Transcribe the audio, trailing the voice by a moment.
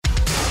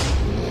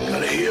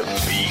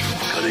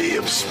body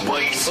of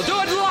spice. We'll do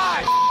it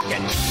live.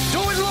 Do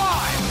it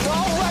live.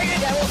 I'll write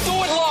it and we'll do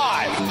it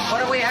live.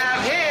 What do we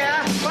have here?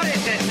 What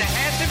is this? The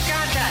handsome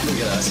contest. Look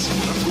at us.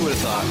 Who would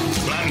have thought?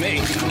 Not me.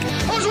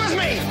 Who's with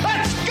me?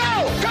 Let's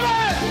go! Come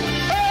on!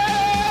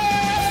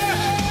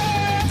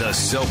 The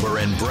Soper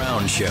and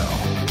Brown Show.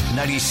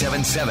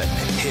 97.7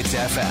 Hits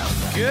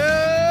FM.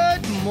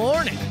 Good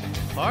morning,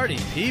 party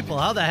people.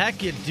 How the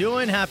heck you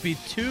doing? Happy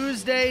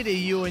Tuesday to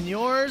you and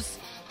yours.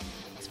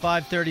 It's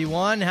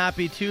 5:31.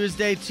 Happy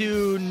Tuesday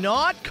to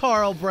not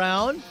Carl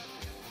Brown,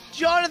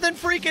 Jonathan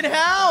freaking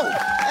Howe.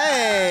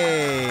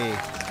 Hey!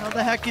 How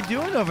the heck you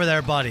doing over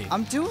there, buddy?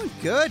 I'm doing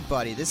good,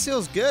 buddy. This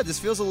feels good. This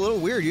feels a little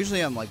weird.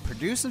 Usually I'm like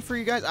producing for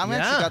you guys. I'm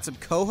actually got some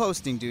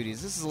co-hosting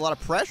duties. This is a lot of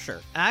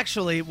pressure.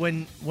 Actually,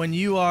 when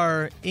you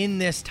are in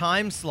this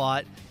time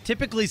slot,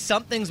 typically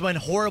something's went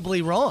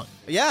horribly wrong.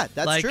 Yeah,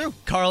 that's true.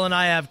 Carl and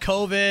I have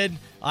COVID.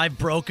 I've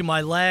broken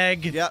my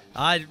leg. Yep.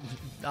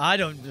 I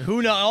don't,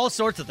 who knows, all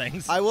sorts of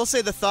things. I will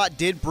say the thought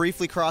did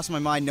briefly cross my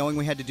mind knowing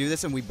we had to do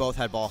this, and we both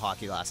had ball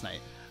hockey last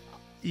night.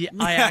 Yeah,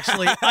 I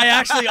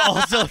actually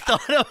also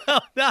thought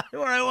about that,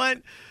 where I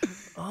went,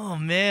 oh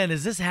man,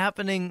 is this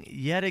happening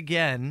yet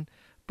again?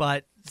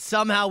 But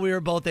somehow we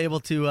were both able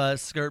to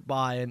skirt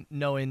by and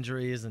no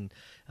injuries, and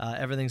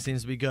everything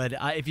seems to be good.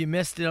 If you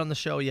missed it on the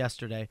show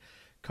yesterday,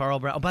 Carl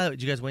Brown. Oh, by the way,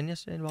 did you guys win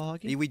yesterday in ball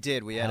hockey? We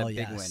did. We had a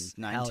big win.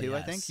 9-2, yes.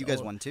 I think. You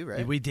guys won too,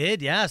 right? We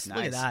did, yes. Nice.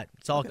 Look at that.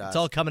 It's Look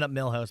all at coming up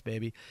Millhouse,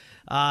 baby.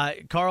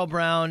 Carl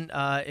Brown,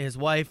 his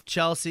wife,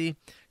 Chelsea,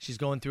 she's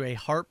going through a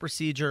heart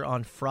procedure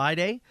on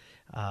Friday.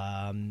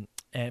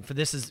 And for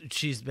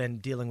she's been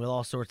dealing with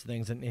all sorts of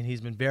things, and he's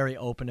been very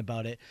open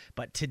about it.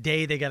 But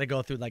today they got to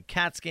go through like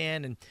CAT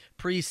scan and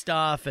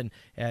pre-stuff, and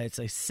it's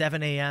like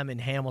 7 a.m. in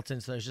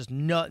Hamilton, so there's just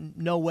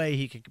no way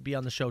he could be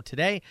on the show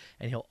today,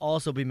 and he'll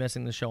also be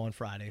missing the show on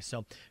Friday.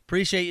 So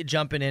appreciate you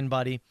jumping in,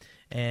 buddy.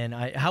 And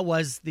how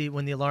was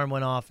when the alarm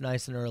went off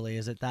nice and early?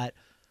 Is it that?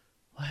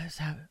 What is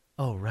happening?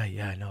 Oh, right.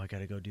 Yeah, I know. I got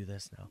to go do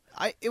this now.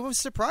 It was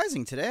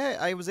surprising today.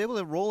 I was able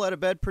to roll out of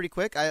bed pretty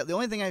quick. The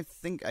only thing I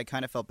think I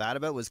kind of felt bad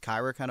about was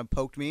Kyra kind of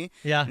poked me.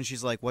 Yeah. And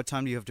she's like, what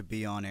time do you have to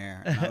be on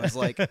air? And I was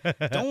like,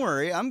 don't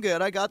worry. I'm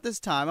good. I got this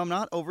time. I'm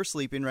not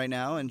oversleeping right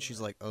now. And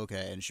she's like,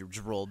 okay. And she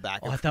just rolled back.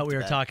 Oh, I thought we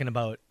were talking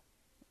about.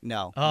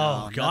 No.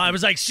 Oh, no, God. I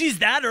was like, she's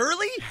that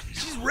early?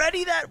 She's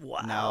ready that?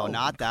 Wow. No,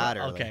 not that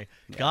early. Okay.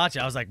 Yeah.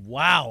 Gotcha. I was like,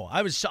 wow.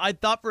 I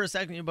thought for a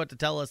second you were about to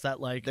tell us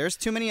that, like, there's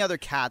too many other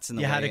cats in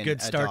the way. you had a good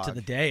and start dog. to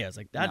the day. I was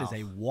like, that is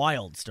a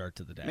wild start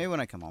to the day. Maybe when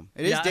I come home.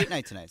 It is date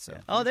night tonight, so.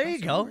 Oh, there you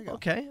go.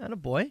 Okay. And a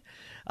boy.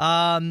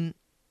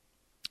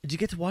 Did you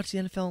get to watch the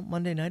NFL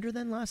Monday Nighter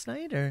then last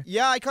night? Or?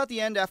 Yeah, I caught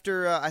the end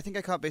after, I think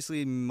I caught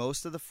basically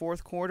most of the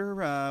fourth quarter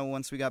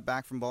once we got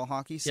back from ball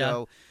hockey.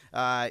 So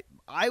I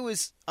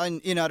was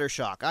in utter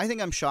shock. I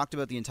think I'm shocked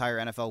about the entire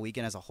NFL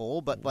weekend as a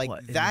whole, but like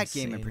that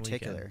game in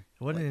particular. Weekend.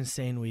 What an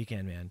insane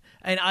weekend, man.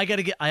 And I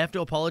have to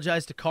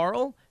apologize to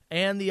Carl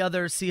and the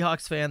other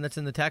Seahawks fan that's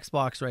in the text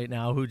box right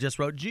now who just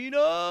wrote,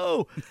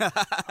 Gino!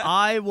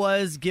 I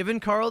was giving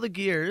Carl the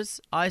gears.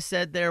 I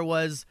said there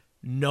was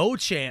no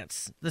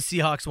chance the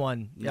Seahawks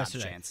won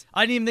yesterday. Not a chance.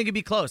 I didn't even think it'd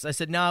be close. I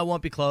said, no, it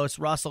won't be close.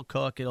 Russell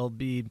Cook, it'll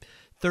be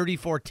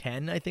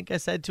 34-10, I think I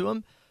said to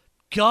him.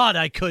 God,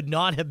 I could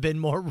not have been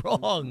more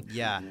wrong.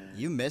 Yeah,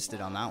 you missed it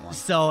on that one.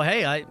 So,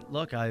 hey, I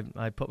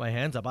put my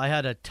hands up. I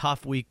had a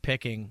tough week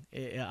picking.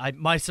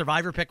 My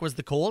survivor pick was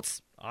the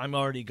Colts. I'm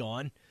already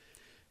gone.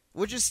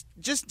 Which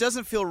just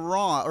doesn't feel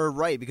wrong or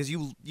right because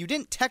you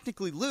didn't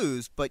technically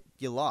lose, but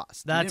you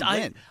lost. You didn't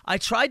win. I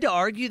tried to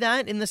argue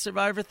that in the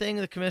Survivor thing.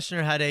 The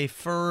commissioner had a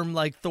firm,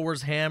 like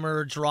Thor's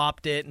hammer,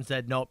 dropped it, and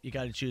said, "Nope, you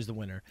got to choose the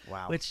winner."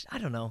 Wow. Which I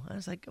don't know. I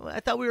was like, I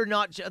thought we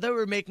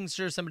were making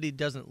sure somebody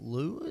doesn't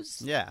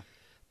lose. Yeah.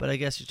 But I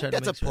guess you're trying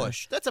to make sure.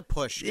 That's a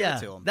push. Yeah,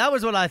 to him. that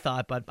was what I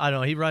thought. But I don't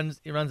know. He runs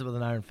it with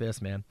an iron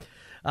fist, man.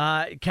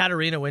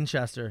 Katarina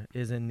Winchester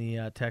is in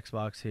the text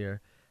box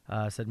here.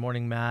 Said,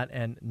 morning, Matt,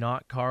 and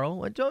not Carl.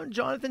 Well,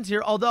 Jonathan's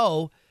here,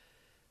 although,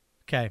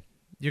 okay,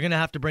 you're going to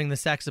have to bring the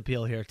sex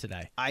appeal here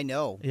today. I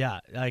know. Yeah,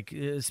 like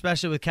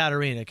especially with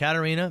Katarina.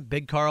 Katarina,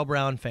 big Carl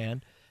Brown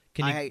fan.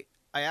 I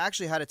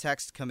actually had a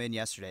text come in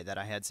yesterday that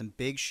I had some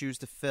big shoes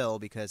to fill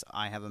because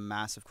I have a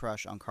massive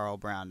crush on Carl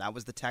Brown. That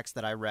was the text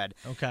that I read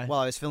while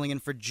I was filling in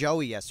for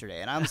Joey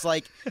yesterday. And I was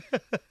like,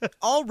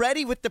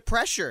 already with the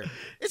pressure.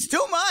 It's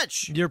too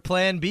much. Your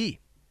plan B.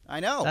 I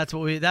know.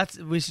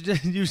 We should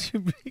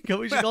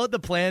call it the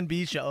Plan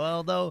B show.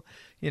 Although,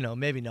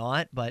 maybe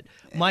not. But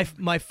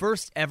my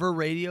first ever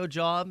radio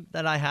job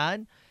that I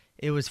had,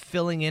 it was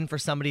filling in for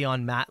somebody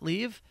on mat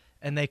leave,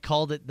 and they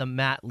called it the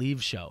Matt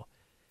Leave Show.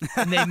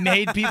 And they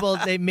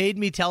made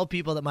me tell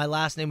people that my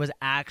last name was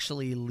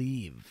actually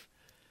Leave.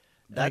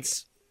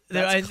 That's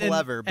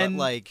clever, but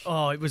like,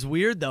 oh, it was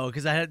weird though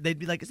because they'd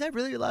be like, "Is that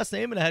really your last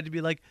name?" And I had to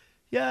be like,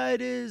 "Yeah,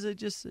 it is. I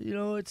just,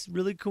 it's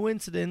really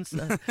coincidence."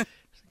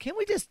 Can't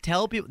we just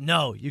tell people?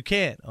 No, you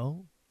can't.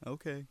 Oh,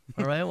 okay.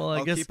 All right. Well,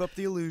 I guess keep up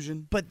the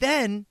illusion. But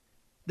then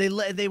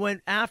they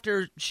went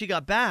after she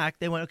got back.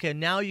 They went, okay,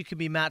 now you can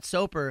be Matt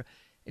Soper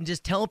and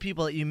just tell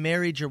people that you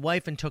married your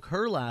wife and took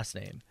her last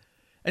name.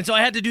 And so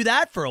I had to do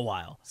that for a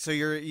while. So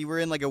you were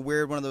in like a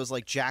weird one of those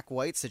like Jack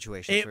White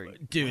situations.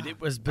 Dude, it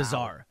was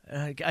bizarre.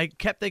 I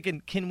kept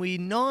thinking, can we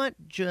not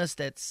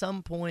just at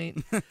some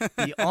point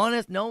be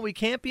honest? No, we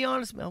can't be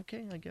honest.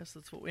 Okay, I guess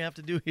that's what we have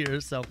to do here.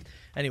 So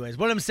anyways,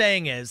 what I'm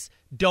saying is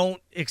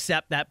don't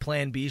accept that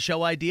Plan B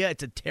show idea.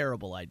 It's a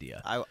terrible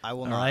idea. I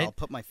will not. Right? I'll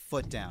put my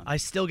foot down. I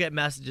still get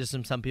messages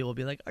from some people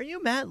be like, are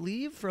you Matt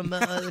Leave from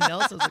Nelson? I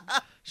was like,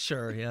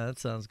 sure, yeah, that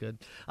sounds good.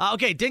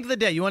 Okay, Dink of the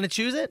Day. You want to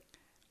choose it?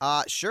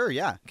 Sure,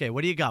 yeah. Okay,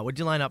 what do you got? What did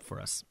you line up for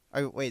us?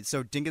 Wait,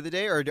 so Dink of the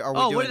Day, or are we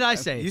doing... what did I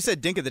say? You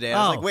said Dink of the Day.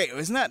 I was like, wait,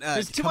 isn't that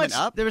coming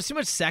up? There was too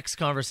much sex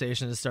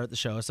conversation to start the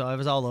show, so I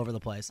was all over the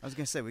place. I was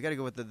going to say, we got to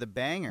go with the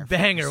banger.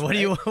 Banger.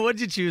 First, what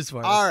did you choose for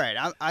us? All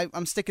right,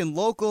 I'm sticking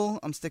local.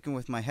 I'm sticking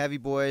with my heavy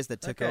boys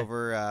that took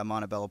over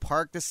Montebello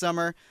Park this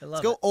summer.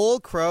 Let's go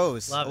Old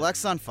Crows.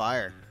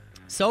 Alexisonfire.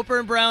 Soper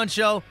and Brown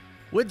Show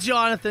with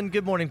Jonathan.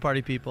 Good morning,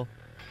 party people.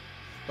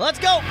 Let's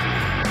go!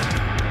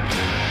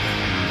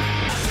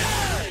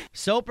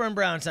 Soper and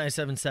Brown,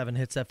 97.7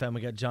 Hits FM.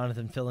 We got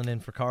Jonathan filling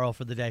in for Carl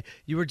for the day.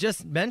 You were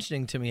just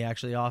mentioning to me,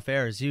 actually, off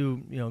air, as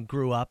you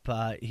grew up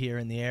here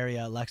in the area.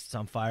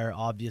 Alexisonfire,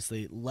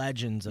 obviously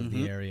legends of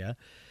the area.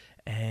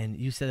 And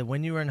you said that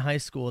when you were in high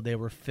school, they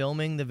were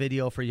filming the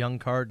video for Young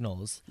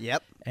Cardinals.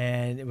 Yep.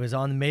 And it was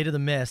on Maid of the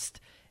Mist.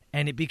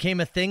 And it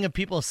became a thing of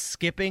people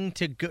skipping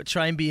to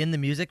try and be in the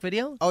music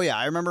video? Oh, yeah.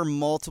 I remember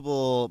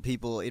multiple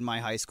people in my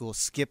high school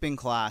skipping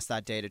class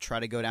that day to try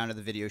to go down to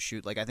the video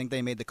shoot. Like, I think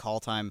they made the call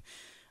time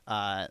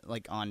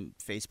like on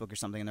Facebook or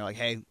something, and they're like,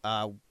 hey,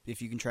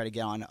 if you can try to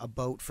get on a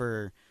boat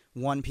for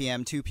 1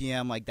 p.m., 2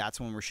 p.m., like that's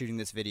when we're shooting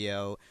this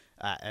video,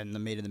 and the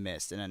Maid of the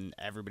Mist. And then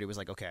everybody was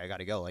like, okay, I got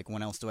to go. Like,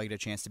 when else do I get a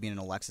chance to be in an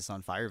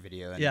Alexisonfire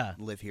video and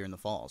live here in the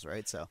Falls,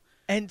 right?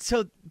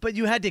 But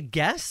you had to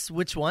guess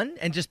which one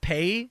and just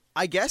pay?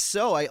 I guess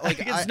so.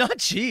 It's not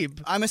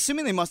cheap. I'm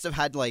assuming they must have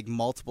had like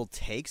multiple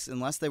takes,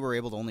 unless they were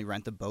able to only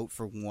rent the boat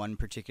for one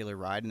particular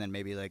ride, and then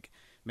maybe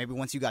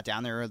once you got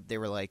down there, they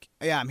were like,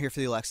 yeah, I'm here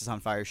for the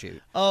Alexisonfire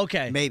shoot. Oh,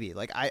 okay. Maybe.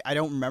 Like, I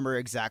don't remember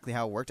exactly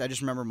how it worked. I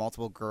just remember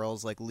multiple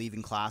girls, like,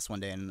 leaving class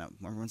one day, and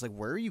everyone's like,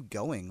 where are you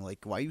going? Like,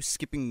 why are you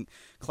skipping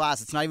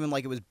class? It's not even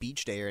like it was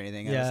beach day or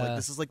anything. I was like,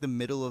 this is like the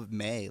middle of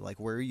May. Like,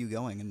 where are you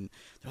going? And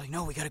they're like,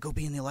 no, we got to go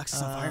be in the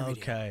Alexisonfire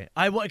video. Okay.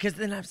 Because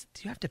then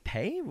do you have to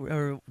pay?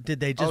 Or did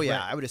they just... Oh,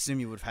 yeah. I would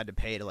assume you would have had to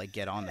pay to, like,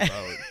 get on the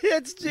boat.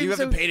 You have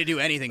to pay to do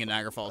anything in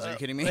Niagara Falls. Are you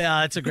kidding me?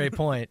 Yeah, that's a great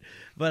point.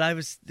 But I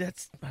was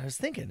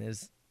thinking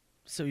is...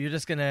 So you're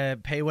just going to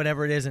pay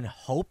whatever it is and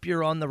hope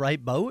you're on the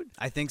right boat?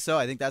 I think so.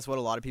 I think that's what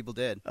a lot of people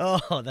did.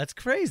 Oh, that's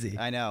crazy.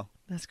 I know.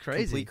 That's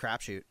crazy. Complete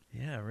crapshoot.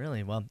 Yeah,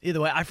 really. Well,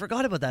 either way, I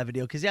forgot about that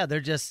video because,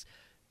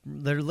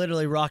 they're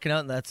literally rocking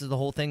out, and that's the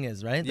whole thing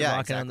is, right? They're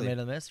rocking out in the Maid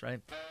of the Mist,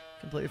 right?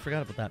 Completely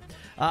forgot about that.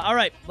 All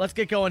right, let's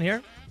get going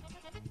here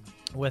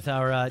with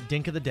our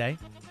Dink of the Day.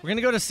 We're going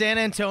to go to San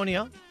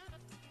Antonio.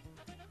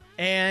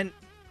 And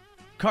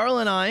Carl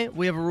and I,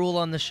 we have a rule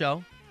on the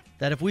show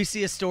that if we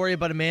see a story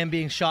about a man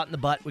being shot in the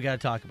butt, we got to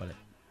talk about it.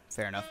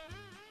 Fair enough.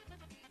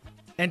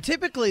 And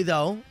typically,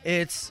 though,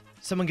 it's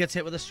someone gets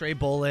hit with a stray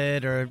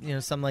bullet or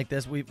something like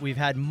this. We've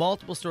had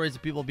multiple stories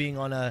of people being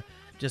on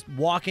just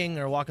walking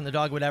the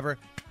dog, whatever,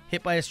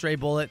 hit by a stray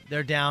bullet.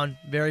 They're down,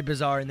 very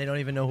bizarre, and they don't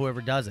even know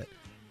whoever does it.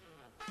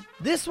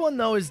 This one,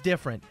 though, is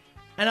different.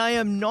 And I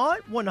am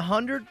not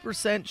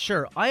 100%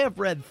 sure. I have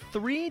read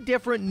 3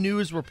 different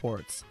news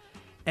reports.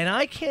 And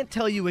I can't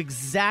tell you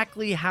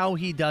exactly how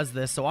he does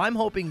this, so I'm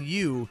hoping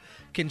you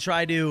can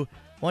I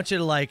want you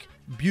to,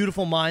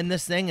 beautiful mind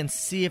this thing and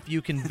see if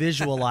you can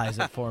visualize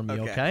it for me,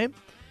 okay?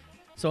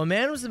 So a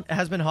man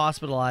has been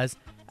hospitalized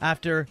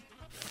after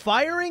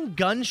firing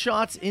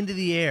gunshots into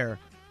the air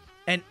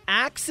and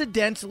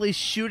accidentally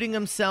shooting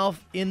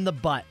himself in the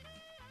butt.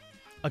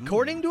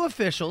 According to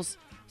officials,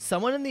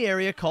 someone in the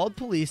area called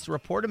police to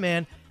report a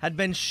man had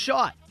been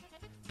shot.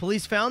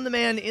 Police found the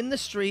man in the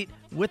street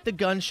with the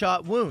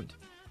gunshot wound.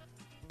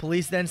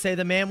 Police then say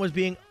the man was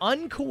being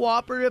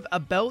uncooperative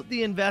about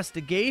the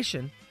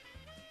investigation.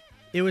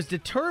 It was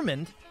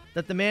determined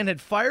that the man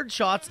had fired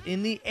shots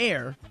in the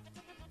air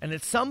and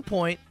at some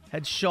point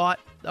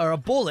a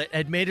bullet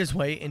had made his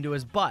way into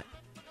his butt.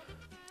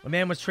 The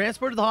man was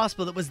transported to the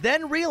hospital. It was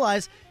then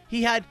realized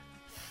he had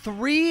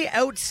 3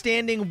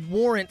 outstanding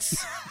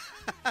warrants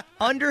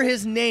under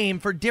his name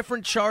for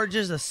different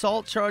charges,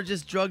 assault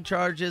charges, drug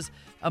charges,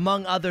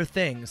 among other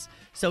things.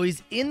 So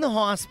he's in the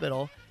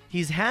hospital.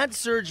 He's had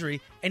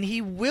surgery, and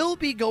he will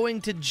be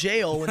going to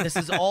jail when this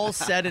is all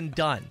said and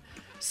done.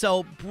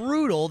 So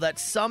brutal that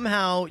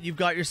somehow you've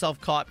got yourself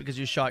caught because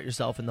you shot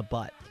yourself in the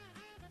butt.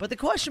 But the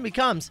question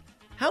becomes,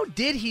 how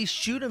did he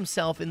shoot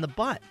himself in the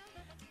butt?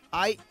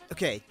 It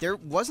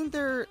was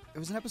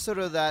an episode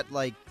of that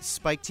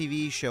Spike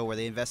TV show where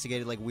they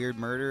investigated weird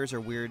murders or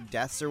weird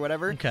deaths or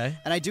whatever. Okay.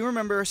 And I do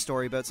remember a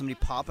story about somebody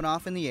popping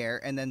off in the air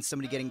and then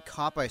somebody getting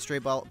caught by a stray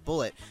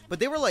bullet, but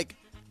they were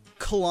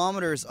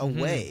kilometers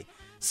away.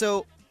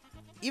 So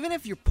even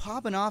if you're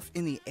popping off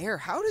in the air,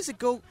 how does it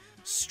go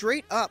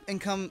straight up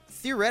and come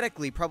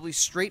theoretically probably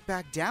straight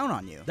back down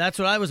on you? That's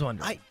what I was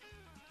wondering.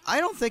 I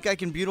don't think I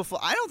can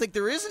I don't think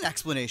there is an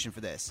explanation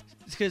for this.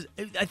 Because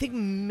I think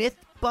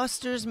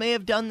Mythbusters may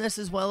have done this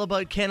as well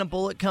about can a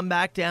bullet come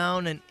back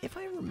down? And if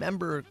I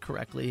remember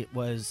correctly, it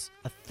was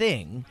a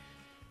thing.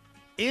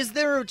 Is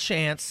there a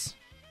chance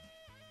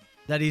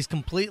that he's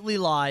completely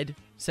lied,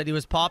 said he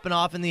was popping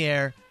off in the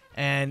air,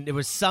 and it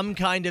was some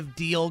kind of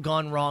deal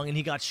gone wrong and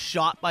he got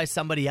shot by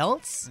somebody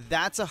else?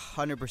 That's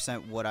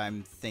 100% what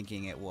I'm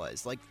thinking it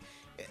was. Like,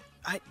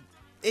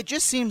 it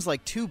just seems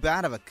like too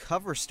bad of a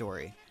cover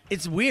story.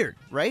 It's weird.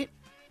 Right?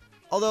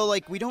 Although,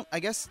 like, we don't, I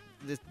guess,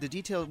 the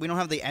detail, we don't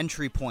have the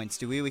entry points,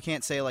 do we? We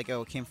can't say, like,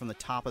 oh, it came from the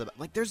top of the,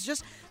 like,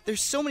 there's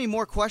so many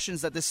more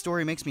questions that this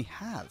story makes me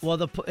have. Well,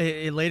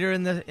 later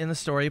in the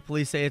story,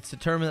 police say it's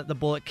determined that the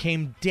bullet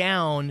came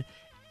down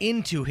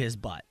into his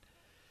butt.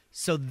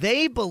 So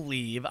they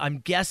believe, I'm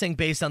guessing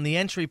based on the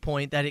entry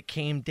point, that it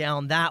came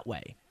down that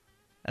way.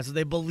 That's what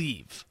they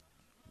believe.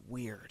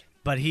 Weird.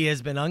 But he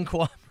has been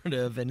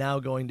uncooperative and now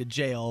going to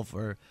jail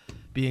for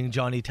being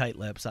Johnny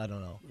Tight-Lips. I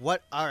don't know.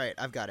 What? All right,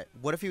 I've got it.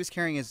 What if he was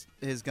carrying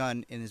his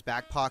gun in his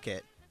back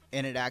pocket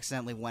and it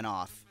accidentally went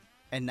off,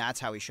 and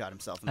that's how he shot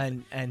himself?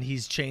 And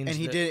he's changed.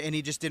 And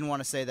he just didn't want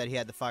to say that he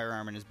had the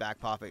firearm in his back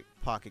pocket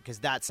because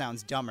that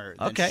sounds dumber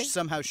than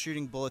somehow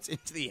shooting bullets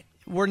into the air.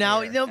 We're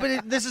now,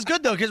 this is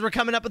good though because we're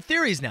coming up with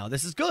theories now.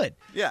 This is good.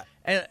 Yeah.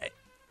 And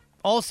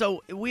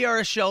also, we are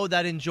a show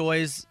that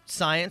enjoys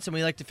science and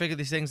we like to figure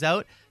these things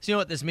out. So you know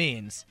what this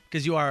means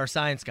because you are our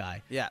science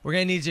guy. Yeah. We're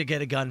gonna need you to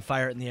get a gun,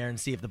 fire it in the air, and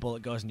see if the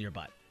bullet goes into your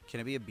butt. Can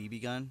it be a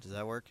BB gun? Does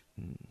that work?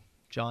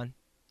 John,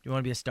 you want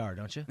to be a star,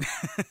 don't you?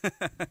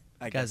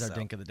 I guess so. Our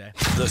dink of the day.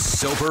 The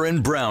Soper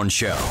and Brown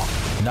Show.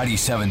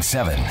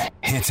 97.7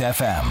 Hits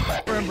FM.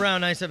 Soper and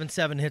Brown,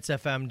 97.7 Hits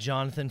FM.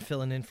 Jonathan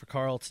filling in for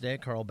Carl today.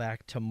 Carl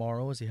back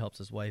tomorrow as he helps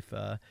his wife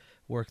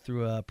work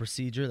through a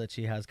procedure that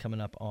she has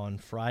coming up on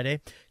Friday.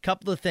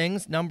 Couple of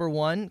things. Number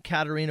one,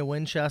 Katarina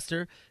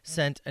Winchester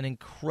sent an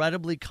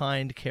incredibly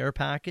kind care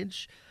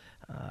package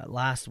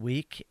last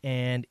week.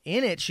 And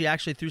in it, she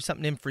actually threw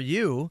something in for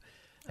you.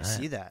 I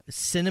see that.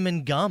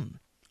 Cinnamon gum.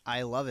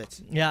 I love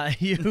it. Yeah,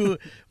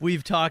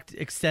 we've talked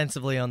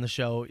extensively on the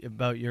show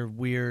about your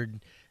weird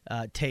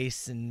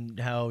tastes and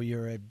how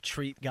you're a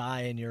treat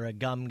guy and you're a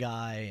gum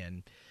guy,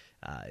 and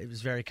it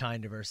was very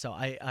kind of her. So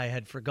I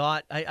had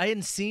forgot. I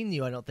hadn't seen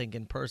you, I don't think,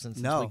 in person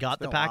since we got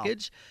the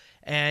package.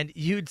 And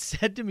you'd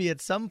said to me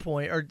at some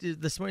point, or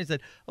this morning, you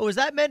said, "Oh, is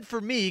that meant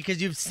for me?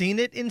 Because you've seen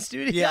it in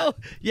studio." Yeah.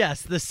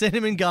 Yes, the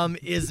cinnamon gum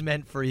is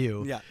meant for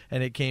you. Yeah,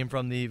 and it came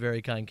from the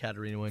very kind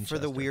Katarina Winchester. For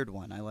the weird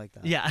one, I like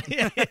that. Yeah,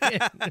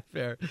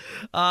 fair.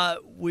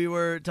 We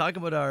were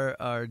talking about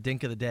our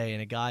dink of the day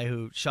and a guy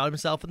who shot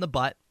himself in the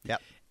butt.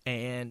 Yep.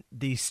 And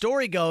the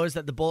story goes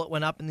that the bullet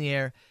went up in the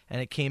air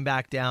and it came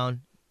back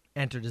down,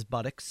 entered his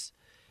buttocks.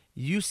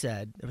 You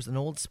said there was an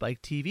old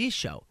Spike TV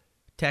show.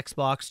 Text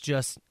box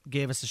just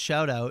gave us a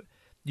shout out.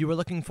 You were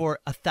looking for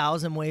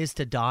 1,000 Ways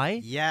to Die?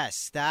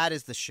 Yes, that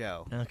is the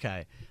show.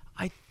 Okay.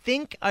 I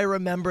think I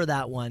remember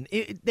that one.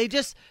 They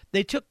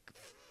took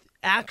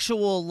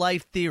actual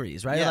life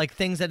theories, right? Yeah. Like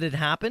things that had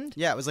happened.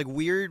 Yeah, it was like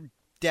weird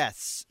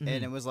deaths,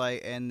 and it was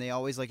like, and they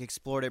always like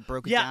explored it,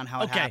 broke it down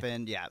how it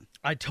happened. Yeah,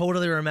 I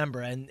totally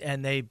remember,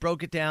 and they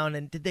broke it down.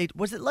 And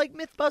was it like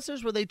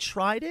MythBusters where they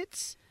tried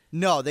it?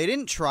 No, they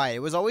didn't try it.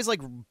 It was always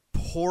like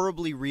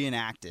horribly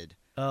reenacted.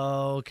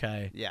 Oh,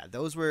 okay. Yeah,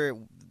 those were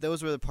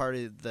the part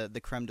of the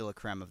creme de la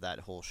creme of that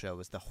whole show,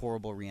 was the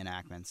horrible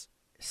reenactments.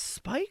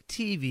 Spike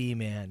TV,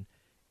 man,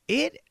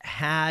 it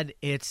had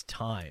its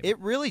time. It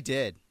really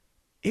did.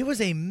 It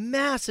was a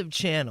massive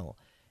channel.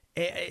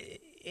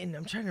 And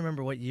I'm trying to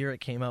remember what year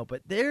it came out,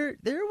 but there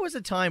was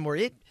a time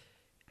where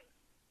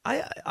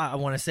I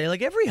want to say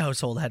like every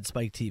household had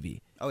Spike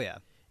TV. Oh yeah.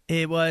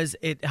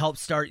 It helped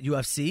start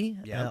UFC.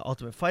 Yeah.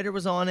 Ultimate Fighter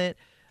was on it.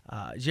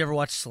 Did you ever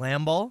watch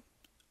Slam Ball?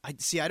 I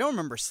don't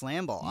remember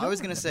Slam Ball. I was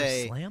gonna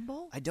say Slam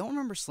Ball. I don't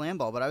remember Slam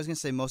Ball, but I was gonna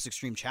say Most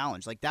Extreme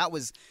Challenge. Like that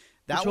was.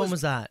 Which one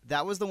was that?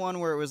 That was the one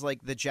where it was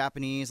like the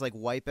Japanese like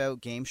Wipeout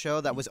game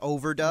show that was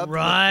overdubbed.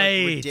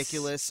 Right. Like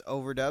ridiculous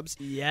overdubs.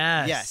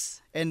 Yes.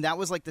 Yes. And that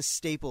was like the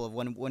staple of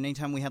when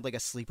anytime we had like a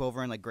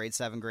sleepover in like grade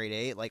 7, grade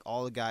 8, like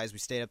all the guys, we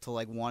stayed up till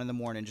like 1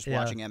 a.m. just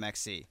watching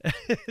MXC.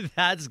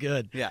 That's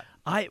good. Yeah.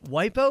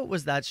 Wipeout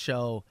was that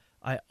show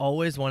I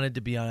always wanted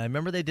to be on. I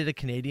remember they did a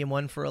Canadian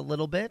one for a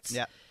little bit.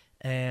 Yeah.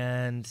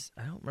 And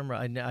I don't remember.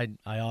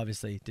 I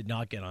obviously did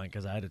not get on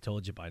because I had have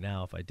told you by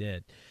now if I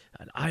did.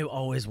 And I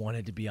always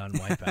wanted to be on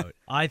Wipeout.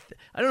 I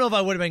don't know if I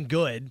would have been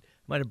good.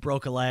 Might have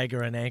broke a leg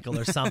or an ankle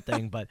or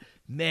something. But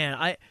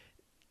man,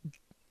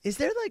 there's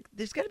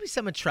got to be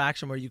some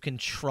attraction where you can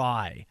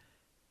try.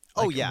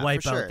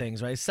 Wipeout for sure.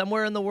 things, right?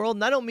 Somewhere in the world.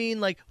 And I don't mean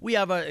like we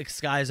have a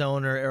Sky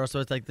Zone or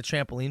Aerosports like the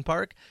trampoline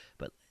park,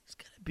 but it's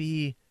got to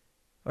be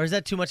Or is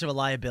that too much of a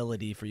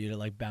liability for you to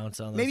like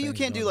bounce on? Those Maybe you things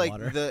can't and do go in like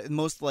the water? the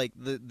most like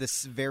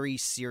this very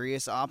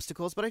serious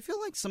obstacles, but I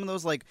feel like some of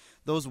those like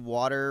those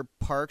water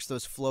parks,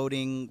 those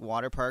floating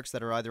water parks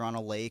that are either on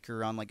a lake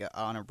or on like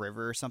on a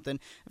river or something.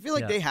 I feel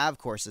like they have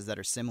courses that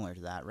are similar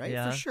to that, right?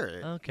 Yeah. For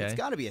sure. Okay. It's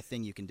got to be a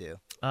thing you can do.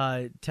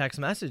 Text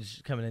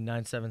message coming in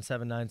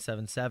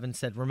 977-977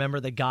 said, "Remember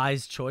the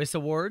Guys' Choice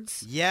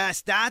Awards?"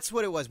 Yes, that's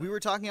what it was. We were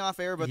talking off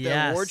air about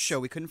the award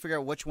show. We couldn't figure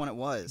out which one it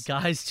was.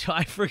 I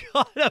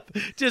forgot.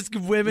 Just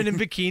women in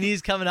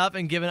bikinis coming up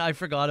and giving. I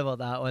forgot about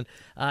that one.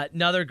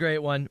 Another great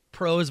one.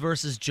 Pros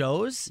versus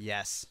Joes.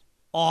 Yes.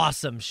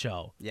 Awesome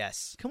show.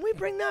 Yes. Can we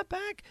bring that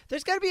back?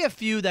 There's got to be a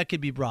few that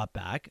could be brought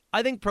back.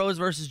 I think Pros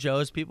versus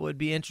Joes people would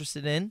be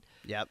interested in.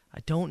 Yep. I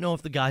don't know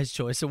if the Guys'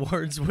 Choice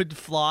Awards would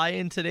fly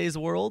in today's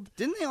world.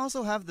 Didn't they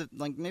also have the,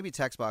 like, maybe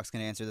Textbox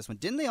can answer this one.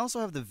 Didn't they also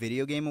have the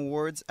video game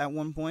awards at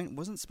one point?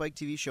 Wasn't Spike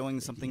TV showing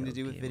something to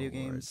do with video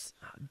games?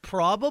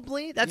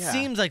 Probably. That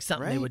seems like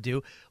something they would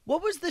do.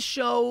 What was the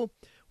show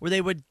where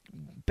they would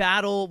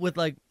battle with,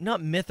 like,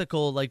 not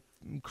mythical, like,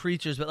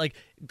 creatures, but like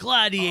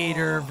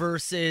gladiator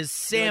versus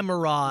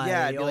samurai?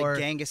 Yeah, it'd be or like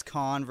Genghis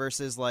Khan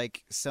versus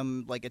like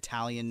some like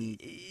Italian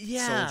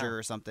soldier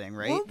or something,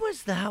 right? What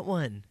was that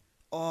one?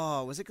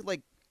 Oh, was it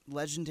like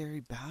Legendary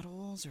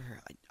Battles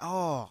or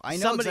I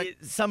know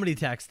somebody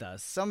text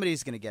us.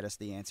 Somebody's gonna get us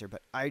the answer,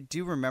 but I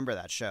do remember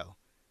that show.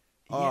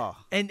 Yeah.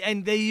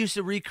 And they used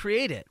to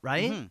recreate it,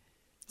 right? Mm-hmm.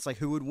 It's like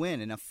who would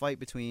win in a fight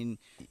between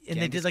and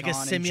they did like Genghis a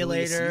Khan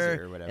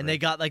simulator, or whatever. and they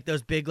got like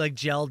those big like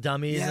gel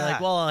dummies. Yeah. And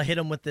like, well, I'll hit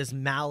him with this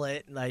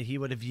mallet like he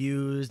would have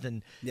used,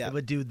 and Yeah. it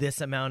would do this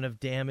amount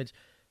of damage.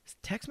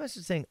 Text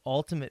message saying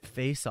Ultimate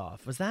Face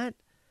Off. Was that,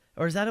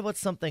 or is that about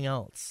something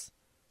else?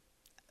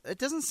 It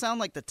doesn't sound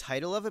like the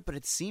title of it, but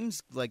it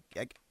seems like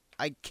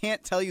I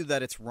can't tell you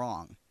that it's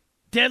wrong.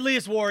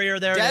 Deadliest Warrior.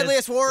 There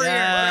Deadliest it is. Warrior.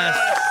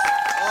 Yes.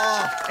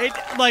 Oh. It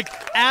like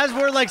as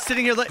we're like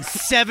sitting here, like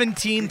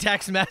 17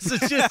 text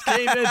messages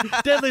came in.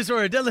 Deadliest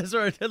Warrior, Deadliest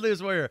Warrior,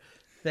 Deadliest Warrior.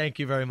 Thank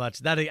you very much.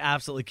 That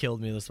absolutely killed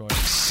me this morning.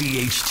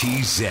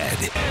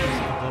 CHTZ.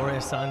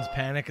 Glorious Sons,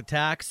 Panic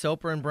Attack,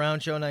 Soper and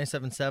Brown Show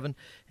 97.7.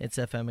 It's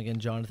FM again.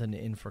 Jonathan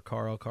in for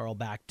Carl. Carl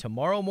back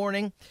tomorrow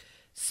morning.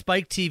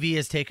 Spike TV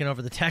has taken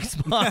over the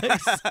text box.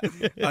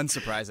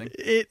 Unsurprising.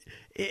 It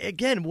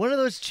again, one of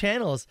those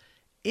channels.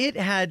 It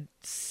had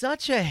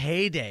such a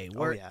heyday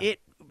where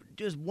it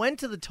just went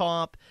to the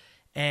top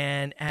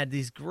and had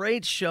these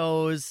great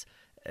shows,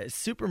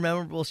 super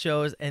memorable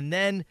shows, and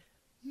then,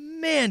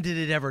 man, did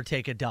it ever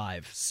take a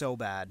dive. So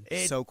bad.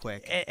 So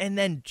quick. And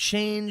then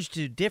changed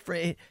to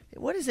different.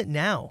 What is it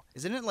now?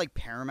 Isn't it like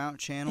Paramount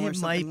Channel or It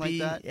something might be.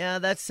 like that? Yeah,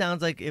 that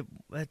sounds like it.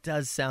 That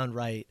does sound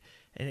right.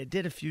 And it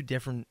did a few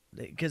different,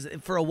 because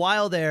for a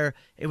while there,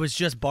 it was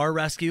just Bar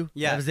Rescue.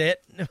 Yeah. That was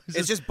it.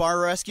 It's just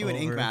Bar Rescue and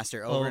Ink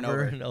Master over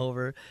and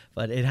over.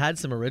 But it had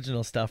some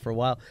original stuff for a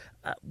while.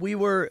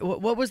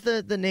 What was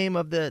the name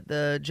of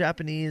the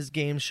Japanese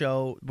game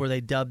show where they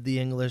dubbed the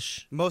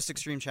English? Most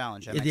Extreme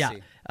Challenge,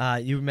 MXC. Yeah.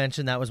 You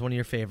mentioned that was one of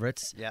your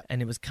favorites. Yeah.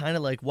 And it was kind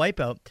of like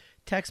Wipeout.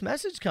 Text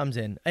message comes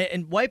in.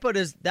 And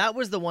Wipeout that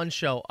was the one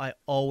show I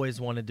always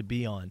wanted to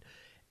be on.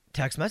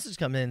 Text message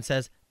comes in and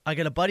says, I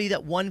got a buddy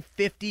that won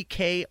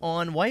 $50K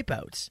on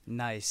Wipeouts.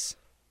 Nice.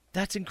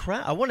 That's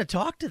incredible. I want to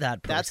talk to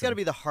that person. That's got to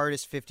be the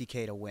hardest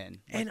 $50K to win.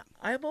 And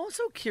I'm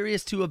also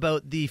curious, too,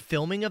 about the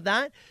filming of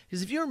that.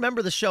 Because if you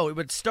remember the show, it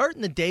would start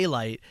in the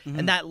daylight,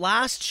 and that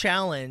last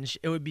challenge,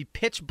 it would be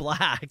pitch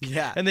black.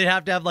 Yeah. And they'd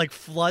have to have, like,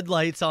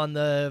 floodlights on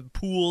the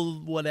pool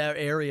whatever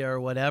area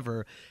or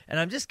whatever. And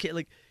I'm just kidding.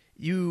 Like,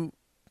 you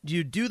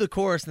do the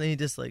course, and then you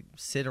just, like,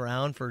 sit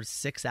around for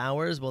 6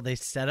 hours while they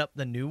set up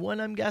the new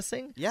one, I'm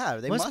guessing? Yeah,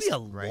 they must be a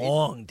right?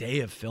 long day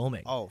of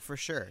filming. Oh, for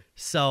sure.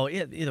 So,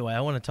 either way, I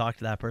want to talk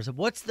to that person.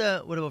 What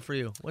about for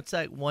you? What's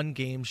that one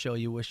game show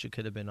you wish you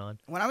could have been on?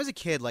 When I was a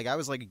kid, like I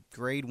was like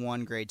grade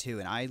 1, grade 2,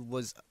 and I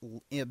was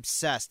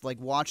obsessed,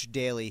 like watch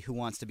daily Who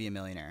Wants to Be a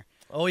Millionaire.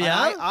 Oh,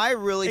 yeah? I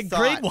really in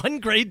thought... grade 1,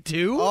 grade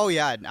 2? Oh,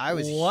 yeah. I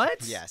was...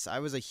 What? Yes, I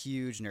was a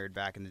huge nerd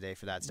back in the day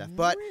for that stuff.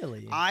 But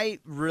really? I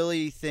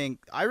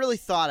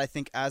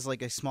think as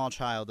like a small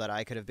child that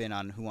I could have been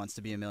on Who Wants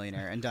to Be a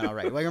Millionaire and done all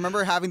right. Like, I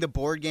remember having the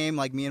board game,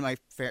 like me and my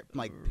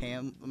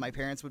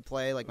parents would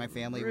play, like my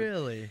family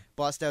would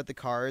bust out the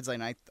cards,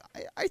 and I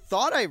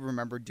thought I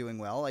remembered doing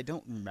well. I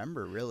don't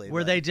remember really.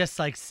 Were they just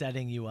like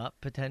setting you up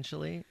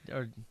potentially,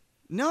 or?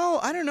 No,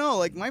 I don't know.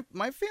 Like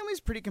my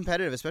family's pretty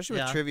competitive, especially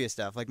with trivia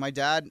stuff. Like my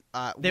dad,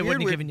 they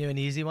wouldn't have given you an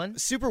easy one.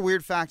 Super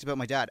weird fact about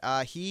my dad.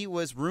 He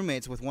was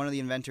roommates with one of the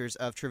inventors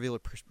of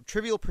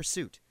Trivial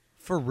Pursuit.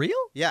 For real?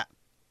 Yeah.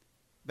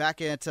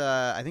 Back at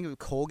I think it was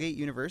Colgate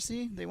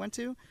University they went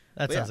to.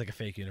 That sounds like a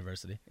fake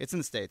university. It's in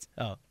the States.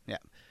 Oh. Yeah.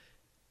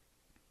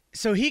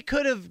 So he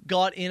could have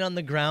got in on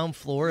the ground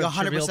floor of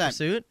 100%. Trivial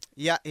Pursuit?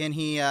 Yeah, and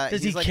he...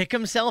 Does he kick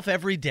himself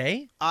every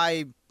day?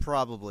 I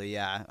Probably,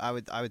 yeah. I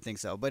would think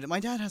so. But my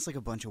dad has like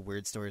a bunch of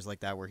weird stories like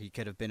that where he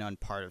could have been on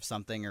part of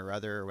something or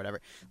other or whatever.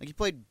 Like he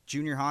played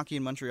junior hockey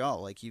in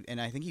Montreal. And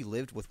I think he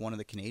lived with one of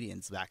the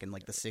Canadians back in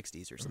like the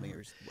 60s or something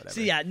or whatever.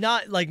 So yeah,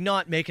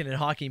 not making it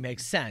hockey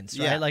makes sense,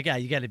 right? Yeah. Like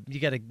you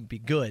gotta be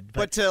good.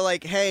 But to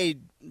like, hey,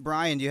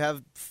 Brian, do you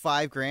have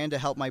 $5,000 to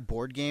help my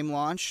board game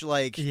launch?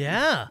 Like,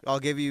 yeah,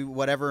 I'll give you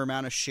whatever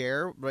amount of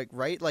share. Like,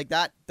 right? Like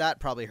that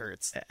probably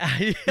hurts.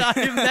 I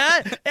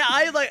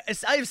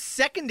have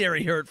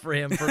secondary hurt for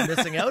him for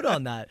missing out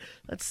on that.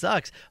 That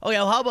sucks. Okay,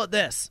 well, how about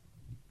this?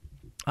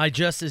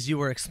 As you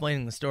were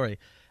explaining the story,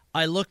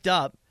 I looked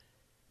up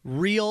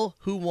real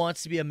Who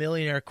Wants to Be a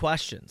Millionaire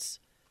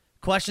questions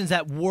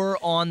that were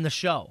on the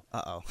show.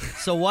 Uh-oh.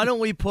 So why don't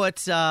we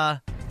put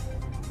your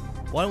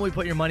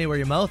money where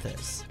your mouth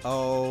is?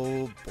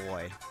 Oh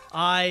boy.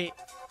 I've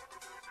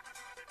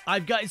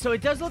got, so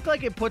it does look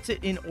like it puts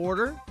it in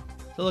order.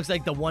 So it looks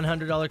like the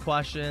 $100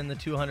 question, the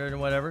 $200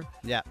 and whatever.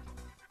 Yeah.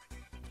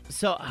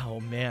 So, oh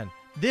man,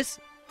 this.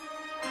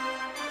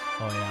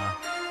 Oh yeah.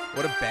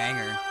 What a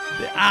banger.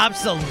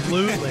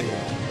 Absolutely.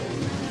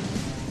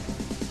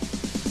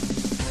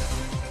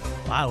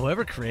 Wow,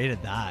 whoever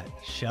created that,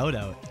 shout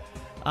out.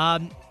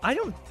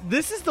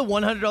 This is the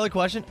 $100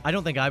 question. I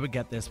don't think I would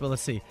get this, but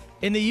let's see.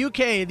 In the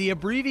UK, the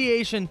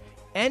abbreviation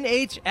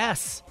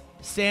NHS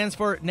stands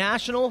for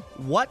National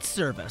What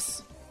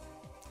Service?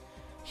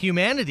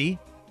 Humanity,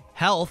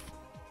 Health,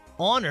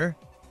 Honor,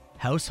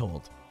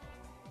 Household.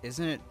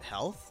 Isn't it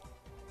health?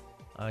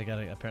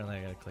 Apparently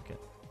I gotta click it.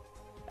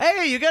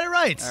 Hey, you got it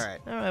right.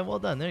 All right, well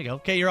done. There you go.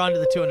 Okay, you're on to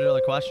the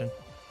 $200 question.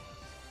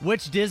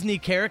 Which Disney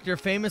character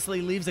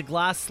famously leaves a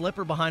glass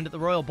slipper behind at the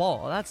royal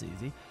ball? Oh, that's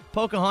easy.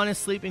 Pocahontas,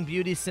 Sleeping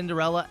Beauty,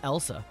 Cinderella,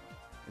 Elsa.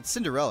 It's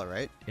Cinderella,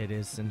 right? It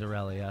is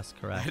Cinderella, yes,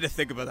 correct. I had to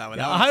think about that one.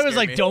 Yeah, I was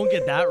like, don't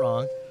get that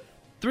wrong.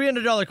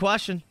 $300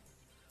 question.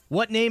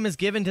 What name is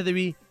given to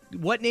the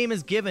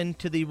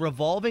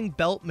revolving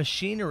belt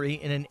machinery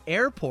in an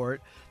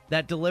airport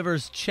that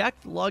delivers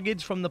checked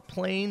luggage from the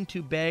plane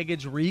to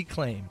baggage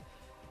reclaim?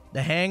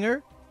 The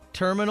hangar,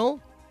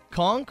 terminal,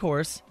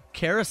 concourse,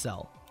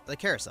 carousel. The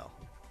carousel.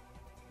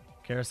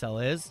 Carousel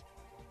is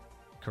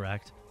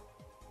correct.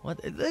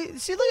 What? See, look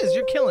at this.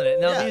 You're killing it.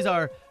 Now, These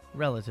are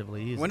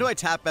relatively easy. When do I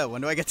tap out?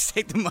 When do I get to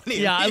take the money?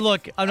 Yeah,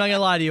 look, I'm not going to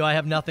lie to you. I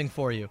have nothing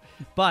for you.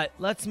 But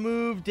let's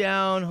move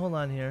down. Hold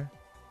on here.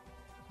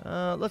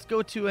 Let's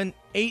go to an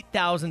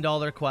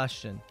 $8,000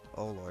 question.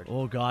 Oh, Lord.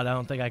 Oh, God, I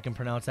don't think I can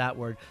pronounce that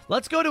word.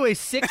 Let's go to a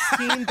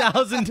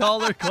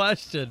 $16,000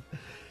 question.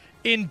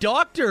 In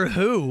Doctor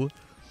Who,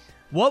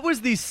 what was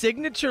the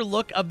signature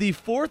look of the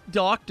Fourth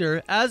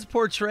Doctor as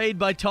portrayed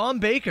by Tom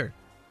Baker?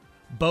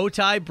 Bow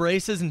tie,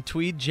 braces, and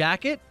tweed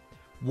jacket?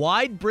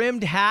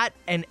 Wide-brimmed hat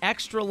and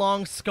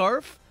extra-long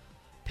scarf?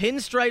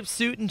 Pinstripe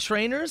suit and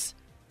trainers?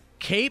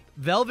 Cape,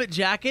 velvet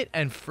jacket,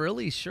 and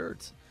frilly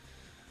shirt?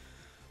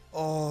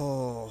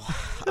 Oh,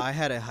 I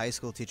had a high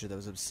school teacher that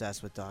was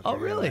obsessed with Dr. Oh,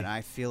 really? Who, and I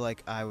feel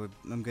like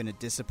I'm going to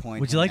disappoint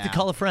Would you like now. to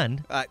call a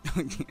friend?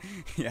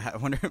 Yeah, I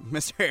wonder,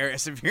 Mr.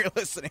 Harris, if you're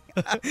listening.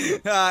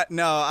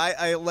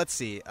 No, let's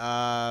see.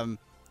 What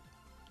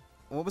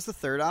was the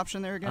third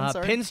option there again?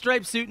 Sorry.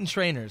 Pinstripe suit and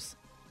trainers.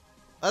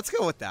 Let's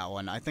go with that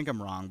one. I think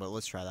I'm wrong, but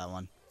let's try that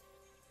one.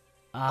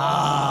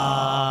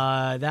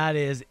 That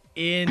is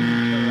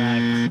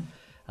incorrect.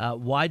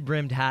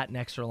 Wide-brimmed hat and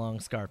extra-long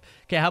scarf.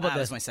 Okay, how about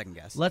this? That's my second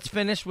guess. Let's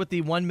finish with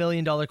the $1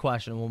 million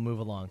question. We'll move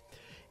along.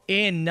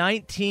 In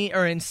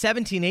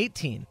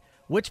 1718,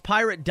 which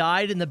pirate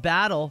died in the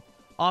battle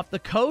off the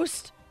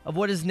coast of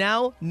what is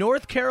now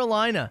North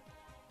Carolina?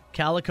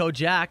 Calico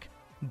Jack,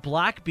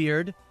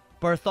 Blackbeard,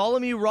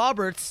 Bartholomew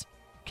Roberts,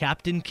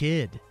 Captain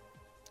Kidd.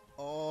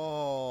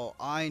 Oh,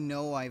 I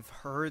know I've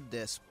heard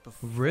this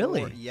before.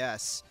 Really?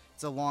 Yes.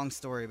 It's a long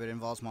story, but it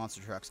involves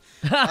monster trucks.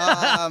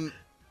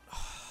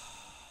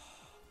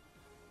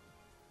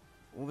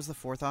 What was the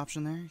fourth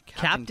option there?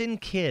 Captain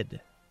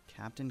Kidd.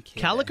 Captain Kidd.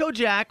 Calico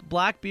Jack,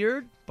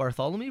 Blackbeard,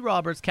 Bartholomew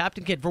Roberts,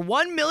 Captain Kidd. For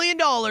 $1 million,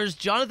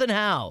 Jonathan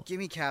Howe. Give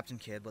me Captain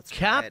Kidd. Let's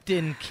try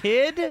Captain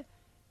Kidd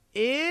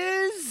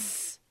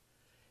is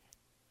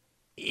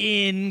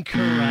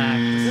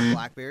incorrect. Was it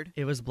Blackbeard?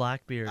 It was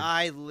Blackbeard.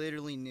 I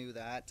literally knew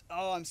that.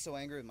 Oh, I'm so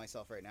angry with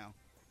myself right now.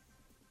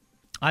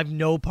 I have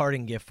no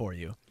parting gift for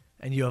you,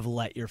 and you have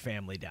let your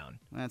family down.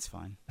 That's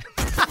fine.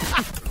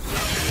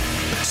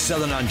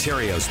 Southern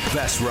Ontario's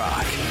best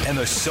rock and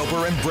the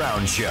Soper and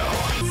Brown Show.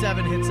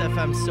 7 Hits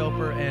FM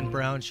Soper and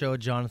Brown Show.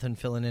 Jonathan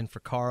filling in for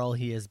Carl.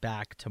 He is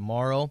back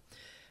tomorrow.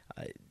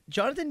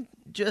 Jonathan,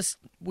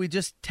 we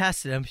just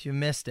tested him. If you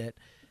missed it,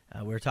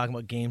 we were talking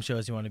about game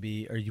shows you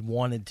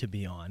wanted to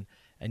be on.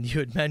 And you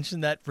had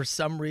mentioned that for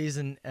some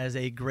reason as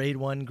a grade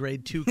 1,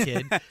 grade 2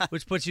 kid,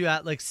 which puts you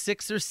at like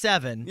 6 or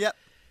 7. Yep.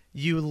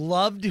 You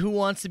loved Who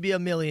Wants to Be a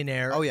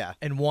Millionaire. Oh, yeah.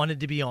 And wanted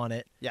to be on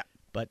it. Yeah.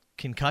 But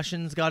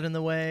concussions got in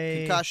the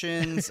way.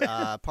 Concussions,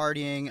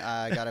 partying.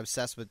 I got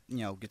obsessed with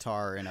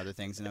guitar and other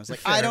things, and I was like,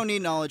 Fair. I don't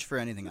need knowledge for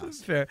anything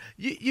else. Fair.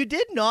 You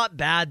did not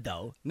bad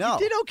though. No, you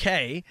did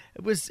okay.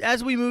 It was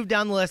as we moved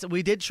down the list.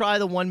 We did try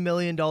the $1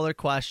 million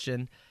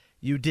question.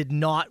 you did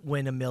not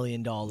win $1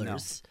 million. No.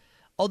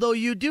 Although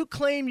you do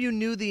claim you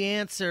knew the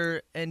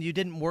answer and you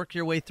didn't work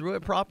your way through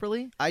it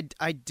properly. I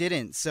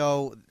didn't.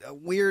 So a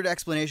weird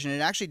explanation. It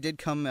actually did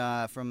come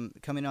from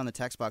coming on the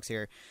text box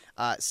here.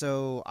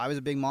 So I was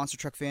a big monster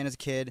truck fan as a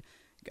kid.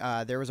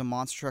 There was a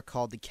monster truck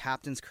called the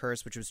Captain's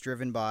Curse, which was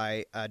driven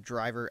by a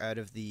driver out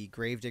of the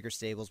Gravedigger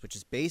Stables, which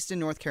is based in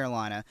North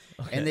Carolina,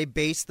 and they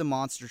based the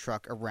monster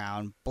truck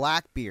around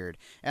Blackbeard.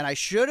 And I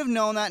should have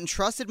known that and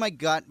trusted my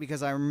gut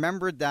because I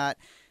remembered that,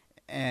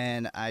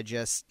 and I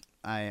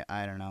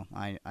don't know.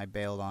 I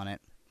bailed on it.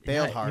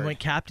 Bailed hard. You went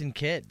Captain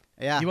Kidd.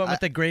 Yeah. You went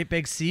with the Great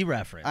Big Sea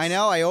reference. I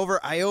know. I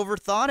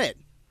overthought it.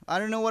 I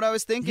don't know what I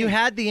was thinking. You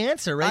had the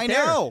answer right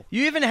there. I know.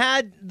 You even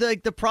had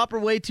the proper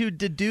way to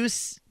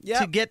deduce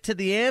to get to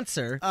the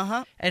answer.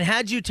 Uh-huh. And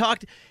had you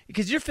talked,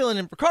 because you're filling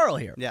in for Carl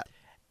here. Yeah.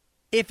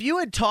 If you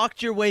had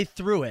talked your way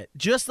through it,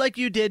 just like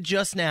you did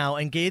just now,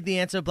 and gave the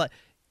answer,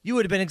 you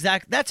would have been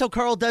exact. That's how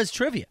Carl does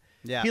trivia.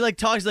 Yeah. He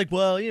talks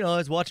well, I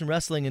was watching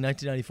wrestling in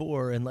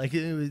 1994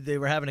 and they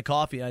were having a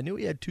coffee. I knew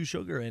he had 2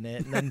 sugar in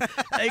it. And then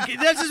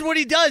that's just what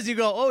he does. You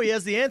go, oh, he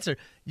has the answer.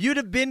 You'd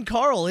have been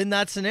Carl in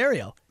that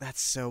scenario.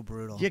 That's so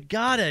brutal. You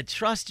gotta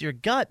trust your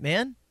gut,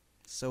 man.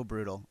 So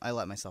brutal. I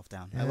let myself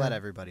down. I let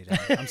everybody down.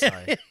 I'm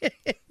sorry.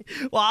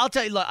 Well, I'll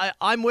tell you, look,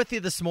 I'm with you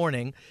this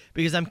morning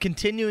because I'm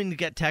continuing to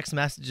get text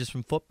messages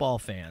from football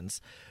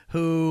fans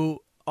who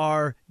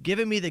are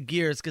giving me the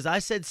gears because I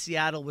said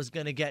Seattle was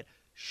going to get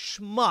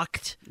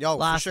schmucked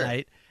last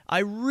night. I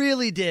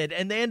really did.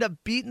 And they end up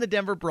beating the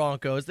Denver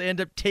Broncos. They end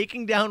up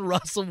taking down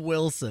Russell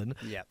Wilson.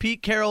 Yep.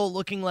 Pete Carroll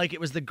looking like it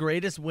was the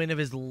greatest win of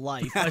his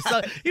life.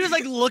 He was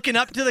looking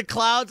up to the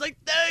clouds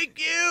thank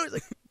you.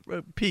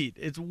 Pete,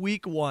 it's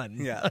week 1.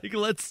 Yeah.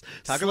 Let's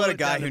talk about a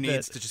guy who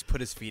needs to just put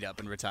his feet up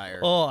and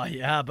retire. Oh,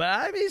 yeah,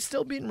 but he's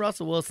still beating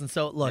Russell Wilson.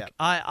 So, look,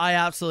 I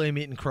absolutely am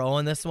eating crow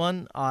on this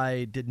one.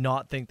 I did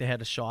not think they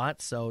had a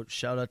shot, so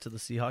shout out to the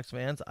Seahawks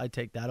fans. I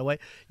take that away.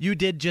 You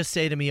did just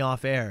say to me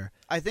off air.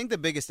 I think the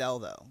biggest L,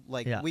 though,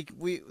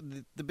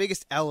 the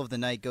biggest L of the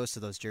night goes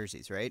to those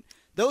jerseys, right?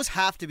 Those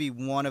have to be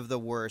one of the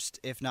worst,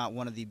 if not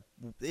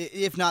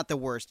the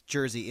worst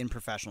jersey in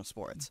professional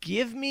sports.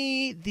 Give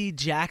me the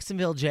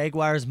Jacksonville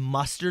Jaguars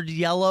mustard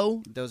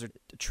yellow. Those are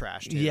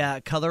trash, too.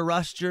 Yeah, color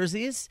rush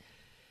jerseys.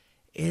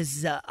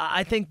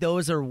 I think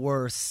those are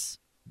worse.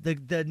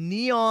 The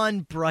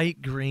neon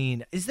bright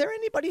green. Is there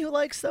anybody who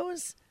likes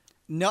those?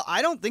 No,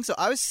 I don't think so.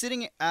 I was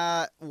sitting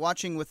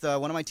watching with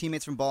one of my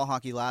teammates from ball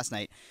hockey last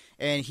night,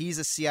 and he's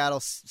a Seattle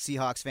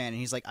Seahawks fan, and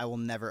he's like, I will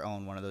never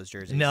own one of those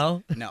jerseys.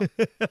 No? No.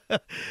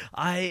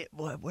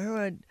 What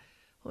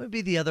would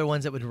be the other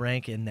ones that would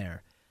rank in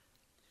there?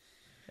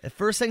 The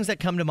first things that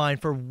come to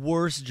mind for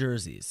worst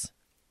jerseys.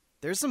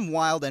 There's some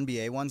wild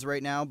NBA ones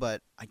right now,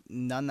 but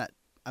none that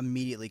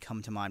immediately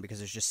come to mind because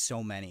there's just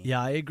so many.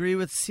 Yeah, I agree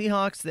with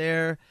Seahawks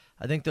there.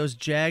 I think those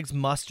Jags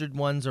mustard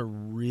ones are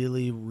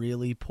really,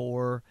 really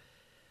poor.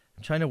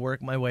 I'm trying to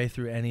work my way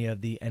through any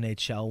of the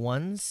NHL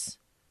ones.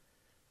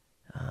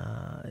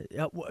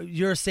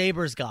 You're a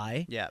Sabres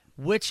guy. Yeah.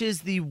 Which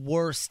is the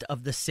worst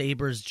of the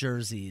Sabres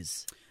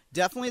jerseys?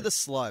 Definitely the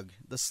Slug.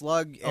 The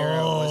Slug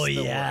era was the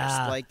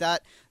worst.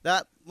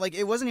 That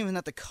it wasn't even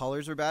that the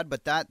colors were bad,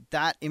 but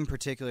that in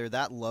particular,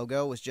 that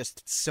logo was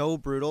just so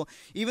brutal.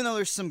 Even though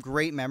there's some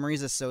great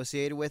memories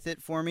associated with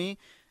it for me,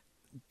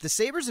 the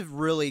Sabres have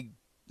really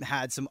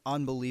had some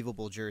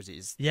unbelievable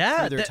jerseys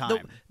through their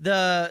time.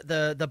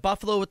 The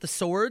Buffalo with the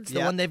swords, the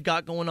one they've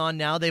got going on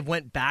now, they've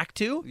went back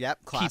to.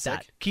 Yep,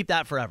 classic. Keep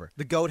that forever.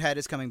 The Goat Head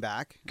is coming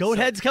back.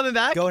 Head's coming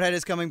back? Goat Head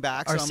is coming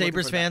back. Are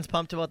Sabres fans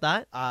pumped about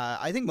that?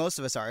 I think most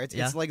of us are.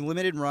 It's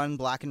limited run,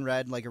 black and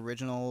red,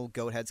 original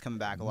Goat Head's coming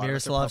back. A lot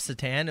Miroslav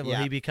Satan, will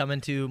he be coming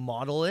to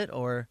model it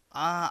or?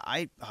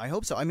 I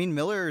hope so. I mean,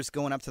 Miller's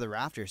going up to the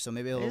rafters, so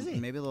maybe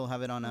they'll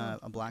have it on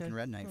a black and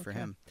red night for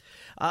him.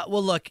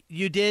 Well, look,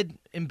 you did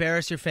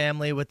embarrass your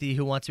family with the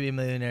Who Wants to Be a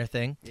Millionaire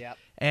thing. Yep.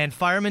 And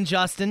Fireman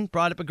Justin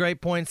brought up a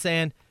great point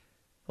saying,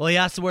 well, he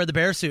has to wear the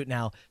bear suit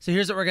now. So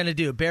here's what we're going to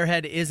do.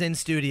 Bearhead is in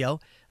studio.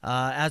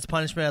 As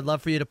punishment, I'd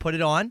love for you to put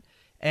it on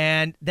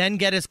and then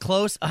get as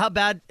close. How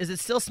bad? Is it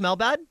still smell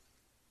bad?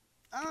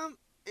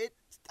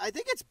 I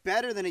think it's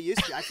better than it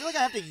used to. I feel like I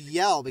have to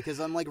yell because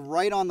I'm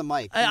right on the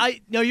mic.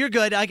 No, you're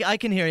good. I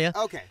can hear you.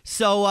 Okay.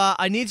 So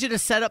I need you to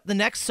set up the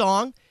next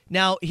song.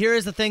 Now, here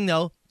is the thing,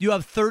 though. You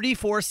have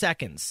 34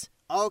 seconds.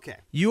 Okay.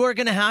 You are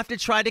going to have to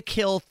try to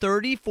kill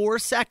 34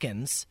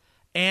 seconds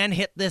and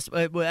hit this,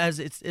 as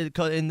it's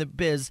in the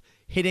biz,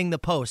 hitting the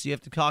post. You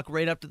have to talk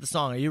right up to the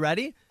song. Are you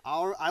ready?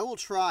 I will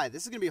try.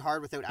 This is going to be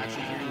hard without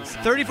actually hearing the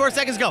song. 34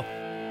 seconds, go.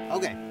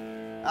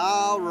 Okay.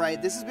 All right.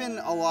 This has been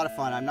a lot of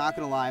fun. I'm not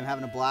going to lie. I'm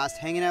having a blast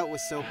hanging out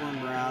with Soper and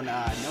Brown.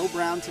 No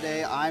Brown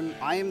today.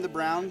 I am the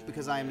Brown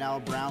because I am now a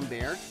brown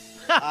bear.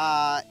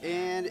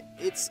 And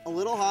it's a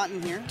little hot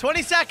in here.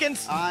 20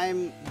 seconds.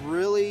 I'm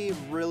really,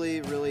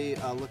 really, really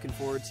looking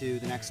forward to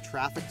the next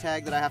traffic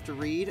tag that I have to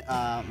read.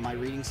 My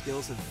reading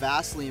skills have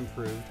vastly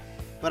improved.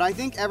 But I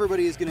think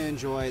everybody is going to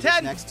enjoy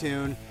this next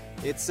tune.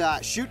 It's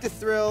Shoot to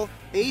Thrill,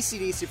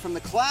 AC/DC from the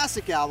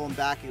classic album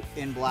Back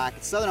in Black.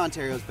 It's Southern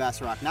Ontario's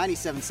best rock.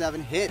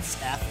 97.7 Hits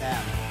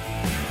FM.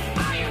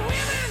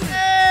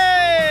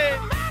 Hey!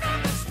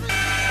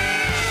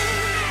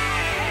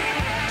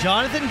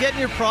 Jonathan, getting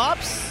your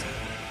props.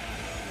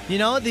 You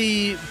know,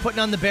 the putting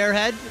on the bear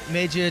head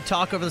made you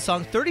talk over the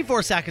song.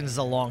 34 seconds is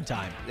a long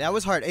time. That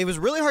was hard. It was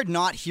really hard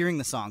not hearing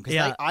the song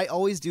because I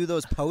always do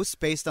those posts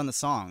based on the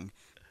song,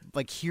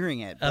 like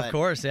hearing it. But of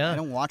course, yeah. I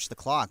don't watch the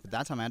clock, but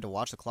that time I had to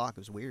watch the clock. It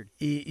was weird.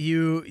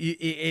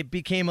 It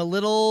became a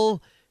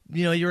little,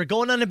 you were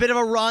going on a bit of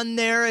a run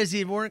there as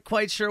you weren't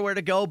quite sure where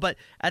to go, but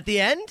at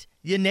the end,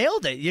 you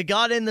nailed it. You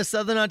got in the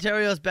Southern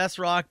Ontario's best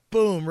rock,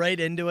 boom, right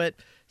into it.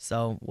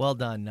 So, well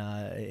done.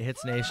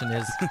 Hits Nation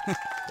is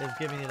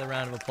giving you the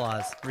round of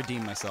applause.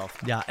 Redeem myself.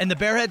 Yeah, and the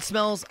bear head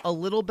smells a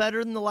little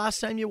better than the last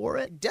time you wore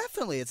it?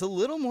 Definitely. It's a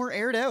little more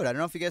aired out. I don't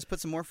know if you guys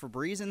put some more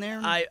Febreze in there.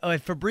 I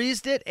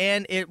Febrezed it,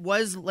 and it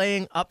was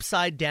laying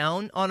upside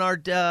down on our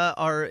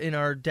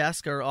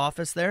desk or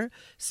office there.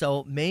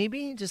 So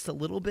maybe just a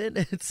little bit.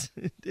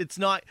 It's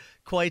not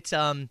quite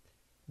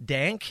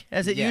dank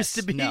as it used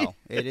to be. No,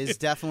 it is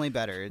definitely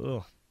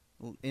better.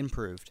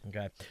 Improved.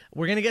 Okay.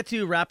 We're going to get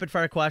to rapid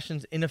fire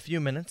questions in a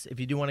few minutes. If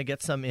you do want to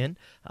get some in,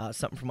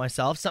 something for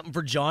myself, something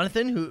for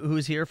Jonathan,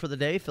 who's here for the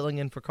day, filling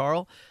in for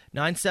Carl.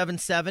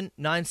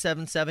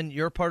 977-977.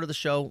 You're part of the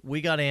show. We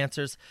got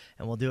answers,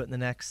 and we'll do it in the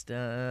next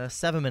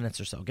 7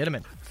 minutes or so. Get them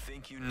in.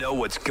 Think you know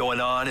what's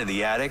going on in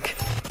the attic?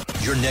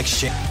 Your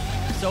next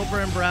chance. Soper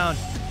and Brown.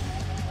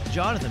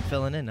 Jonathan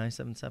filling in.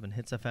 977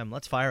 Hits FM.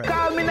 Let's fire it.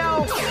 Call me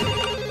now.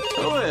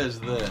 Who is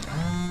this?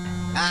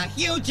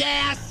 Huge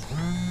ass.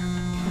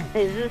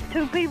 Is this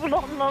two people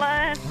on the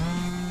line?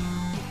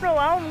 No,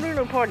 I don't do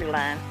no party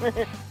line.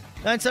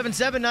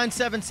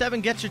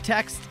 977-977. Get your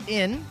text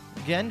in.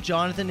 Again,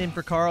 Jonathan in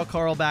for Carl.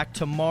 Carl back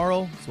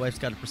tomorrow. His wife's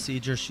got a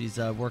procedure. She's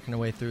working her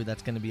way through.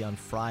 That's going to be on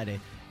Friday.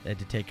 They had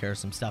to take care of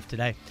some stuff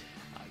today.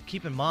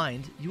 Keep in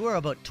mind, you are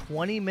about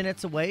 20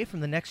 minutes away from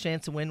the next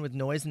chance to win with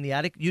Noise in the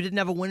Attic. You didn't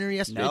have a winner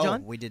yesterday,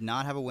 John? No, we did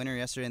not have a winner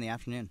yesterday in the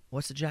afternoon.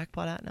 What's the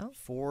jackpot at now?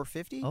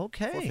 $450.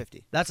 Okay.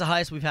 $450. That's the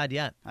highest we've had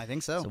yet. I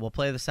think so. So we'll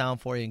play the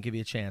sound for you and give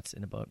you a chance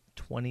in about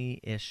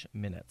 20-ish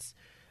minutes.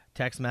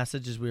 Text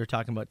messages, we were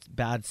talking about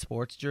bad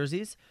sports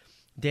jerseys.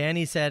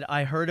 Danny said,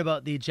 I heard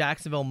about the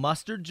Jacksonville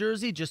Mustard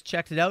jersey. Just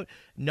checked it out.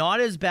 Not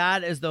as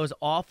bad as those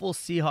awful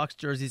Seahawks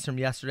jerseys from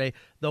yesterday.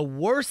 The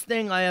worst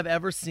thing I have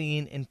ever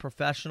seen in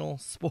professional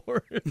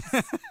sports.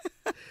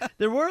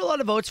 There were a lot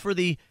of votes for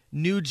the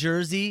New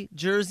Jersey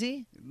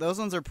jersey. Those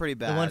ones are pretty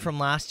bad. The one from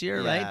last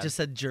year, right? Just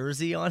said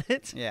Jersey on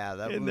it. Yeah,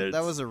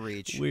 that was a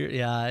reach. Weird.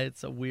 Yeah,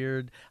 it's a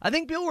weird. I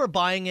think people were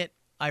buying it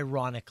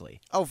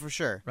ironically. Oh, for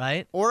sure.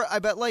 Right? Or I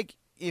bet like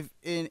if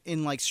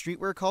in like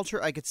streetwear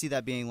culture, I could see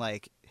that being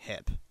like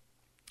hip.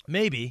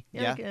 Maybe.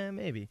 Yeah.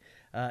 Maybe.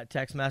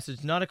 Text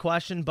message, not a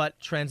question, but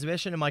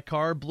transmission in my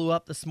car blew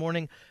up this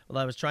morning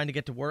while I was trying to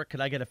get to work. Could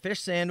I get a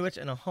fish sandwich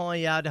and a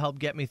to help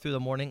get me through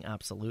the morning?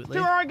 Absolutely.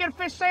 Do I get a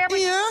fish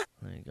sandwich? Yeah.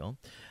 There you go.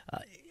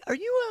 Are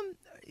you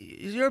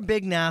you're a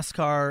big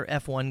NASCAR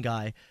F1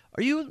 guy.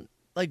 Are you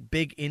like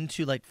big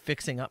into like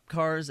fixing up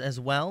cars as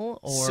well?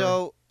 Or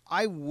So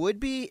I would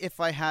be if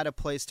I had a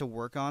place to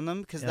work on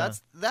them, because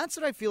that's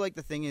what I feel like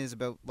the thing is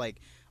about like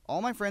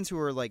all my friends who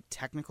are like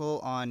technical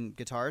on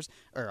cars,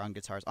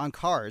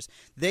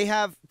 they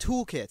have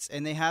toolkits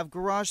and they have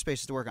garage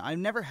spaces to work on. I've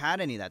never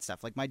had any of that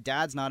stuff. Like my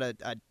dad's not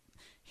a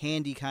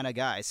handy kind of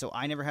guy, so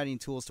I never had any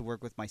tools to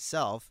work with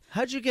myself.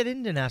 How'd you get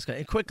into NASCAR?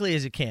 As quickly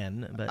as you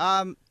can. But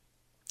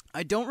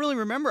I don't really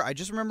remember. I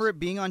just remember it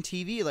being on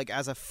TV like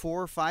as a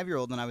 4 or 5 year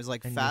old, and I was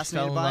like and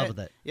fascinated you fell in by love with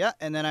it. Yeah,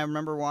 and then I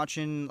remember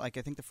watching like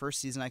I think the first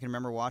season I can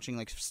remember watching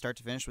like start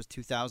to finish was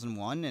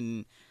 2001,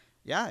 and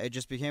yeah, it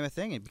just became a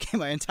thing. It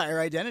became my entire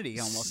identity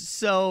almost.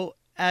 So,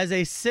 as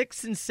a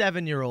 6 and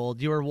 7 year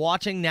old, you were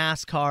watching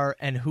NASCAR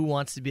and Who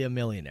Wants to Be a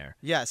Millionaire?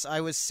 Yes,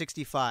 I was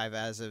 65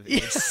 as of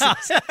age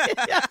 6.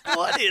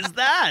 What is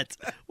that?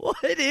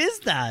 What is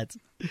that?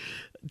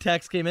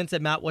 Text came in and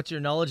said, Matt, what's your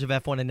knowledge of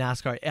F1 and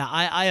NASCAR? Yeah,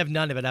 I have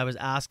none of it. I was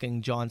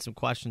asking John some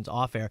questions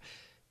off air.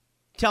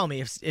 Tell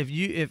me,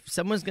 if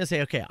someone's going to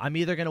say, okay, I'm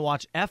either going to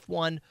watch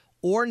F1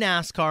 or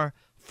NASCAR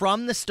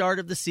from the start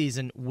of the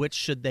season, which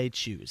should they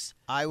choose?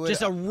 I would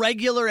just a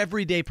regular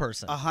everyday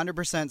person.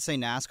 100% say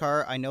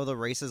NASCAR. I know the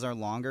races are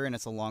longer and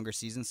it's a longer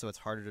season, so it's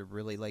harder to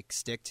really like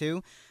stick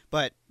to.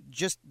 But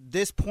just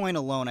this point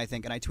alone, I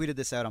think, and I tweeted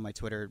this out on my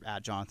Twitter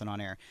at Jonathan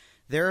on Air.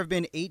 There have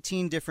been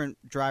 18 different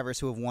drivers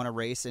who have won a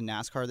race in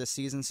NASCAR this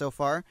season so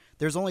far.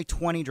 There's only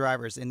 20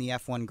 drivers in the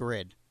F1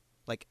 grid,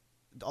 like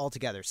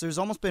altogether. So there's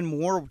almost been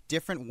more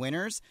different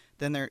winners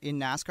than there in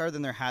NASCAR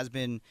than there has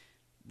been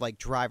like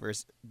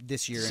drivers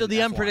this year. So in the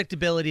F1.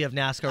 unpredictability of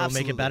NASCAR will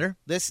make it better?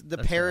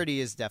 The parity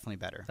is definitely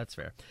better. That's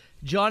fair.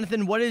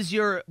 Jonathan, what is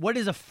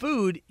a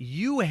food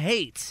you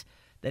hate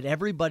that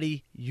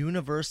everybody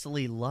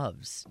universally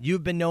loves?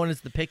 You've been known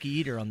as the picky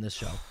eater on this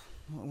show.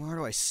 Where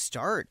do I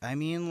start? I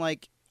mean,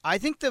 like, I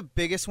think the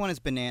biggest one is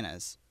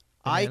bananas.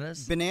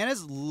 Bananas?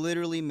 Bananas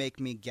literally make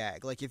me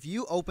gag. Like, if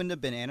you opened a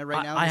banana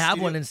right now, I have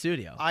studio, one in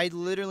studio. I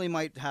literally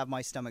might have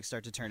my stomach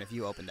start to turn if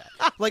you opened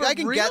that. Like, I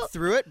can get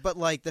through it, but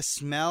like the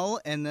smell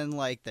and then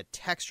like the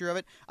texture of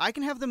it, I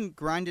can have them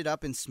grinded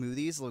up in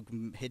smoothies,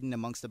 like hidden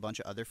amongst a bunch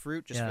of other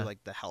fruit, just for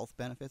like the health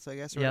benefits, I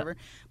guess, or whatever.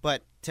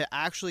 But to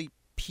actually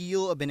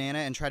peel a banana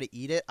and try to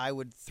eat it, I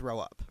would throw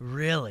up.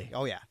 Really?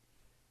 Oh yeah.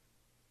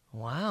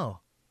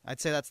 Wow. I'd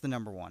say that's the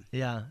number one.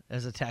 Yeah,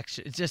 as a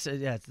texture. It's just,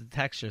 it's a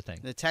texture thing.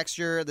 The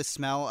texture, the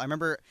smell. I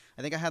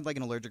think I had like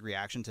an allergic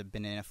reaction to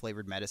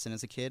banana-flavored medicine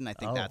as a kid, and I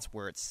think that's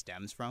where it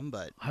stems from.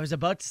 But I was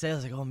about to say, I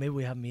was like, oh, maybe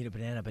we have them eat a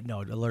banana, but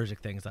no, allergic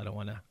things, I don't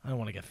want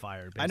to get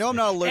fired. Basically. I know I'm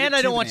not allergic and to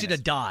I don't bananas. want you to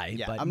die.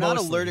 Yeah, but I'm not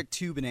allergic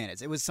to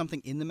bananas. It was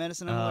something in the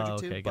medicine I'm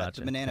allergic to, but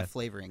the banana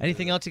flavoring.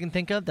 Anything else you can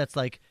think of that's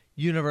like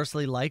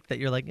universally liked that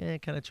you're like,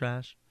 kind of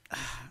trash? I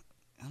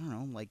don't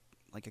know,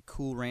 like a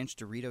Cool Ranch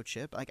Dorito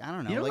chip. Like, I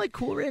don't know. You don't like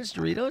Cool Ranch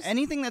Doritos?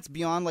 Anything that's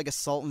beyond like a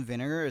salt and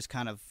vinegar is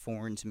kind of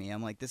foreign to me.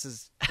 I'm like,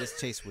 this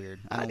tastes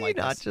weird. I don't like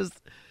this.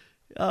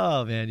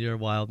 Oh man, you're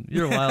wild.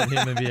 You're a wild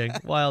human being.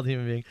 Wild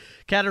human being.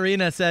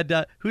 Katarina said,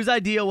 whose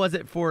idea was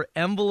it for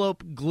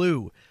envelope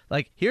glue?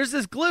 Like, here's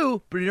this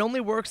glue, but it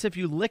only works if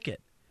you lick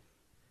it.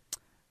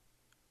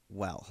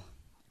 Well,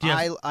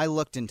 I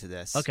looked into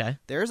this. Okay.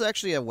 There's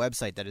actually a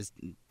website that is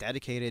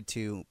dedicated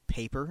to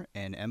paper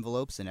and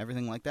envelopes and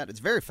everything like that.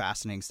 It's very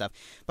fascinating stuff.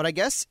 But I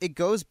guess it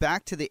goes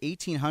back to the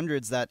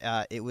 1800s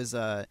that it was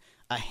a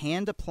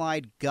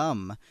hand-applied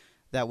gum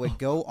that would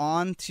go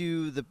on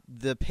to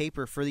the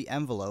paper for the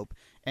envelope.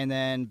 And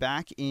then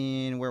back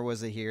in, where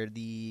was it here?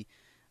 The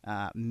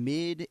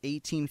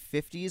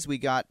mid-1850s, we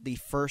got the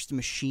first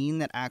machine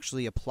that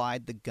actually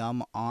applied the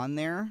gum on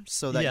there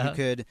so that you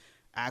could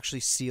actually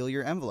seal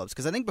your envelopes.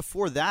 Because I think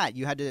before that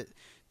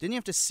didn't you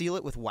have to seal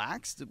it with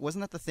wax?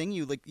 Wasn't that the thing?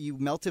 You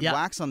melted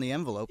wax on the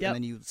envelope and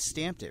then you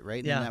stamped it,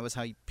 right? And that was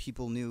how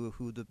people knew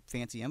who the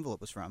fancy envelope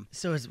was from.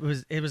 So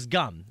it was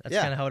gum. That's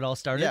kind of how it all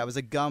started. Yeah, it was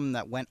a gum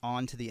that went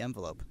on to the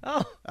envelope.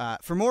 Oh.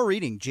 For more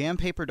reading,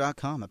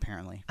 jampaper.com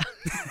apparently.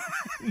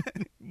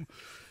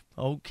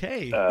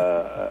 Okay.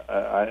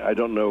 I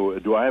don't know.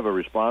 Do I have a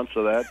response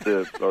to that,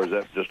 or is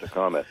that just a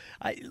comment?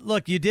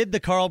 Look, you did the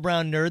Carl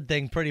Brown nerd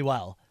thing pretty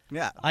well.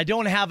 Yeah. I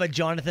don't have a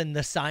Jonathan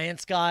the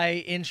Science Guy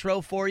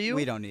intro for you.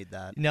 We don't need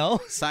that. No?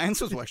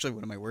 Science was actually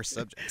one of my worst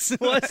subjects.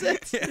 Was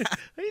it? Yeah.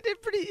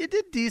 You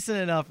did decent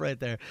enough right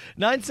there.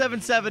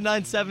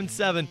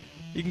 977-977.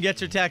 You can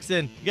get your text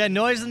in. Again,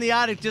 Noise in the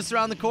Attic just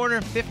around the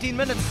corner. 15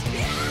 minutes.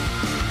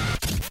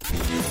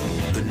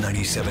 The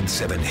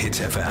 97.7 Hits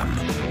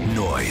FM.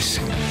 Noise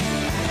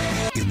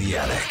in the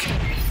Attic.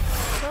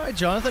 All right,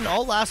 Jonathan.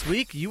 All last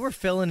week, you were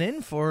filling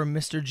in for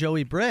Mr.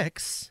 Joey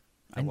Bricks.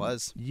 I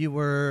was. You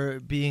were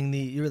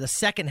the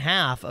second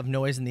half of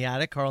Noise in the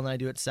Attic. Carl and I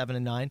do it 7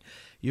 and 9.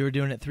 You were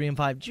doing it 3 and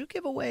 5. Did you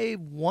give away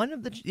one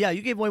of the? Yeah,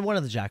 you gave away one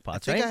of the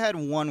jackpots. I think I had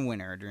one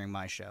winner during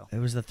my show. It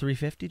was the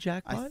 350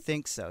 jackpot. I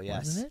think so.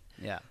 Yes. Wasn't it?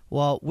 Yeah.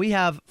 Well, we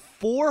have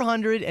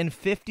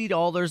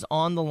 $450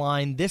 on the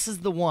line. This is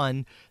the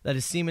one that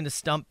is seeming to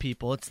stump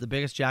people. It's the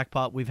biggest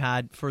jackpot we've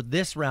had for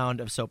this round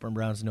of Soper and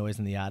Brown's Noise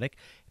in the Attic.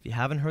 If you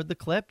haven't heard the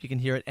clip, you can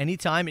hear it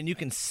anytime, and you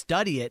can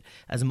study it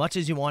as much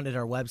as you want at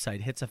our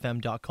website,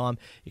 hitsfm.com.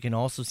 You can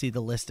also see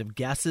the list of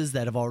guesses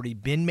that have already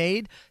been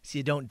made, so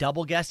you don't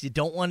double guess. You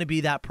don't want to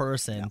be that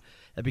person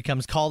that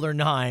becomes caller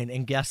 9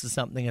 and guesses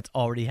something that's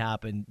already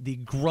happened. The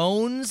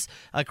groans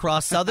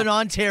across southern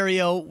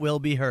Ontario will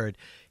be heard.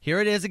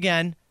 Here it is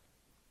again,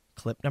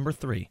 clip number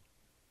 3.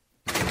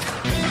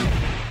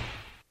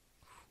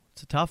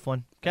 It's a tough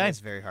one. Okay.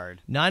 It's very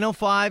hard.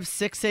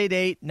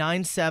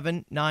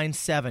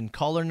 905-688-9797.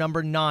 Caller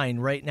number 9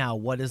 right now.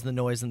 What is the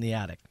noise in the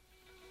attic?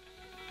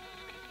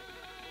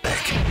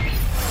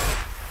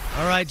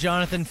 All right,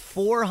 Jonathan,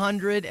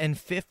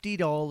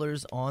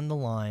 $450 on the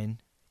line.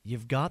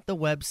 You've got the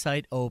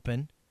website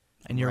open,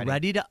 and you're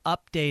ready to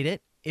update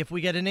it if we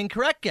get an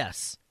incorrect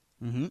guess.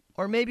 Mm-hmm.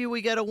 Or maybe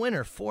we get a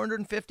winner.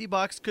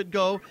 $450 could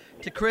go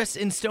to Chris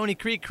in Stony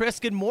Creek. Chris,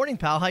 good morning,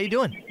 pal. How you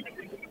doing?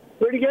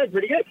 Pretty good.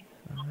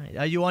 All right.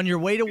 Are you on your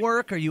way to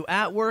work? Are you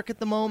at work at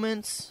the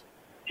moment?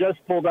 Just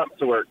pulled up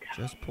to work.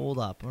 Just pulled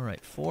up. All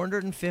right.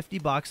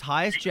 $450.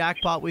 Highest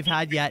jackpot we've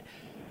had yet.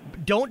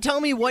 Don't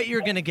tell me what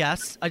you're going to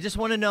guess. I just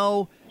want to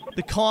know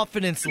the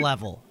confidence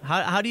level.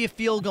 How do you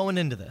feel going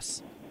into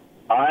this?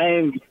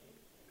 I'm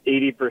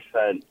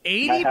 80%. 80%?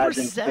 I haven't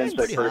since I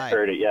first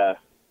heard it, yeah.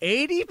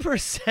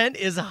 80%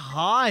 is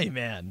high,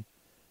 man.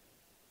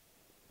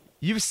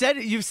 You've set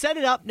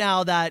it up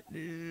now that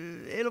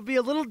it'll be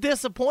a little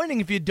disappointing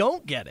if you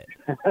don't get it.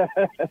 Yeah.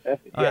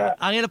 All right,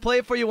 I'm going to play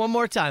it for you one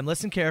more time.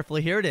 Listen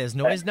carefully. Here it is.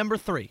 Noise number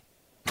 3.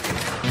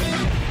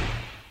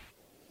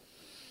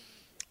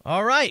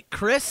 All right,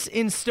 Chris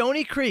in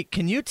Stony Creek,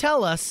 can you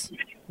tell us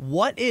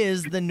what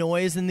is the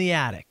noise in the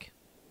attic?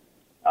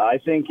 I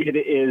think it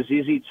is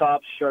ZZ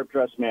Top's Sharp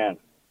Dressed Man.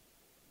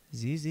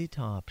 ZZ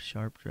Top,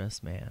 Sharp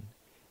Dressed Man.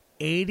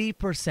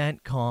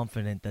 80%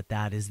 confident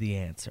that is the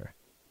answer.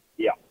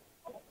 Yeah.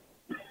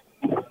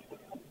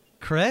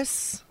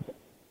 Chris?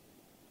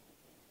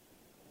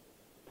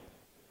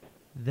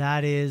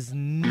 That is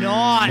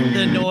not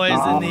the noise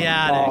in the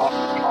attic.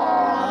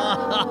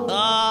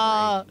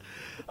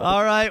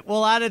 All right,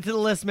 we'll add it to the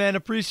list, man.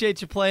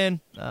 Appreciate you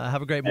playing.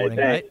 Have a great morning,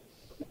 all right?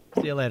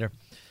 See you later.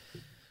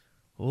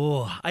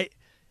 Oh,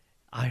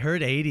 I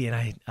heard 80,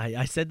 and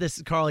I said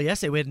this, Carl,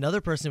 yesterday. We had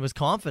another person who was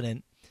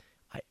confident.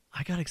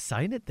 I got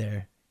excited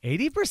there.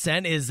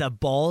 80% is a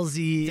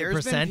ballsy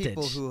percentage. There's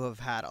been people who have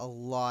had a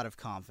lot of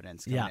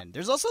confidence come in.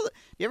 There's also,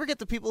 you ever get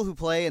the people who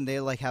play and they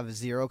like have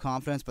zero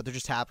confidence, but they're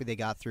just happy they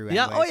got through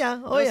anyways?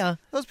 Yeah.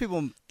 Those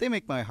people, they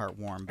make my heart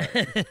warm,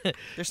 but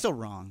they're still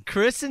wrong.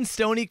 Chris in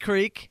Stony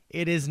Creek,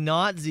 it is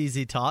not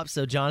ZZ Top,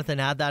 so Jonathan,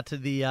 add that to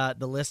the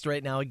list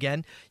right now.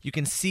 Again, you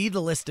can see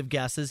the list of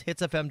guesses,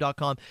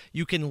 hitsfm.com.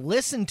 You can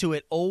listen to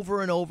it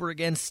over and over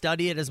again,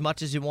 study it as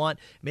much as you want,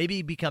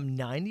 maybe become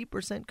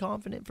 90%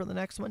 confident for the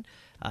next one.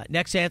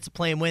 Next chance to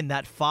play and win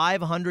that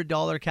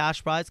 $500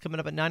 cash prize coming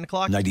up at 9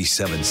 o'clock.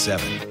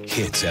 97.7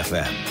 Hits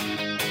FM.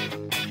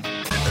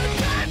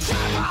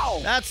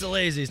 That's the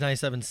Lazies,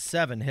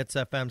 97.7 Hits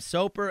FM.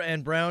 Soper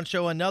and Brown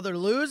Show, another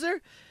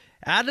loser.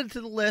 Added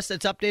to the list.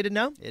 It's updated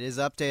now? It is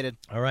updated.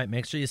 All right,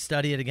 make sure you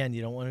study it again.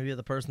 You don't want to be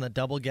the person that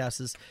double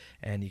guesses,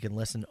 and you can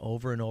listen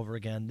over and over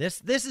again.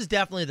 This is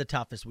definitely the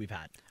toughest we've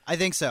had. I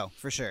think so,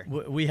 for sure.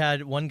 We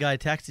had one guy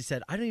text. He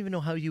said, I don't even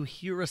know how you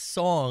hear a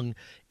song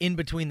in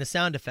between the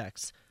sound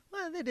effects.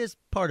 Well, it is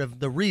part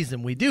of the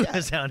reason we do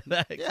the sound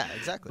effects. Yeah,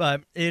 exactly.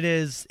 But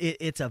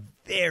it's a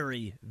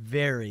very,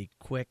 very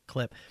quick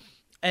clip.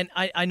 And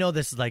I know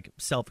this is like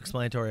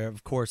self-explanatory.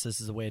 Of course, this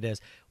is the way it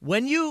is.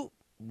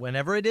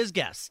 Whenever it is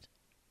guessed,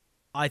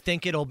 I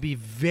think it'll be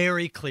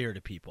very clear to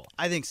people.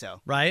 I think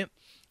so. Right?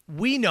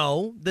 We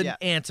know the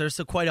answer,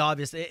 so quite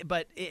obvious.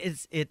 But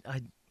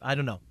I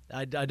don't know.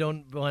 I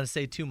don't want to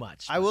say too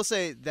much. I will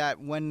say that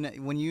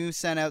when you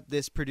sent out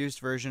this produced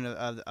version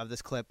of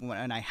this clip,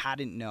 and I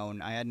hadn't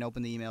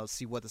opened the email to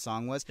see what the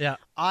song was. Yeah.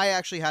 I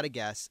actually had a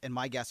guess, and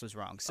my guess was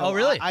wrong. So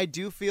really? I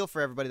do feel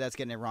for everybody that's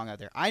getting it wrong out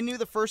there. I knew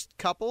the first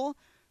couple,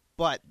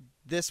 but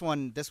this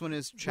one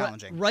is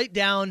challenging. Write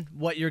down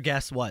what your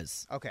guess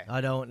was. Okay.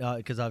 I don't know,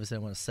 because obviously I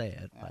want to say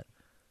it. But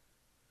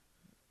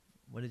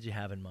what did you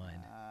have in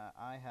mind?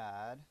 I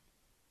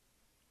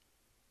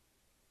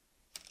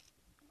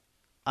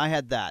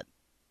had that.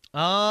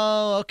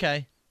 Oh,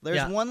 okay.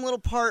 There's one little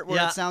part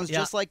where it sounds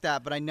just like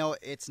that, but I know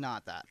it's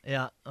not that.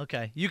 Yeah,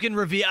 okay. You can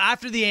reveal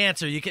after the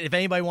answer. You can, if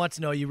anybody wants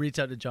to know, you reach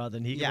out to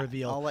Jonathan. He can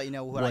reveal. I'll let you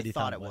know what I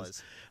thought it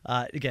was.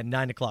 Again,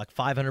 9 o'clock,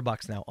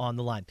 $500 now on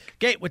the line.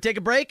 Okay, we'll take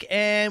a break,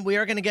 and we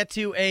are going to get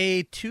to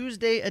a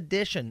Tuesday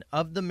edition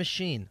of The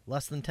Machine.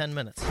 Less than 10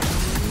 minutes.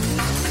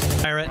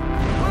 Pirate.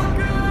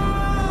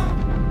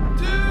 Welcome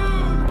to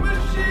the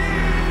Machine.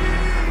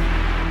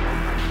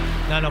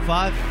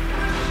 905.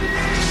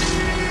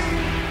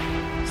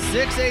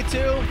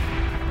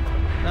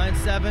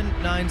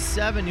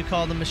 682-9797. You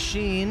call the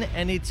Machine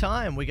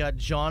anytime. We got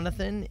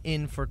Jonathan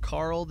in for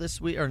Carl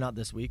this week, or not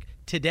this week,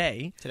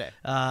 today.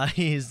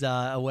 He's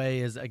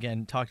away, as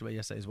again talked about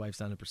yesterday. His wife's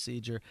done a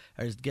procedure,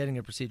 or is getting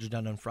a procedure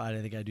done on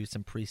Friday. They got to do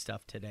some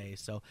pre-stuff today.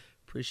 So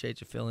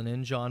appreciate you filling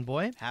in, John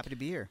Boy. Happy to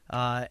be here.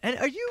 And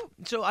are you?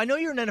 So I know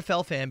you're an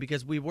NFL fan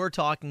because we were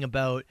talking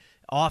about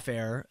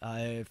off-air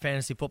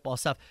fantasy football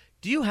stuff.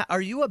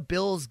 Are you a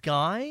Bills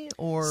guy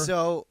or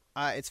so?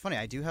 It's funny.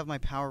 I do have my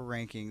power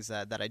rankings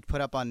that I put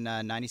up on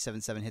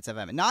 97.7 Hits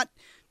FM. Not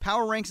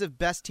power ranks of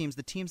best teams,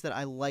 the teams that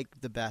I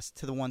like the best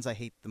to the ones I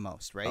hate the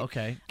most, right?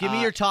 Okay. Give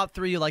me your top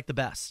three you like the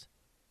best.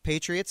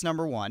 Patriots,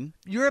 number one.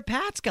 You're a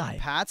Pats guy.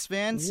 Pats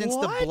fan since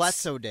the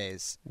Bledsoe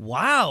days.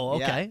 Wow.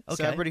 Okay. Yeah.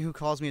 So everybody who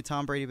calls me a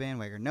Tom Brady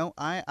bandwagoner. No,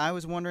 I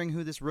was wondering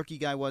who this rookie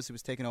guy was who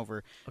was taking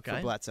over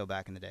for Bledsoe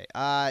back in the day.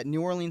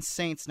 New Orleans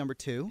Saints, number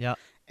two. Yeah.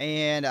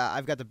 And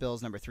I've got the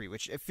Bills, number three,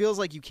 which it feels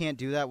like you can't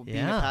do that with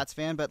being a Pats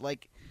fan, but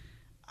like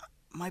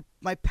my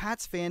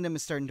Pats fandom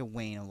is starting to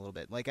wane a little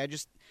bit. Like I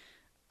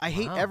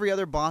hate every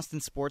other Boston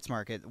sports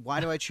market. Why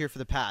do I cheer for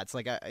the Pats?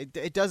 Like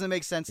it doesn't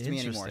make sense to me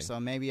anymore. So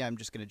maybe I'm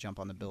just going to jump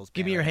on the Bills.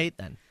 Give me your hate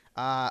then.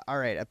 All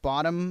right, at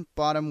bottom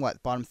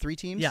what? Bottom three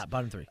teams? Yeah,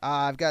 bottom three.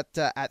 I've got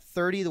at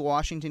 30 the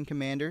Washington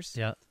Commanders.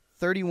 Yeah.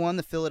 31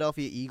 the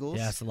Philadelphia Eagles.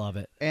 Yes, love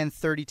it. And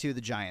 32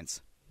 the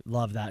Giants.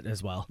 Love that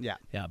as well. Yeah.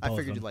 Both I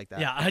figured you'd like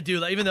that. Yeah, I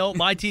do. Even though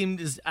my team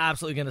is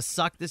absolutely going to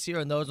suck this year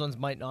and those ones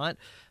might not,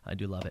 I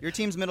do love it. Your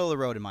team's middle of the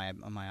road in my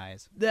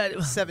eyes.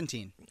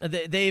 17.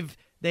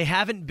 They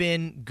haven't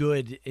been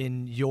good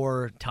in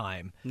your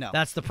time. No.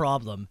 That's the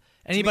problem.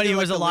 Anybody who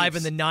was alive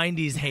in the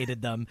 90s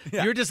hated them.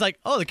 You're just like,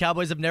 oh, the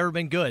Cowboys have never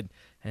been good.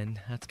 And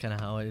that's kind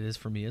of how it is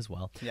for me as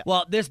well. Yeah.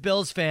 Well, this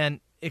Bills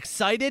fan,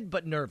 excited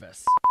but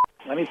nervous.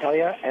 Let me tell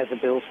you, as a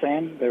Bills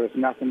fan, there was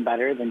nothing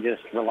better than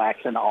just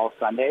relaxing all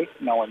Sunday,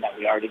 knowing that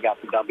we already got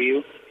the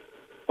W.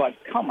 But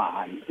come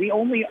on, the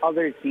only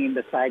other team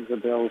besides the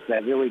Bills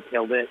that really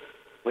killed it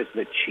was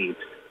the Chiefs.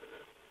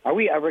 Are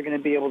we ever going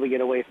to be able to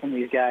get away from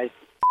these guys?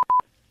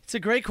 It's a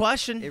great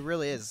question. It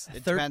really is.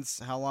 It depends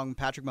how long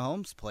Patrick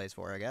Mahomes plays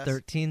for, I guess.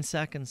 13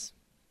 seconds.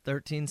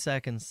 13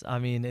 seconds. I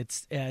mean, I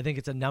think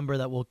it's a number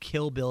that will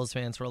kill Bills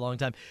fans for a long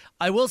time.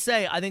 I will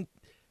say, I think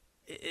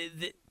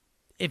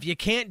if you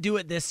can't do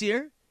it this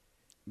year,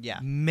 yeah,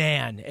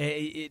 man,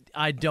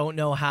 I don't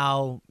know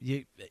how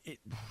you.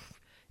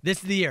 This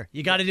is the year.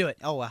 You got to do it.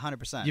 Oh,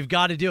 100%. You've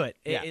got to do it.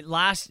 Yeah.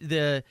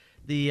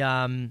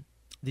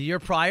 The year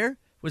prior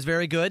was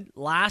very good.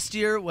 Last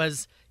year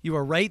you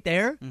were right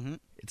there. Mm-hmm.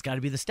 It's got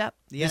to be the step.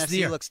 The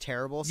NFC looks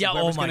terrible. So yeah.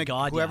 Oh my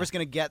God. Whoever's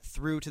going to get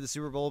through to the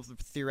Super Bowl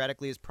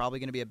theoretically is probably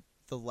going to be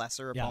the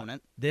lesser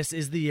opponent. This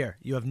is the year.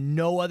 You have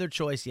no other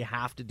choice. You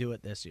have to do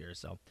it this year.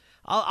 So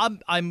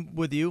I'm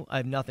with you. I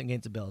have nothing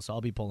against the Bills, so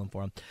I'll be pulling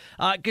for him.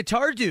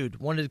 Guitar Dude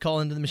wanted to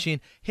call into the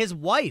machine. His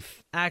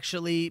wife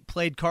actually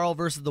played Carl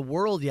versus the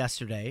World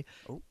yesterday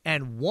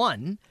and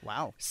won.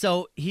 Wow.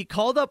 So he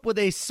called up with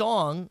a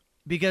song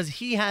because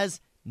he has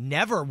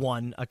never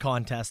won a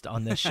contest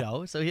on this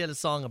show. So he had a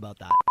song about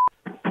that.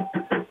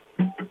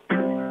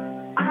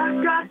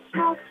 I got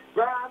smoked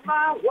by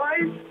my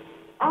wife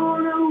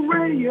on a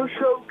radio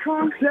show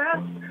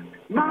contest.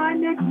 My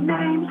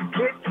nickname's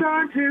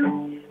Guitar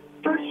Dude,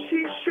 but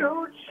she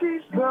showed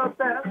she's the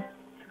best.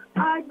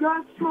 I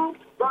got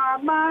smoked by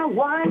my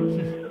wife.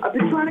 I've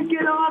been trying to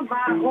get on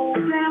my whole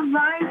damn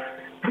life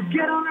to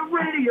get on a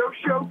radio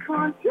show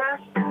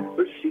contest,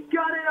 but she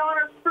got it on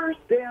her first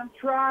damn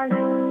try.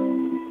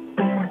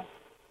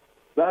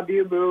 Love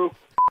you, boo.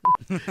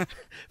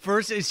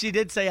 First, she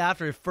did say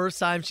after first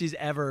time she's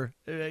ever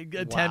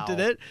attempted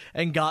it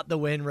and got the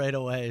win right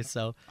away.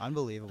 So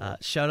unbelievable.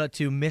 Shout out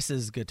to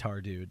Mrs.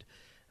 Guitar Dude,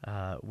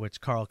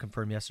 which Carl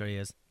confirmed yesterday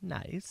is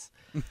nice.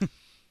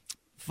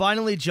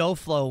 Finally, Joe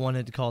Flo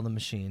wanted to call the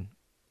machine,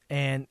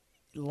 and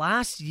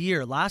last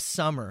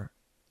summer,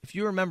 if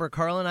you remember,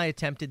 Carl and I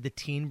attempted the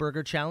Teen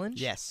Burger Challenge.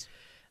 Yes.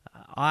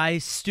 I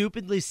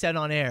stupidly said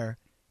on air,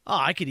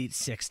 I could eat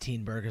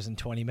 16 burgers in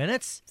 20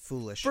 minutes.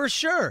 Foolish. For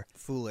sure.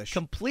 Foolish.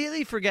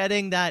 Completely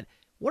forgetting that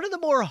one of the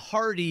more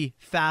hearty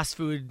fast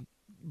food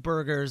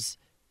burgers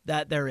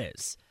that there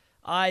is.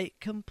 I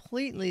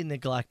completely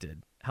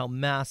neglected how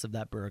massive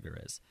that burger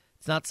is.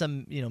 It's not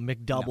some,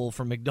 McDouble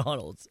from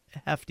McDonald's.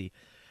 Hefty.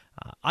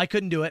 I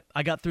couldn't do it.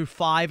 I got through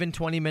 5 in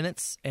 20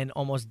 minutes and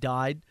almost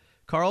died.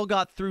 Carl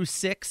got through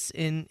 6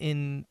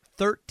 in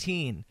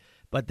 13,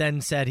 but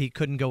then said he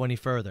couldn't go any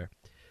further.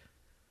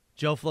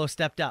 Joe Flo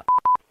stepped up.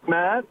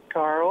 Matt,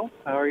 Carl,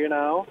 how are you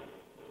now?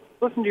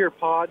 Listened to your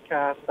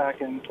podcast back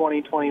in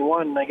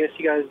 2021, and I guess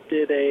you guys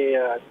did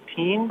a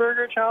teen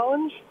burger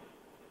challenge.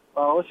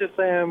 Let's just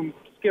say I'm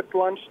skipped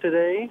lunch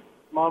today.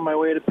 I'm on my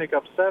way to pick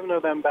up 7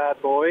 of them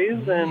bad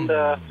boys, and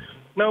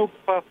no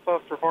puff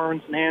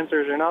performance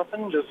enhancers or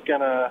nothing. Just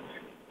gonna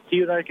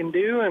see what I can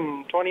do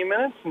in 20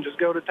 minutes and just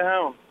go to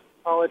town.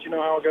 I'll let you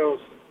know how it goes.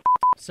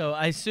 So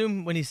I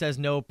assume when he says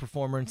no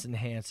performance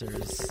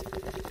enhancers,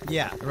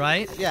 yeah,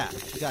 right? Yeah,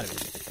 you got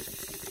it.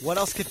 What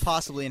else could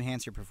possibly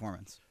enhance your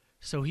performance?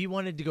 So he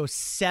wanted to go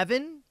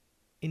 7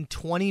 in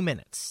 20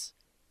 minutes.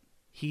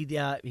 He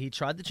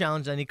tried the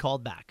challenge, then he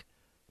called back.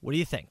 What do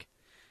you think?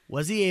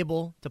 Was he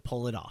able to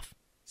pull it off?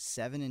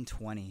 7 in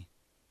 20.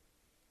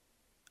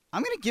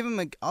 I'm gonna give him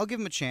I'll give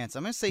him a chance.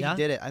 I'm gonna say he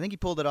did it. I think he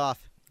pulled it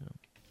off.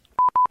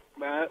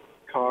 Matt,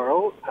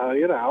 Carl, how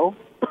you now?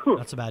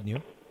 Not so bad,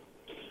 you.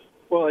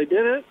 Well, I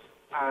did it.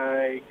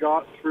 I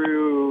got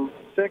through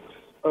 6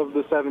 of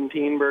the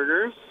 17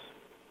 burgers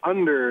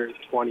under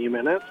 20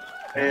 minutes,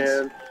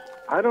 and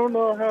I don't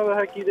know how the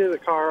heck you did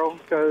it, Carl,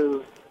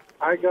 because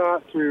I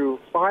got through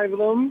 5 of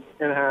them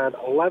and had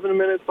 11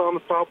 minutes on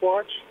the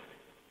stopwatch,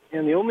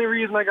 and the only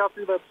reason I got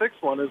through that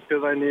 6th one is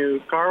because I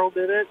knew Carl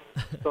did it,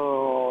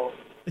 so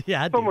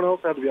someone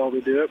else had to be able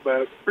to do it,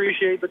 but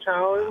appreciate the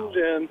challenge,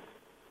 and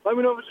let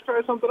me know if we should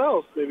try something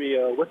else. Maybe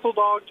a whistle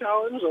dog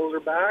challenge. Those are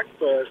back,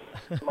 but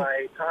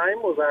my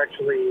time was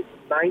actually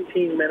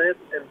 19 minutes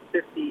and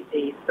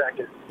 58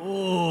 seconds.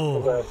 Ooh.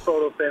 With a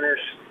photo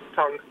finish,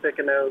 tongue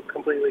sticking out,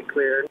 completely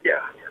clear.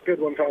 Yeah, good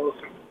one, fellas.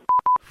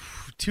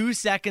 2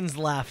 seconds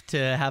left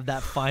to have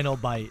that final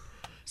bite.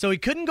 So he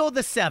couldn't go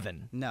the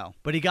 7. No.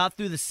 But he got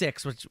through the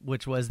 6,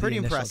 which was pretty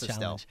the initial impressive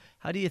challenge. still.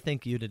 How do you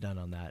think you'd have done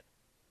on that?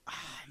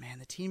 Man,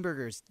 the teen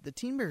burgers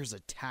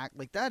attack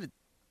like that.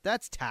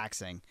 That's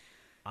taxing.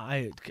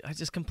 I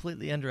just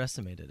completely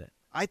underestimated it.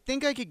 I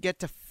think I could get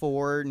to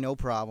 4, no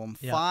problem.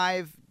 Yeah.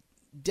 5,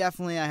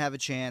 definitely I have a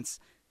chance.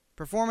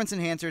 Performance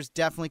enhancers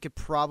definitely could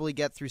probably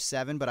get through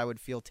 7, but I would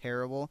feel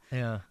terrible.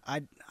 Yeah.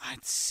 I'd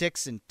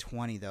 6 and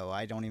 20 though.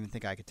 I don't even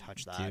think I could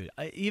touch that. Dude,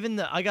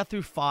 I got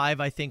through 5,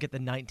 I think, at the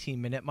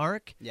 19-minute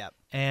mark. Yep.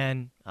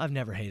 And I've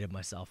never hated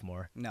myself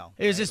more. No.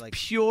 It was just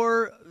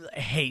pure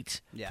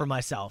hate for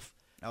myself.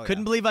 Oh,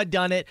 Couldn't believe I'd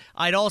done it.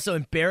 I'd also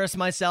embarrassed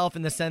myself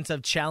in the sense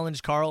of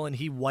challenged Carl, and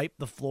he wiped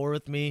the floor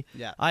with me.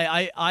 Yeah.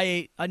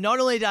 I not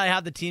only did I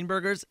have the teen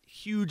burgers,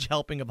 huge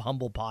helping of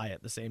humble pie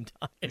at the same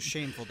time. A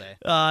shameful day.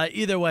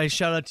 Either way,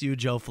 shout out to you,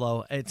 Joe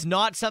Flo. It's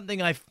not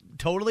something I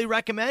totally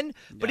recommend,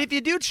 but if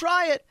you do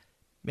try it,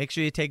 make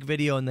sure you take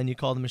video and then you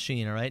call the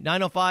machine, all right?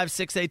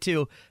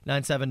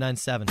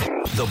 905-682-9797.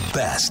 The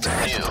best.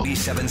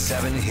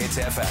 97.7 Hits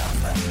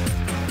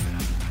FM.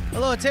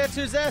 Hello, it's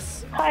Who's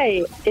this?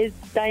 Hi,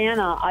 it's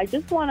Diana. I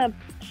just want to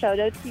shout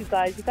out to you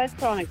guys. You guys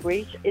put on a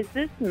great Is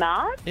this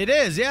Matt? It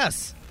is,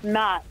 yes.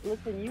 Matt,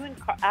 listen, you and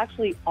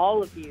actually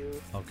all of you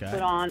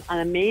put on an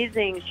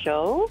amazing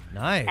show.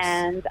 Nice.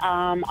 And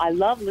I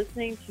love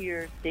listening to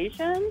your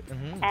station.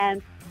 Mm-hmm.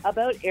 And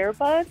about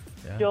Airbud,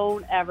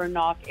 don't ever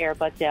knock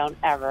Airbud down,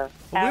 ever.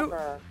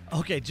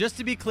 Okay, just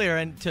to be clear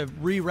and to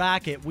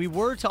re-rack it, we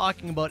were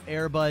talking about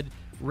Airbud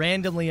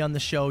randomly on the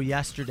show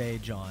yesterday,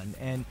 John,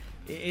 and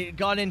it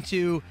got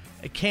into,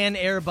 can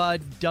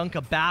Airbud dunk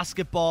a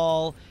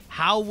basketball?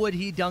 How would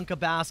he dunk a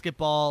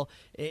basketball?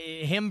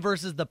 Him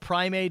versus the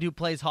primate who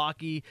plays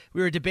hockey.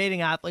 We were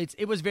debating athletes.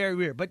 It was very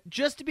weird. But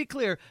just to be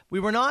clear, we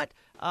were not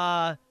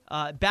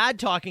bad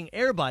talking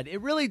Airbud.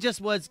 It really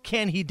just was,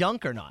 can he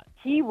dunk or not?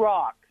 He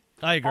rocks.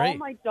 I agree.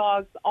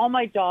 All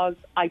my dogs,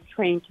 I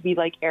trained to be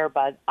like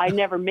Airbud. I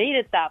never made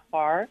it that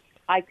far.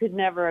 I could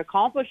never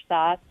accomplish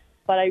that,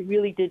 but I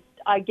really did.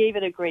 I gave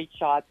it a great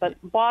shot. But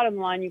bottom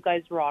line, you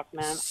guys rock,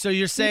 man. So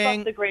you're saying keep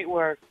up the great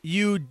work.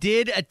 You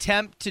did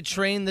attempt to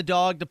train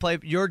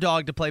your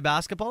dog to play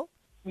basketball?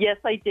 Yes,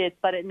 I did,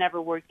 but it never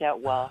worked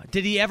out well.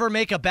 Did he ever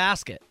make a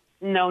basket?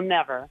 No,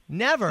 never.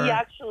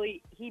 Never?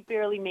 He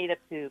barely made a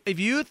poop. If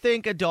you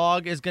think a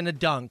dog is going to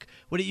dunk,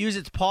 would it use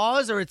its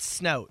paws or its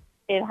snout?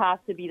 It has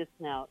to be the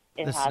snout.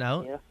 The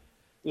snout? To.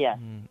 Yeah.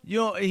 You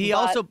know, he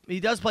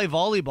does play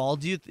volleyball.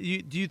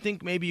 Do you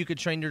think maybe you could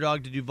train your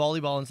dog to do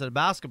volleyball instead of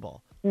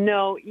basketball?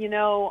 No,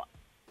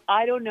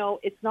 I don't know.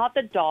 It's not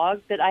the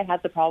dog that I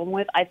had the problem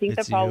with. I think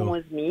the problem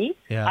was me.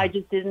 Yeah. I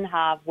just didn't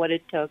have what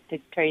it took to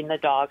train the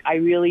dog. I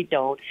really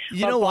don't.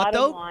 You know what,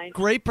 though?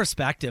 Great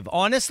perspective.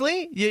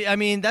 Honestly,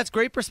 that's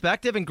great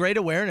perspective and great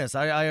awareness.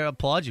 I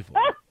applaud you for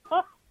it.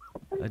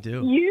 I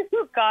do. You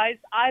guys,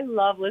 I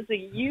love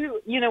listening.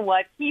 You know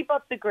what? Keep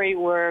up the great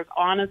work.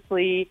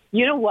 Honestly,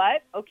 you know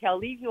what? Okay, I'll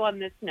leave you on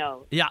this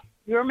note. Yeah.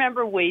 You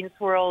remember Wayne's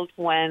World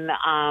when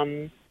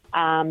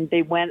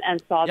they went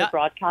and saw the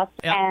broadcast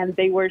and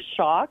they were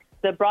shocked.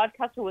 The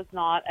broadcaster was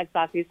not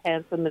exactly as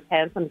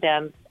handsome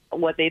Dan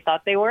what they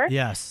thought they were.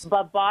 Yes.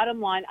 But bottom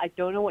line, I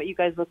don't know what you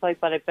guys look like,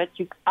 but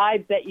I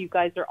bet you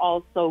guys are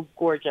all so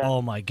gorgeous.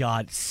 Oh my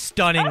God,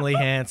 stunningly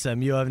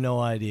handsome. You have no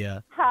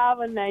idea. Have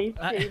a nice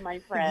day, my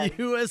friend.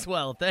 You as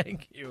well.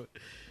 Thank you.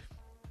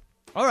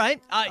 All right.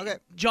 Okay.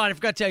 John, I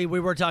forgot to tell you, we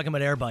were talking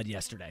about Airbud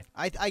yesterday.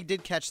 I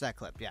did catch that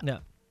clip, yeah. No.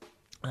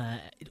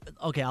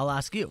 Okay, I'll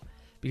ask you.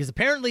 Because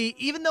apparently,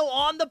 even though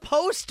on the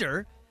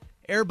poster,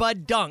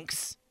 Airbud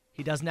dunks,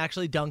 he doesn't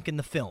actually dunk in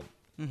the film.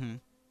 Mm-hmm.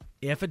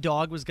 If a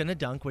dog was going to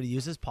dunk, would he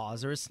use his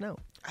paws or his snout?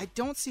 I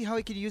don't see how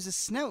he could use his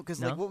snout, because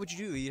what would you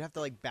do? You'd have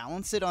to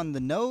balance it on the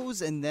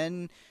nose and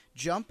then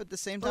jump at the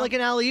same time? Or like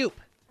an alley-oop.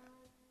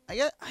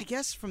 I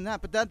guess from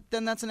that, but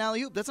then that's an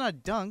alley-oop. That's not a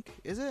dunk,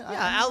 is it?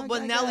 Yeah,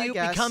 an alley-oop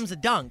becomes a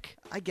dunk.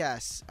 I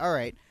guess. All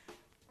right.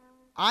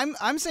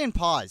 I'm saying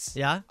paws.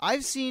 Yeah?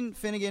 I've seen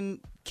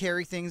Finnegan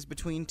carry things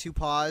between two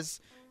paws.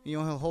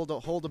 He'll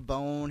hold a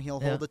bone. He'll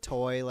hold a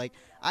toy.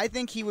 I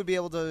think he would be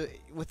able to,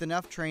 with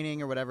enough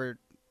training or whatever,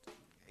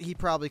 he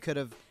probably could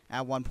have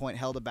at one point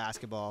held a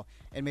basketball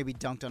and maybe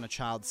dunked on a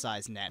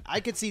child-sized net.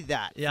 I could see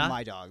that for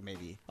my dog,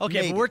 maybe.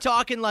 Okay, but we're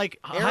talking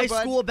high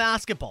school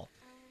basketball.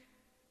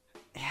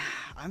 Yeah,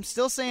 I'm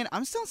still saying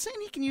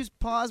he can use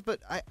paws, but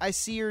I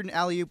see your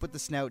alley-oop with the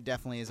snout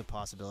definitely is a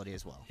possibility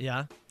as well.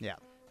 Yeah? Yeah.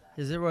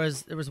 Because there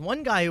was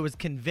one guy who was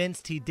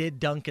convinced he did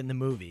dunk in the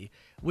movie.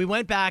 We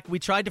went back. We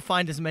tried to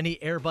find as many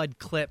Airbud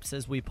clips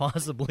as we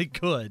possibly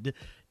could.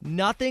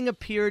 Nothing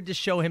appeared to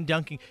show him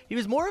dunking. He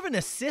was more of an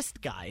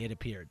assist guy, it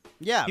appeared.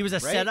 Yeah, he was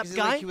a setup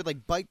guy. He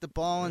would bite the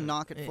ball and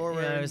knock it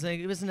forward. Yeah,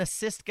 he was an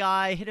assist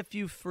guy, hit a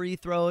few free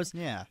throws.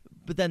 Yeah.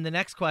 But then the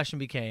next question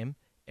became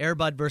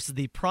Airbud versus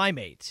the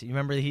primate. You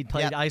remember he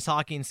played ice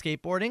hockey and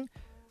skateboarding?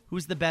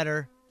 Who's the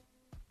better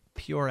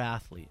pure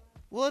athlete?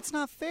 Well, it's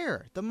not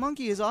fair. The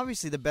monkey is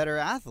obviously the better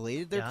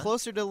athlete. They're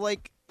closer to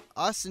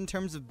us in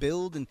terms of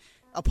build, and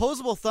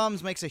opposable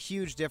thumbs makes a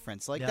huge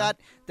difference. That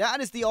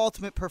is the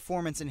ultimate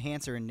performance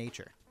enhancer in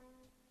nature.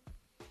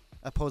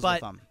 Opposable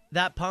thumb.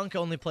 That punk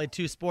only played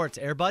 2 sports.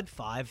 Airbud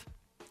 5.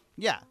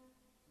 Yeah.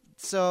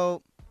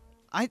 So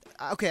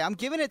I'm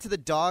giving it to the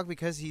dog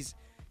because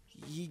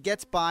he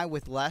gets by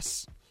with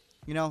less.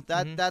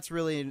 That's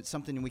really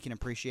something we can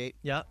appreciate.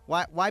 Yeah.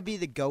 Why be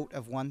the GOAT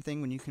of one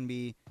thing when you can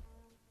be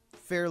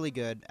fairly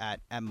good at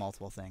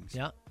multiple things?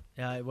 Yeah.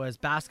 It was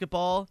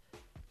basketball,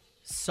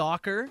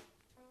 soccer,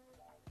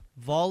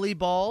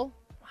 volleyball.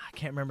 I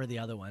can't remember the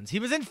other ones. He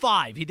was in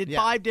 5. He did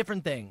 5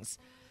 different things.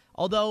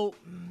 Although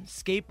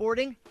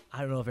skateboarding,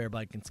 I don't know if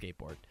everybody can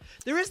skateboard.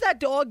 There is that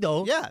dog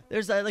though. Yeah.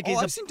 There's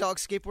I've seen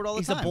dogs skateboard all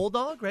the time. He's a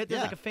bulldog, right?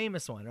 There's a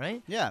famous one,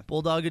 right? Yeah.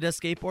 Bulldog who does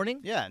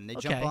skateboarding? Yeah, and they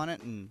jump on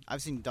it, and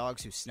I've seen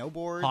dogs who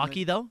snowboard.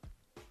 Hockey though?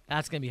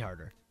 That's going to be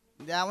harder.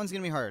 That one's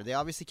going to be harder. They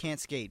obviously can't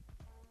skate.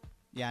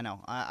 Yeah, no.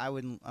 I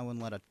wouldn't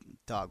let a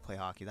dog play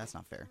hockey. That's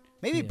not fair.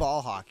 Maybe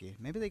ball hockey.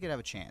 Maybe they could have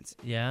a chance.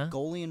 Yeah.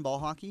 Goalie in ball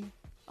hockey?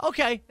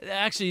 Okay.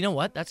 Actually, you know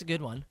what? That's a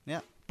good one.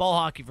 Yeah. Ball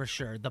hockey for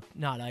sure.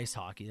 Not ice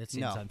hockey. That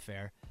seems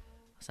unfair.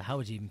 So how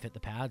would you even fit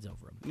the pads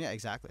over them? Yeah,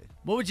 exactly.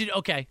 What would you do?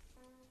 Okay.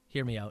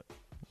 Hear me out.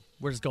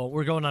 We're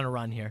going on a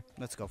run here.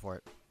 Let's go for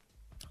it.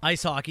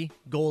 Ice hockey,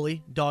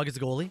 goalie, dog is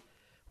goalie.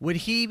 Would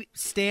he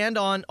stand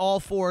on all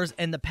fours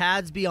and the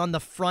pads be on the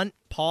front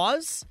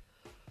paws?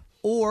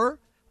 Or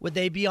would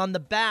they be on the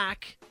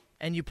back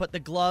and you put the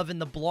glove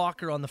and the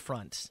blocker on the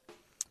front?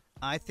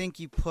 I think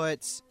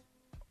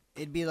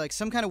it'd be like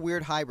some kind of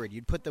weird hybrid.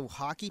 You'd put the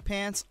hockey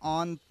pants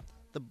on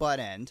the butt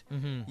end.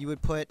 Mm-hmm. You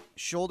would put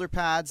shoulder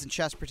pads and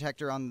chest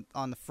protector on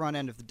the front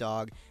end of the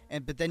dog.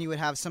 But then you would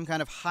have some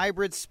kind of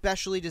hybrid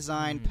specially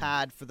designed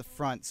pad for the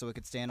front so it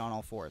could stand on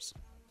all fours.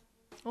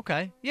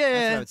 Okay. Yeah.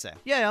 That's what I would say.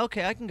 Yeah,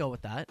 okay, I can go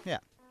with that. Yeah.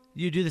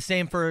 You do the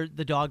same for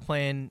the dog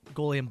playing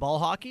goalie and ball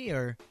hockey,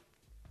 or?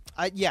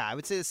 Yeah, I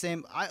would say the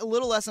same. A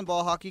little less in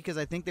ball hockey because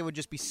I think they would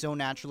just be so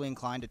naturally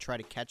inclined to try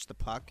to catch the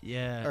puck.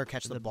 Yeah. Or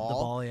catch the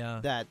ball.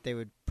 Yeah. That they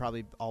would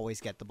probably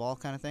always get the ball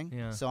kind of thing.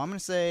 Yeah. So I'm going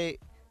to say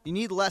you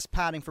need less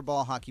padding for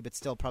ball hockey, but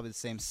still probably the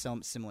same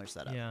similar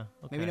setup. Yeah.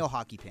 Okay. Maybe no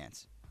hockey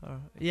pants.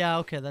 Yeah,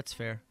 okay, that's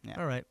fair. Yeah.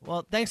 All right.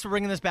 Well, thanks for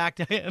bringing this back,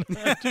 Diane.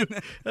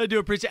 I do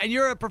appreciate it. And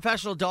you're a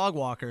professional dog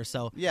walker,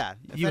 so yeah,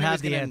 you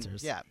have the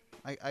answers. Yeah,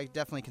 I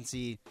definitely can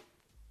see.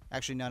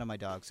 Actually, none of my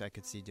dogs I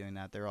could see doing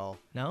that. They're all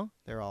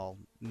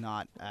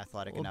not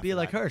athletic enough. Be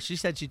like her. She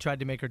said she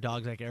tried to make her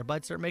dogs like Air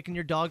Bud. Start making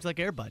your dogs like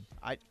Air Bud.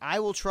 I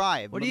will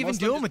try. What are you even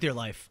doing with your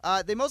life?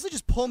 They mostly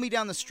just pull me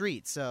down the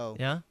street. So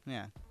yeah.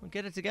 Well,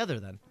 get it together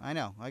then. I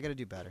know. I got to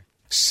do better.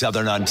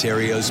 Southern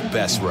Ontario's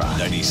best rock,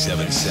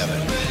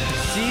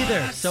 97.7. See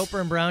there, Soper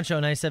and Brown Show,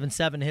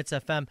 97.7 Hits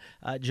FM.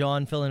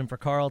 John filling in for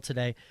Carl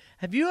today.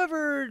 Have you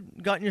ever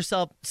gotten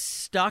yourself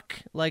stuck,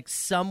 like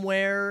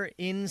somewhere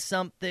in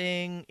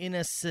something, in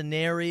a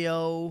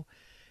scenario?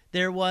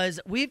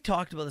 We've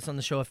talked about this on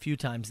the show a few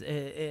times.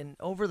 And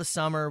over the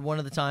summer, one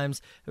of the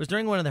times, it was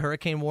during one of the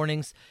hurricane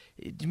warnings.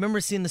 Do you remember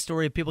seeing the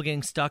story of people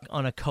getting stuck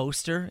on a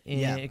coaster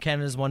in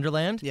Canada's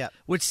Wonderland? Yeah.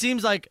 Which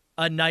seems like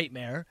a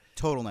nightmare.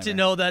 Total nightmare. To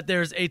know that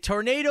there's a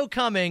tornado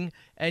coming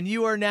and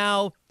you are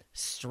now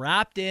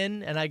strapped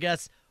in and I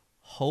guess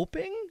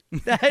hoping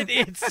that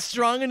it's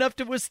strong enough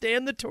to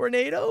withstand the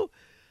tornado.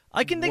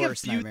 I can think of a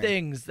few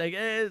things.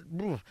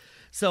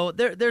 So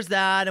there's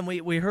that, and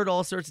we heard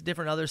all sorts of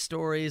different other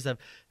stories of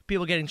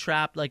people getting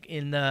trapped like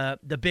in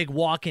the big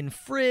walk-in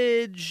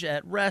fridge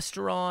at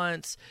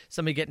restaurants,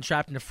 somebody getting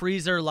trapped in a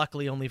freezer,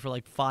 luckily only for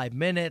like 5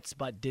 minutes,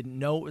 but didn't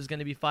know it was going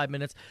to be 5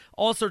 minutes.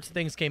 All sorts of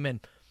things came in.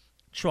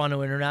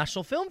 Toronto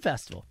International Film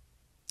Festival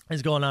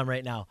is going on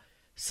right now.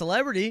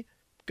 Celebrity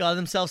got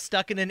themselves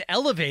stuck in an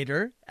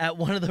elevator at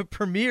one of the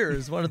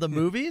premieres, one of the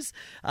movies.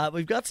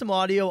 We've got some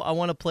audio I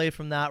want to play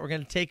from that. We're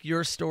going to take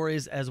your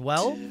stories as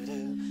well.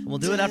 And we'll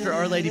do it after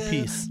Our Lady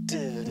Peace,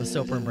 the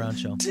Soper and Brown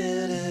Show. All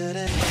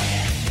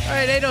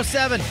right,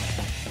 807.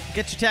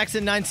 Get your text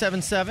in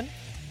 977.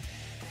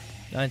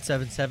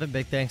 977.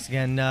 Big thanks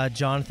again,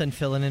 Jonathan,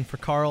 filling in for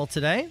Carl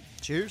today.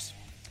 Cheers.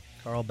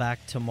 Carl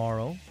back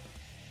tomorrow.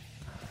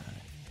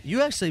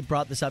 You actually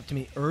brought this up to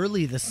me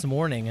early this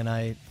morning, and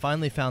I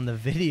finally found the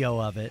video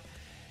of it.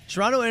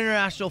 Toronto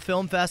International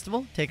Film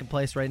Festival, taking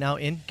place right now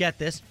in, get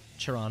this,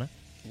 Toronto.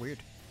 Weird.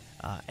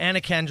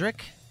 Anna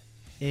Kendrick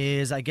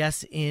is, I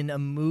guess, in a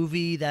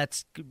movie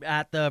that's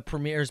at the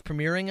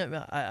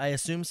premiering. I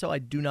assume so. I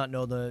do not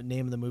know the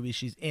name of the movie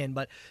she's in,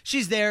 but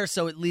she's there,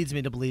 so it leads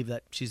me to believe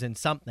that she's in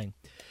something.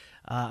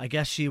 I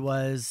guess she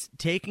was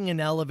taking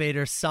an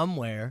elevator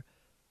somewhere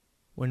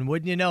when,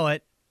 wouldn't you know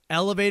it,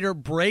 elevator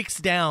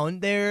breaks down.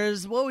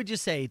 There's, what would you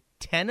say,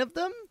 10 of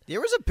them? There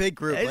was a big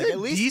group, like at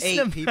least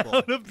 8 people.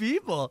 Of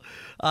people.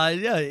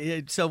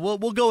 So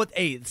we'll go with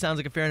 8. It sounds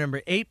like a fair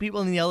number. 8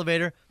 people in the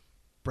elevator,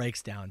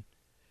 breaks down.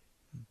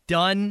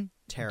 Done.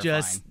 Terrifying.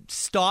 Just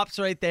stops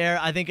right there.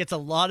 I think it's a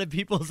lot of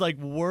people's like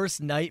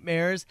worst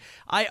nightmares.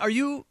 Are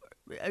you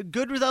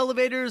good with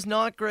elevators?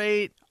 Not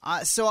great?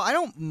 So I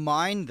don't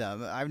mind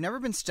them. I've never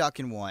been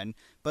stuck in one,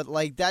 but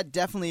like that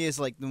definitely is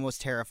like the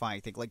most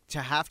terrifying thing. Like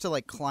to have to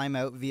like climb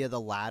out via the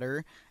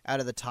ladder out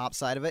of the top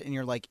side of it, and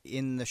you're like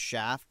in the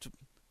shaft.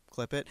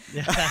 Clip it.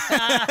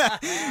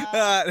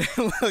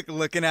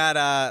 Looking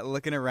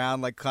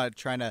around, like kind of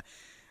trying to,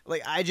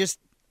 like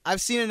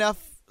I've seen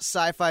enough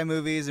sci-fi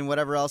movies and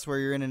whatever else where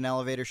you're in an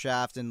elevator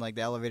shaft and like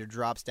the elevator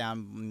drops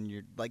down and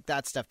you're like,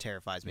 that stuff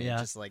terrifies me. Yeah.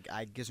 It just like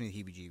gives me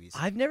the heebie-jeebies.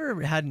 I've never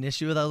had an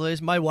issue with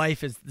elevators. My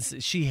wife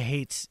she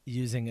hates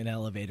using an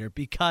elevator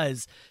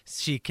because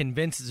she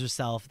convinces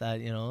herself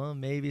that,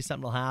 maybe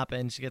something will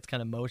happen. She gets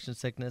kind of motion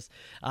sickness.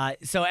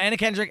 So Anna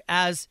Kendrick,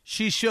 as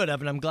she should have,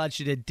 and I'm glad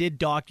she did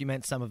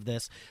document some of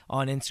this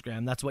on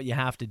Instagram. That's what you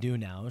have to do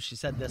now. She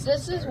said this.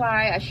 This is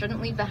why I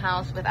shouldn't leave the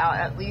house without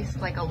at least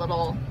like a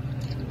little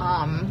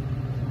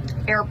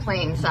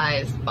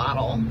airplane-sized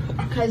bottle,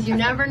 because you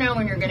never know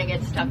when you're going to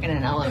get stuck in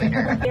an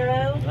elevator.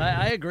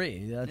 I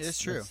agree. It's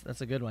true.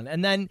 That's a good one.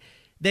 And then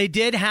they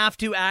did have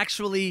to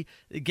actually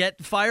get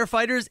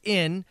firefighters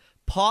in,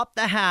 pop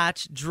the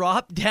hatch,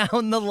 drop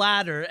down the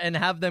ladder, and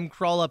have them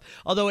crawl up.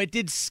 Although it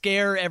did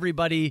scare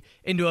everybody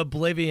into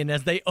oblivion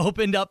as they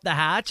opened up the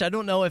hatch. I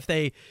don't know if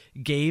they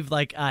gave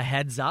like a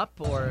heads up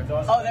or...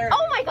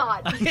 Oh my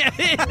God!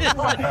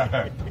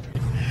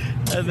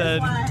 And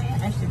then...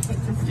 I should take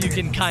this You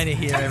can kind of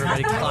hear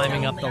everybody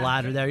climbing up the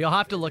ladder there. You'll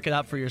have to look it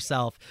up for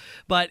yourself.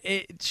 But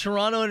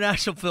Toronto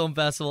International Film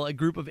Festival, a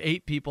group of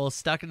 8 people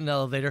stuck in an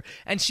elevator,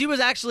 and she was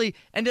actually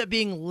ended up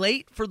being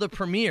late for the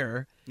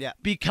premiere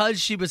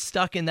because she was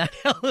stuck in that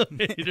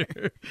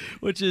elevator,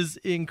 which is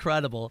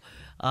incredible.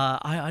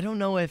 I don't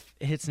know if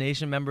Hits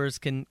Nation members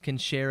can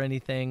share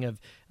anything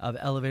of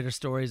elevator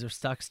stories or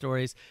stuck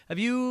stories. Have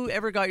you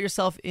ever got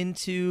yourself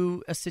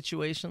into a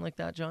situation like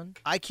that, John?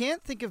 I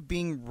can't think of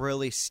being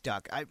really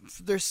stuck.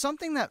 There's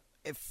something that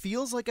it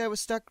feels like I was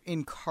stuck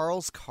in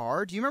Carl's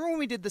car. Do you remember when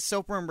we did the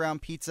Soper and Brown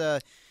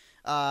pizza?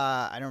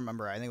 I don't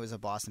remember. I think it was a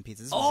Boston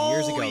Pizza. This was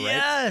years ago, right?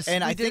 Yes,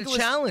 and we I think did it was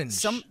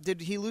challenge.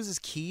 Did he lose his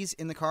keys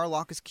in the car?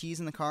 Lock his keys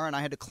in the car, and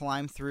I had to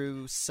climb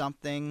through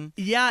something.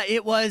 Yeah,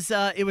 it was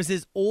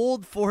his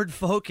old Ford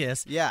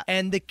Focus. Yeah,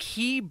 and the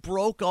key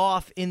broke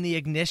off in the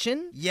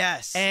ignition.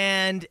 Yes,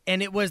 and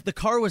it was the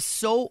car was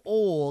so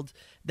old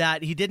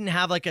that he didn't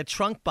have like a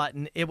trunk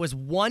button. It was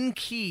one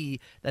key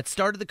that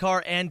started the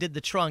car and did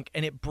the trunk,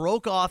 and it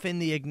broke off in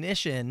the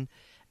ignition.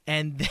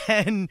 And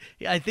then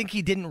I think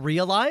he didn't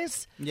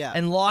realize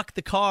and locked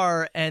the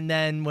car. And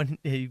then when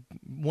he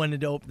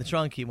wanted to open the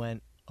trunk, he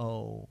went,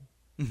 oh.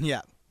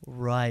 Yeah.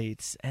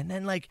 Right. And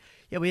then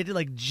we had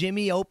to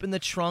Jimmy open the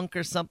trunk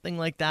or something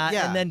like that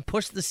and then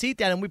push the seat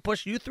down, and we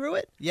pushed you through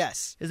it?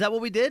 Yes. Is that what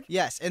we did?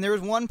 Yes. And there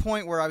was one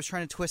point where I was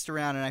trying to twist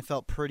around and I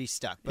felt pretty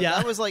stuck. But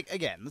that was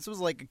this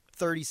was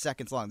 30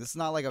 seconds long. This is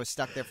not like I was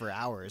stuck there for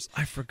hours.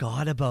 I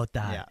forgot about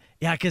that.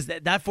 Yeah, because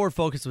that Ford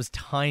Focus was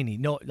tiny.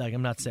 No,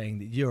 I'm not saying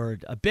that you're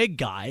a big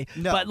guy,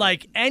 but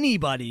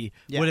anybody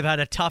would have had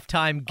a tough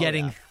time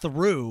getting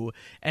through.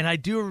 And I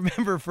do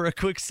remember for a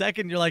quick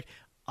second, you're like,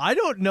 I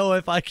don't know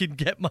if I can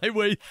get my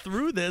way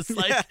through this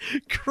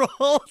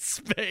crawl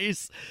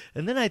space.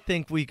 And then I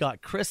think we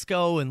got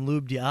Crisco and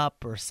lubed you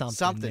up or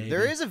something. Maybe.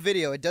 There is a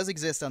video. It does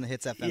exist on the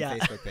Hits FM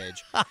Facebook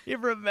page. I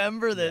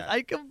remember this.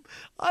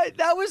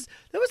 That was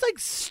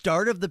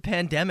start of the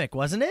pandemic,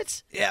 wasn't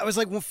it? Yeah, it was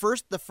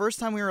the first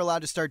time we were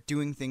allowed to start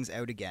doing things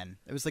out again.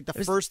 It was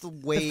the first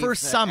wave. The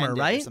first summer,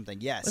 right? Or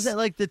something. Yes. Was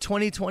that the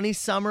 2020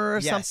 summer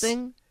or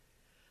something?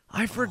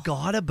 I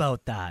forgot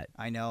about that.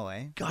 I know,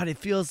 eh? God, it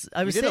feels...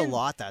 We did a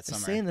lot that summer. I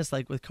was saying this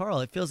with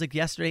Carl. It feels like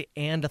yesterday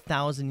and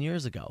 1,000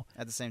 years ago.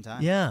 At the same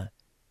time? Yeah.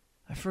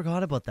 I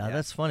forgot about that. Yeah.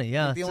 That's funny,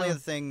 yeah. The only other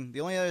thing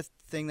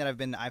that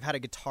I've had a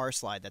guitar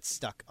slide that's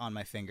stuck on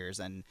my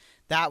fingers, and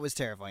that was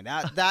terrifying.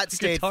 That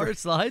stayed guitar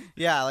slide?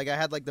 Yeah, I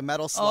had the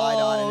metal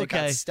slide on, and it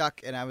got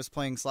stuck, and I was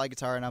playing slide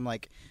guitar, and I'm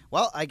like,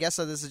 well, I guess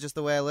this is just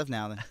the way I live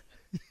now then.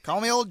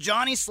 Call me old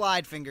Johnny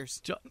Slide Fingers.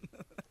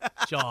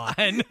 John,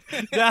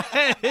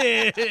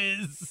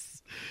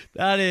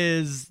 that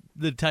is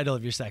the title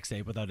of your sex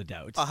tape, without a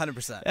doubt.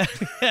 100%.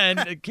 And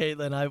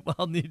Caitlin,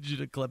 I'll need you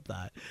to clip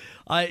that.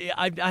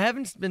 I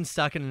haven't been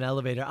stuck in an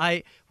elevator.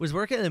 I was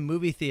working in a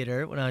movie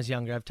theater when I was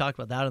younger. I've talked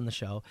about that on the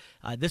show.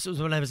 This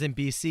was when I was in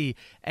BC.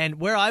 And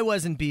where I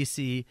was in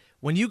BC,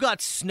 when you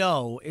got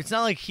snow, it's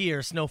not like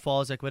here, snow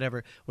falls,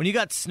 whatever. When you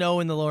got snow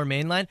in the Lower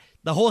Mainland,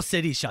 the whole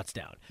city shuts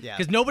down. Yeah.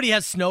 Because nobody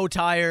has snow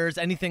tires,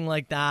 anything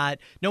like that.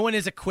 No one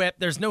is equipped.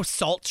 There's no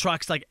salt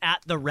trucks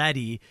at the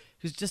ready.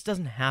 Because it just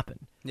doesn't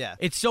happen. Yeah.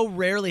 It so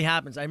rarely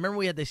happens. I remember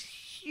we had this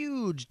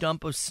huge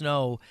dump of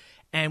snow,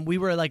 and we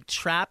were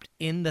trapped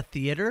in the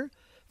theater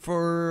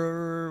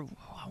for,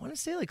 I want to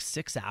say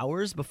 6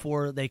 hours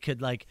before they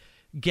could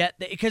get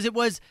because it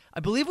was, I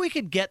believe we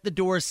could get the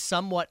doors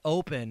somewhat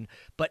open,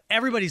 but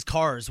everybody's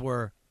cars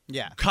were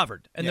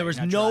covered, and there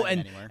was no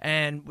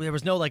and there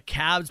was no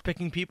cabs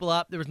picking people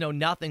up. There was no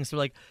nothing.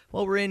 So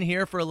we're in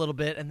here for a little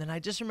bit, and then I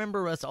just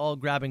remember us all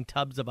grabbing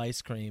tubs of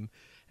ice cream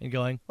and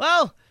going,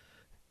 well,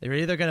 they're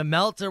either going to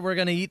melt or we're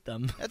going to eat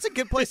them. That's a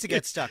good place to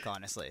get stuck,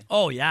 honestly.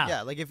 Oh, yeah.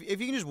 Yeah, if you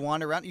can just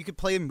wander around, you could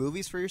play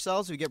movies for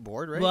yourselves if you get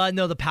bored, right? Well,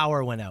 no, the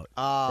power went out.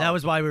 That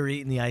was why we were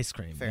eating the ice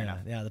cream. Fair enough.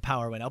 Yeah, the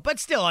power went out. But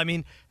still, I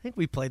think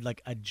we played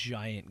a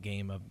giant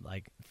game of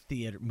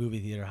movie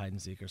theater hide and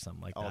seek or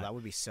something like that. Oh, that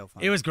would be so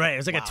fun. It was great. It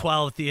was a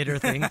 12 theater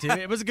thing, too.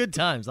 It was good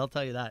times, I'll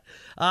tell you that.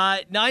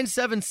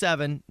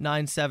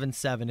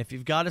 977-977. If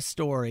you've got a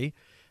story,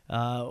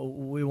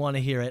 we want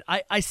to hear it.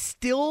 I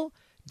still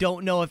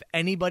don't know if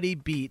anybody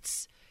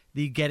beats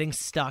the getting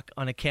stuck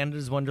on a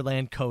Canada's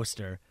Wonderland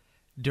coaster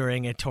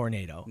during a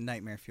tornado.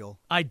 Nightmare fuel.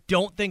 I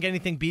don't think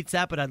anything beats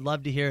that, but I'd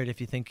love to hear it if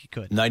you think you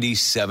could.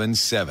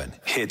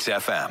 97.7 Hits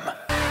FM.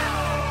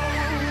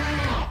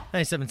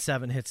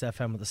 97.7 Hits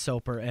FM with the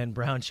Soper and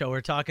Brown Show. We're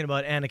talking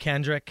about Anna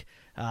Kendrick,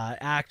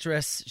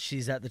 actress.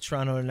 She's at the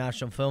Toronto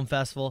International Film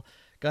Festival.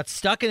 Got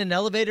stuck in an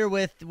elevator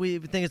with, we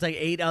think it's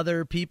 8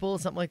 other people,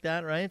 something like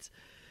that, right?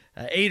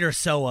 8 or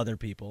so other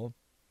people.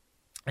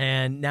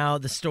 And now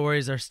the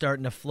stories are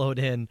starting to float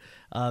in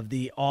of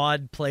the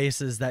odd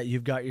places that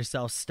you've got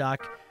yourself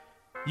stuck.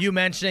 You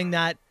mentioning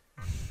that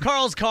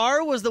Carl's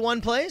car was the one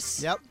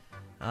place? Yep.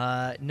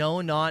 No,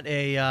 not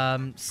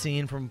a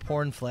scene from a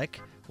porn flick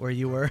where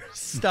you were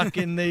stuck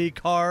in the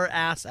car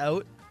ass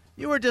out.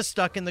 You were just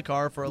stuck in the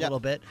car for a little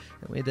bit.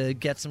 And we had to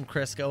get some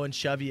Crisco and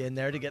shove you in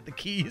there to get the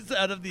keys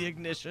out of the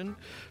ignition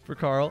for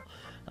Carl.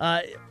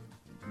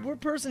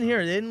 person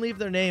here, they didn't leave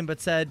their name,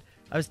 but said,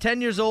 I was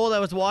 10 years old. I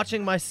was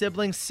watching my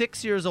siblings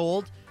 6 years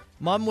old.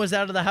 Mom was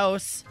out of the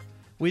house.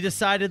 We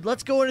decided,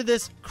 let's go into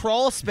this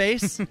crawl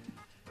space.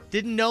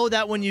 Didn't know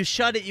that when you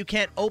shut it, you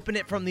can't open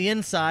it from the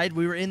inside.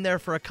 We were in there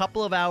for a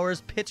couple of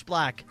hours, pitch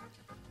black.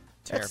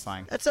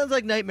 Terrifying. That sounds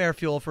like nightmare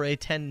fuel for a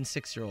 10 and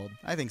 6-year-old.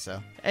 I think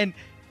so. And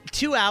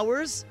 2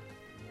 hours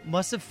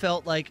must have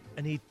felt like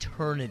an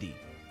eternity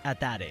at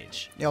that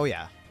age. Oh,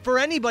 yeah. For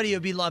anybody, it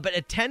would be long. But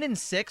at 10 and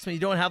 6, when you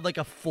don't have like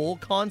a full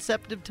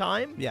concept of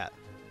time, yeah,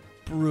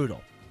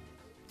 brutal.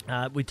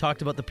 We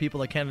talked about the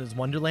people at Canada's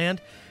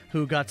Wonderland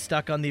who got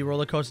stuck on the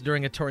roller coaster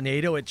during a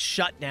tornado. It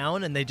shut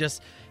down, and they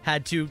just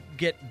had to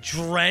get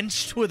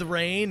drenched with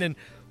rain and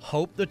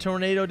hope the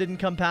tornado didn't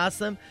come past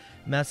them.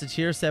 Message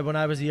here said, when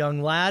I was a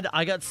young lad,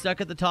 I got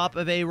stuck at the top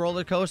of a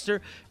roller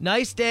coaster.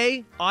 Nice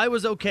day. I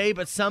was okay,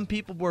 but some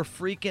people were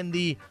freaking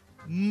the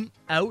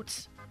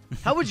out.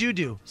 How would you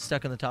do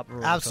stuck on the top of a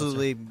roller coaster?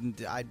 Absolutely.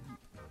 I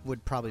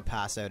would probably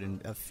pass out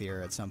of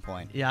fear at some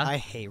point. Yeah? I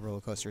hate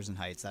roller coasters and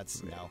heights.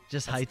 That's no.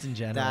 Just heights in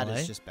general, That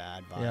is just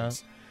bad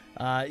vibes.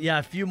 Yeah,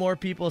 a few more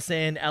people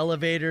saying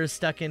elevators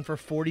stuck in for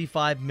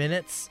 45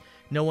 minutes.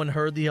 No one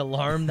heard the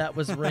alarm that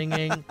was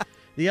ringing.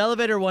 The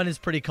elevator one is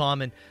pretty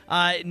common.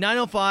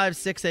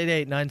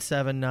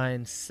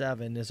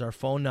 905-688-9797 is our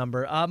phone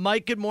number.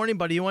 Mike, good morning,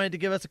 buddy. You wanted to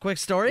give us a quick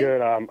story?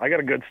 Good. I got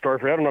a good story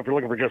for you. I don't know if you're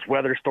looking for just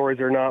weather stories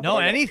or not. No,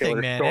 but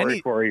anything, man.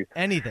 Story for you.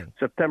 Anything.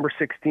 September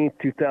 16th,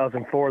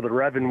 2004, the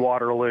Rev in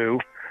Waterloo.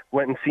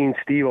 Went and seen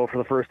Steve-O for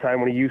the first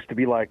time when he used to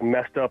be, like,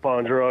 messed up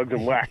on drugs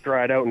and whacked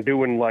right out and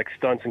doing, like,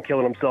 stunts and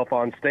killing himself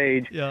on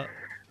stage. Yeah.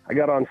 I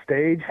got on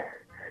stage,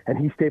 and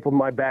he stapled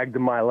my bag to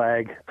my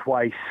leg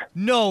twice.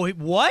 No,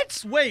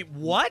 what? Wait,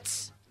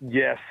 what?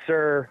 Yes,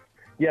 sir.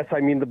 Yes, I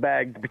mean the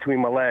bag between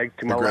my legs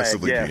to my leg.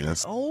 Aggressively Yes.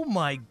 penis. Oh,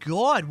 my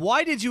God.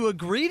 Why did you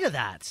agree to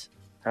that?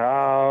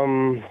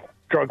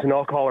 Drugs and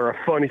alcohol are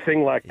a funny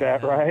thing like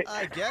that, right?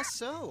 I guess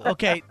so.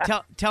 Okay,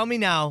 tell me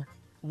now.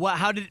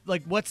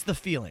 What's the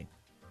feeling?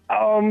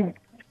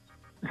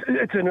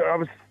 It's an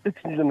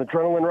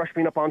adrenaline rush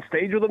being up on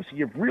stage with them, so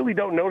you really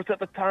don't notice at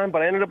the time.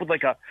 But I ended up with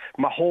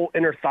my whole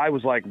inner thigh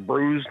was like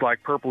bruised,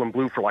 like purple and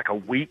blue for like a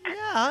week.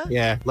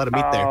 Yeah, let him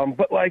eat there.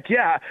 But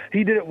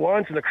he did it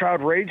once, and the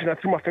crowd raged, and I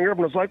threw my finger up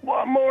and was like,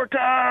 "One more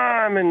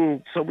time!"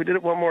 And so we did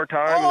it one more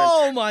time.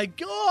 Oh my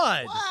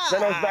God!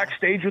 Then I was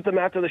backstage with them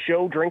after the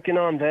show, drinking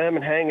on them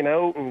and hanging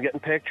out and getting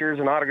pictures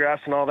and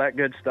autographs and all that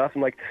good stuff.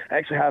 And I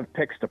actually have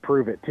pics to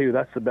prove it too.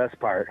 That's the best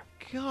part.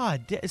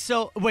 God,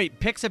 so wait,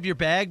 pics of your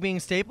bag being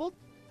stapled?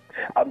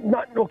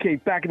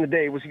 Back in the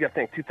day, you got to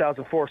think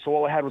 2004. So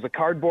all I had was a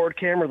cardboard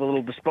camera, the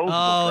little disposable.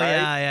 Oh, right?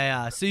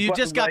 yeah. So you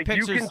just got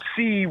pictures. You can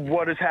see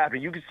what is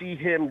happening. You can see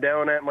him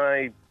down at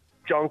my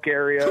junk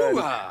area,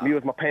 and me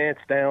with my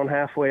pants down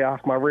halfway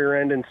off my rear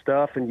end and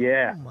stuff. And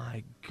yeah. Oh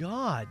my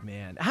God,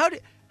 man! How do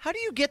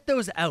you get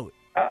those out?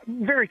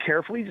 Very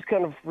carefully, just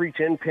kind of reach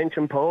in, pinch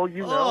and pull.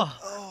 You know.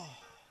 Oh.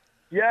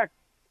 Yeah.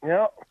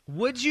 Yeah.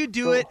 Would you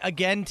do it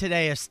again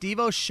today if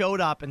Steve-O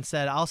showed up and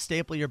said, "I'll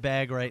staple your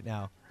bag right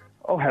now"?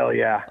 Oh, hell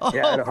yeah.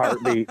 Yeah, in a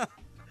heartbeat.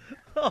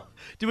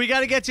 Do we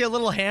got to get you a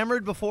little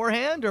hammered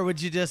beforehand, or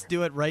would you just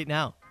do it right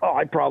now? Oh,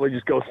 I'd probably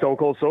just go stone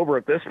cold sober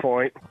at this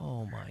point.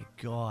 Oh, my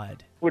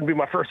God. Wouldn't be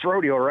my first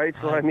rodeo, right?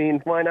 So,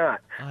 why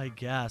not? I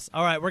guess.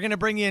 All right, we're going to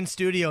bring you in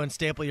studio and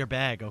staple your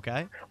bag,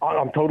 okay?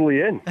 I'm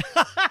totally in.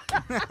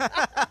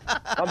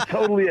 I'm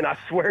totally in. I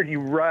swear to you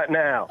right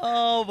now.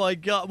 Oh, my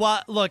God.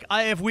 Well, look,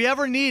 if we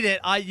ever need it,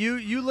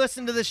 you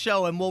listen to the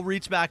show, and we'll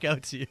reach back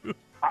out to you.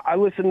 I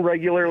listen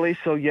regularly,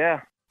 so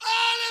yeah.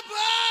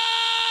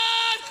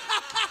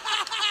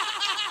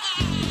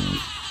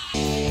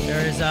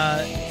 There's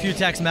a few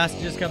text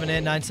messages coming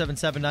in,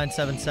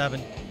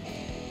 977-977,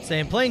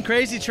 saying, playing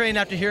Crazy Train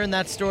after hearing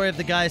that story of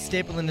the guy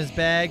stapling his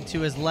bag to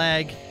his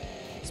leg.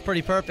 It's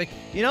pretty perfect.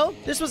 You know,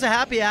 this was a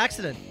happy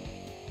accident.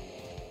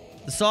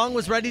 The song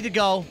was ready to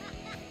go,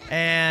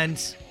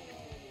 and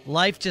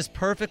life just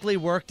perfectly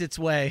worked its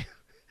way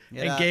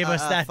and gave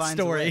us that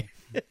story.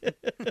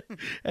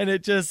 And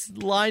it just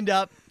lined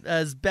up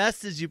as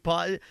best as you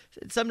possibly.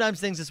 Sometimes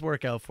things just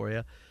work out for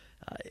you.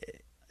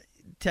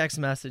 Text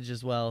message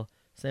as well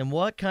saying,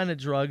 what kind of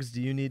drugs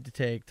do you need to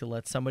take to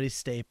let somebody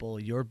staple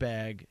your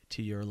bag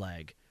to your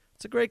leg?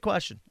 It's a great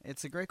question.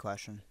 It's a great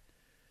question.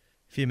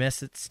 If you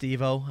missed it,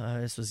 Steve-O,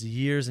 this was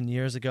years and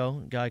years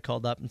ago. A guy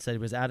called up and said he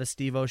was at a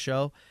Steve-O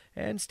show,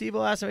 and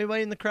Steve-O asked if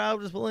anybody in the crowd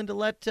was willing to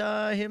let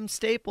him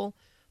staple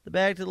the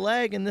bag to the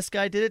leg, and this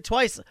guy did it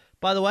twice.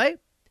 By the way,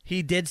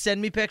 he did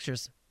send me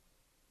pictures.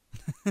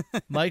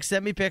 Mike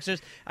sent me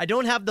pictures. I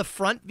don't have the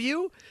front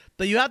view,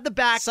 but you have the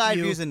back Side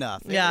view. view's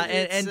enough. Yeah,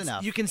 It's and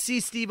enough. you can see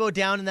Steve-O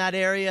down in that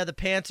area. The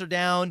pants are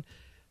down.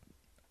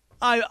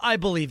 I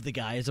believe the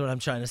guy is what I'm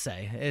trying to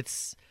say.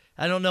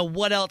 I don't know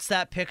what else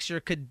that picture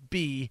could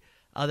be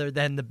other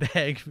than the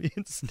bag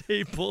being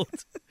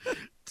stapled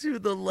to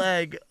the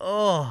leg.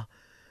 Oh.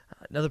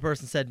 Another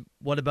person said,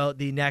 what about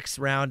the next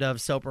round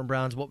of Soper and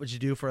Brown's What Would You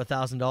Do for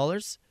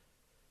 $1,000?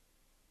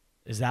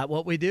 Is that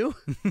what we do?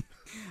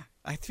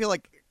 I feel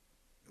like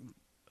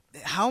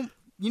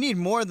You need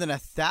more than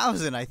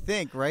 1,000, I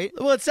think, right?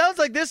 Well, it sounds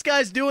like this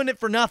guy's doing it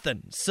for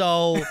nothing.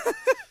 So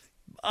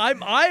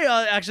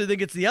I actually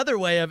think it's the other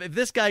way of if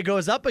this guy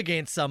goes up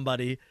against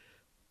somebody,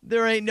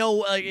 there ain't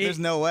no there's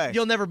no way.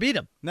 You'll never beat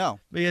him. No.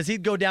 Because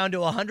he'd go down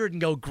to 100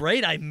 and go,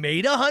 great, I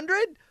made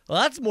 100?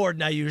 Well, that's more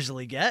than I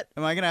usually get.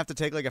 Am I going to have to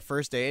take like a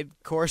first aid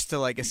course to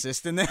like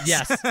assist in this?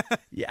 Yes.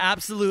 Yeah,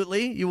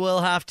 absolutely. You will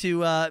have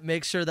to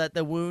make sure that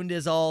the wound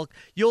is all...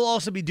 You'll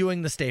also be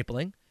doing the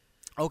stapling.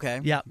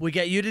 Okay. Yeah, we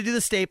get you to do the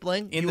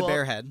stapling. In the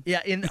bare head.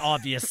 Yeah,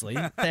 obviously.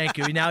 Thank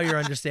you. Now you're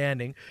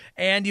understanding.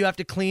 And you have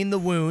to clean the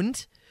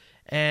wound.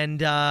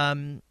 And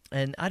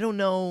I don't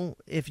know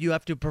if you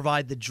have to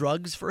provide the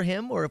drugs for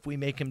him or if we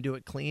make him do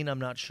it clean. I'm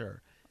not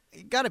sure.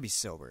 You got to be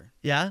sober.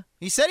 Yeah?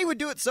 He said he would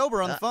do it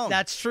sober on the phone.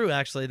 That's true,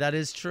 actually. That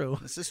is true.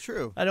 This is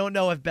true. I don't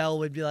know if Bell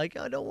would be like,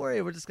 oh, don't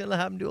worry. We're just going to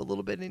have him do a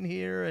little bit in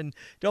here. And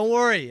don't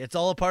worry. It's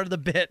all a part of the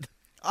bit.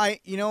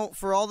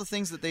 For all the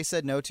things that they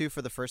said no to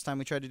for the first time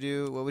we tried to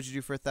do, what would you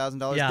do for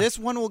 $1,000? Yeah. This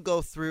one will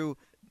go through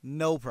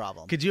no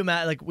problem. Could you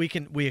imagine, like,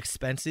 we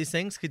expense these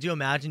things? Could you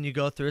imagine you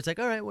go through, it's like,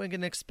 all right, we're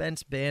going to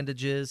expense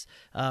bandages,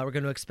 we're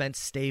going to expense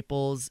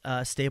staples,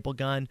 staple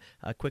gun,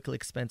 quickly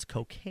expense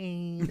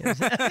cocaine.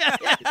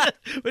 But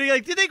you're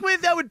like, do you think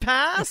that would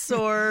pass,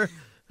 or?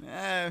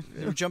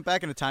 Jump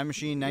back in a time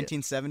machine,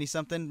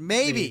 1970-something?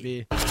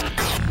 Maybe.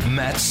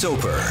 Matt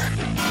Soper.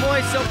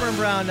 Boy, Soper and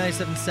Brown,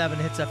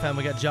 97.7 Hits FM.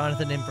 We got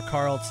Jonathan in for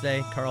Carl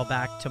today. Carl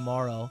back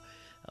tomorrow.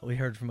 We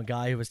heard from a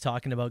guy who was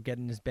talking about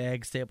getting his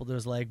bag stapled to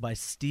his leg by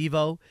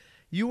Steve-O.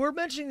 You were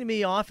mentioning to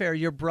me off air,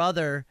 your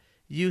brother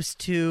used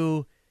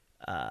to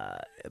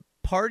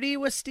party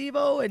with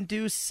Steve-O and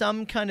do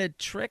some kind of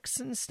tricks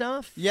and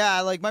stuff?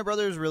 Yeah, like my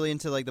brother was really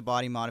into like the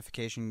body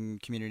modification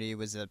community. He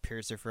was a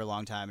piercer for a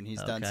long time, and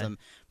he's done some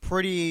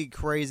pretty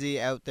crazy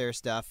out there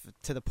stuff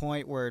to the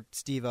point where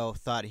Steve-O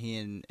thought he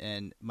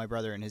and my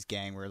brother and his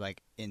gang were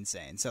like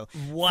insane. So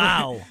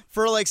wow,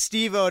 for like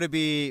Steve-O to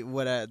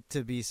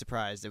be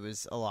surprised, it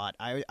was a lot.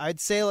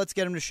 I'd say let's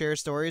get him to share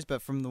stories,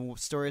 but from the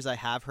stories I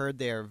have heard,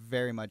 they are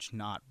very much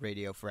not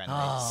radio friendly.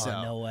 Oh,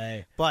 so. No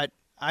way. But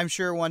I'm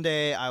sure one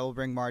day I will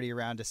bring Marty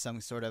around to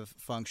some sort of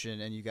function,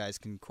 and you guys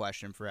can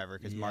question him forever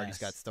because Marty's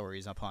got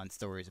stories upon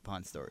stories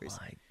upon stories.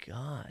 My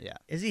God. Yeah.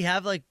 Does he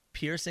have like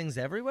piercings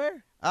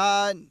everywhere?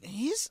 I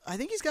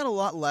think he's got a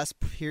lot less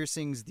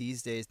piercings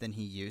these days than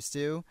he used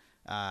to.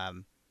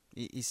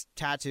 He's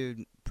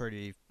tattooed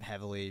pretty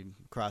heavily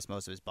across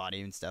most of his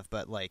body and stuff,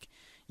 but like,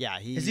 yeah,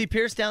 is he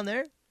pierced down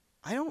there?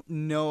 I don't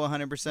know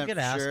 100% for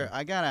sure.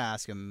 I gotta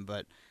ask him,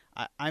 but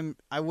I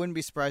wouldn't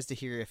be surprised to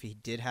hear if he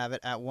did have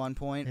it at one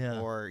point,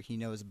 or he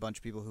knows a bunch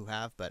of people who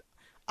have. But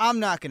I'm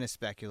not gonna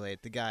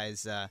speculate. The guy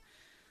is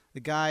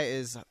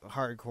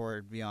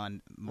hardcore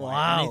beyond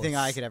anything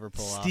I could ever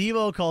pull off.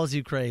 Steve-O calls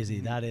you crazy.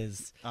 That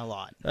is a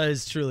lot. That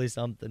is truly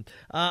something.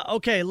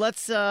 Okay,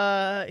 let's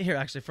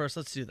first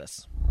let's do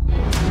this.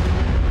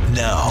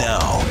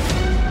 Now,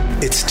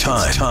 it's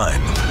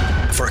time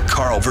for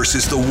Carl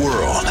versus the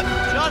World.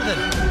 Jonathan.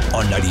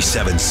 On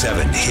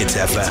 97.7 Hits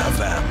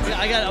FM.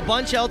 I got a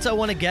bunch else I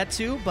want to get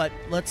to, but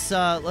let's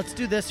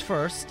do this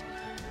first.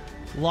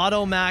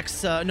 Lotto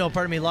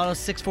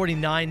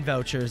 649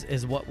 vouchers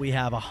is what we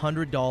have,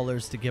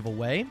 $100 to give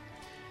away.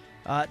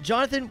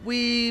 Jonathan,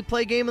 we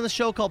play a game on the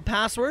show called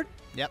Password.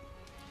 Yep.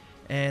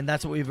 And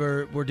that's what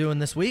we're doing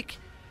this week.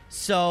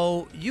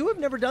 So you have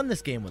never done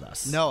this game with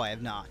us. No, I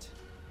have not.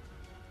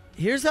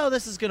 Here's how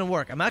this is going to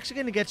work. I'm actually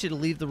going to get you to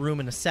leave the room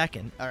in a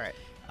second. All right.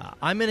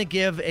 I'm going to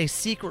give a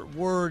secret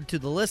word to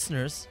the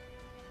listeners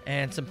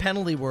and some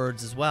penalty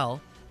words as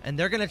well, and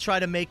they're going to try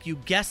to make you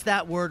guess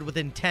that word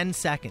within 10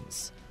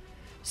 seconds.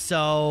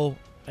 So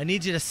I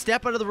need you to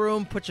step out of the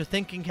room, put your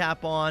thinking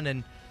cap on,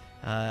 and,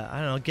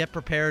 get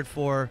prepared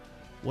for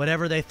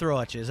whatever they throw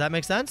at you. Does that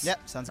make sense?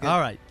 Yep, sounds good. All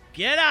right.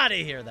 Get out of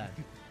here, then.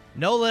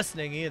 No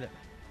listening either.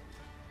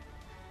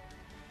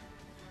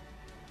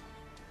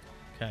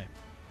 Okay.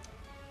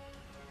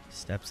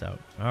 Steps out.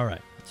 All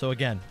right. So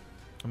again,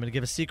 I'm going to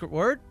give a secret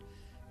word,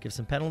 give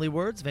some penalty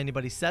words. If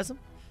anybody says them,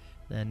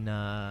 then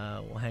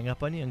we'll hang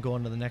up on you and go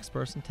on to the next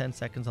person. 10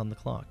 seconds on the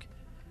clock.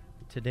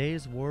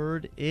 Today's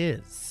word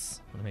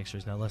is... I want to make sure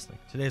he's not listening.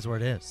 Today's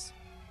word is...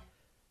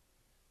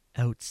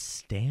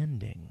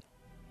 outstanding.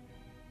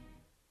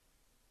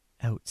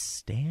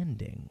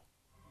 Outstanding.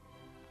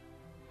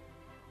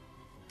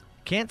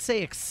 Can't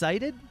say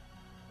excited.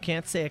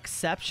 Can't say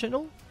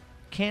exceptional.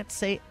 Can't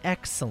say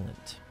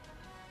excellent.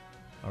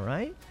 All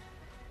right?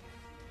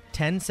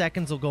 10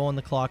 seconds will go on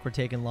the clock. We're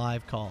taking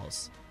live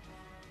calls.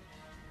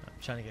 I'm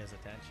trying to get his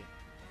attention.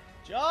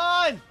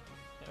 John!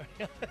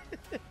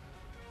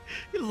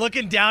 You're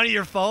looking down at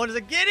your phone. He's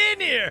like, get in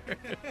here!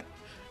 What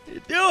are you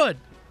doing?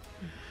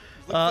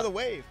 Look for the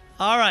wave.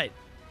 All right.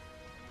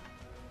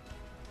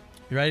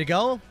 You ready to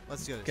go?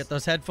 Let's do this. Get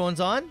those headphones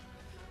on.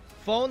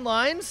 Phone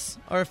lines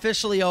are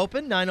officially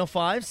open.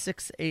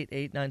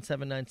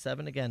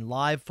 905-688-9797. Again,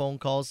 live phone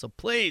calls. So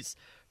please,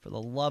 for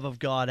the love of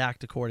God,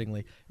 act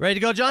accordingly. Ready to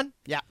go, John?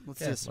 Yeah, let's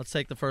do this. Let's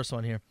take the first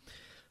one here.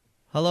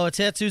 Hello, it's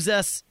Hits. Who's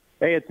this?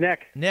 Hey, it's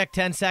Nick. Nick,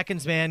 10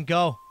 seconds, man.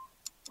 Go.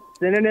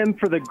 synonym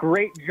for the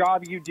great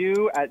job you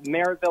do at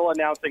Merrittville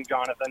announcing,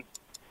 Jonathan?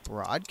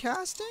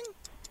 Broadcasting?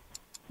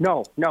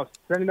 No,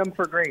 synonym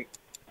for great.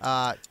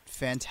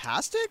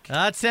 Fantastic?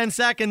 That's 10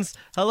 seconds.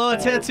 Hello,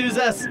 it's Hits. Who's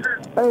this?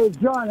 Hey,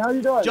 John, how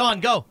you doing? John,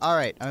 go. All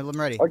right, I'm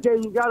ready. Okay,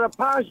 you got a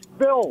past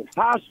bill,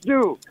 past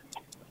due.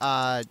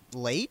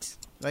 Late?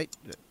 Wait.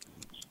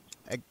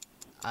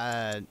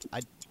 I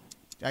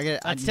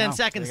get. That's 10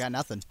 seconds. I got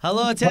nothing.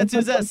 Hello, it's Hits.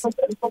 Who's this?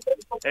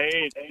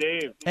 Hey, it's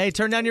Dave. Hey,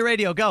 turn down your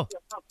radio. Go.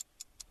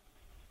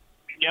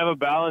 You have a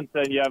balance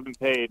and you haven't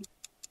paid.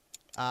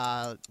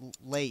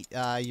 Late.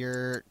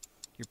 You're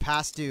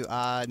past due.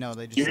 No,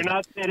 they just. You're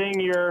not sitting.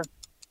 You're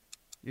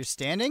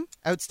standing.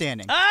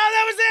 Outstanding.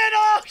 That was it.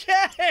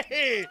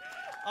 Okay.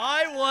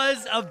 I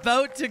was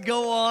about to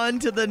go on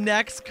to the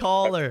next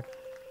caller.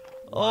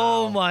 Wow.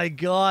 Oh my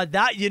God!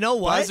 That, you know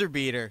what? Buzzer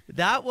beater.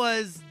 That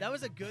was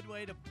a good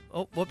way to.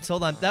 Oh, whoops!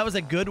 Hold on. That was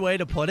a good way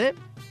to put it.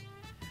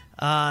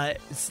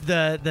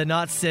 The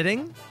not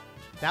sitting.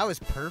 That was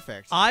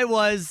perfect. I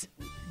was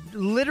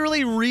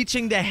literally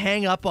reaching to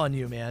hang up on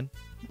you, man.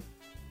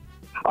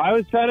 I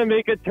was trying to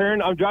make a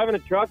turn. I'm driving a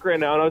truck right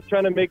now, and I was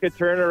trying to make a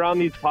turn around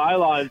these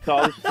pylons, so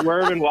I was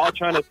swerving while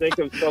trying to think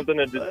of something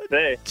to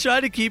say.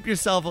 Try to keep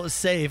yourself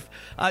safe.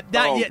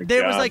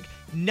 There was like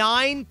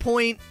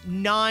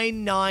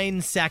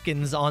 9.99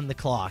 seconds on the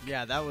clock.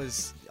 Yeah, that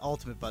was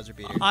ultimate buzzer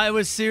beater. I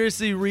was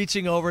seriously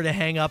reaching over to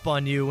hang up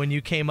on you when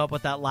you came up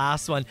with that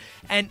last one.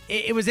 And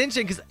it was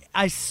interesting because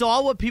I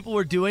saw what people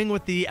were doing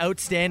with the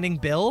outstanding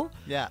bill.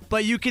 Yeah.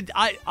 But you could,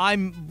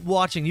 I'm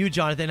watching you,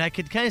 Jonathan. I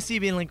could kind of see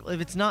being like, if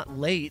it's not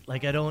late,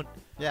 like I don't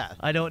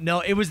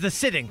know. It was the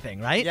sitting thing,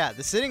 right? Yeah,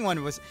 the sitting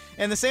one was,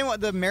 and the same one,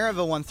 the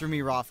Merrittville one threw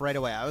me off right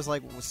away. I was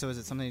like, so is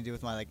it something to do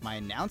with my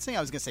announcing?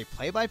 I was gonna say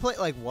play-by-play,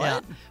 like what? Yeah.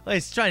 Well,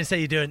 he's trying to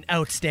say you do an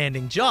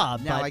outstanding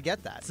job. No, but I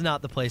get that. It's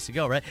not the place to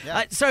go, right?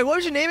 Yeah. Sorry, what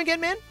was your name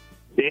again, man?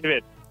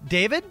 David.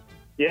 David?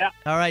 Yeah.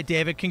 All right,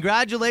 David.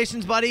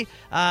 Congratulations, buddy.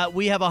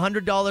 We have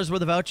 $100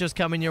 worth of vouchers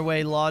coming your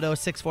way. Lotto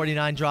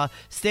 649 draw.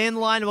 Stay in the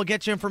line and we'll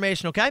get you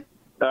information, okay?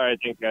 All right,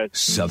 thanks, guys.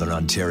 Southern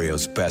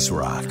Ontario's best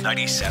rock,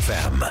 90s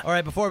FM. All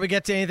right, before we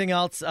get to anything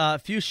else, a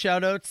few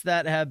shout-outs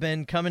that have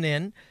been coming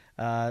in.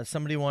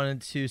 Somebody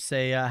wanted to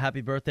say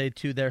happy birthday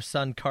to their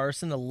son,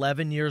 Carson,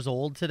 11 years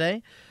old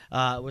today.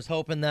 Was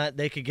hoping that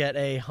they could get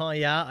a,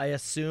 I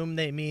assume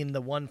they mean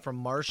the one from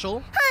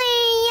Marshall.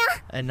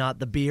 And not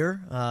the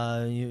beer.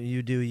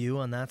 You do you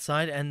on that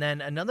side. And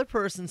then another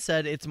person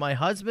said, it's my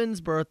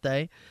husband's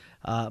birthday.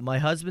 My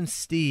husband,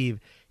 Steve,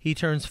 he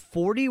turns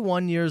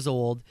 41 years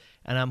old,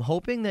 and I'm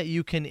hoping that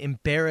you can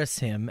embarrass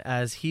him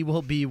as he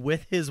will be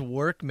with his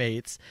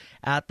workmates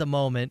at the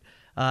moment.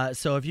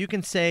 So if you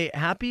can say,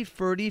 happy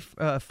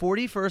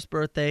 41st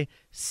birthday,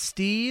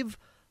 Steve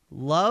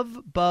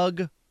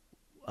Lovebug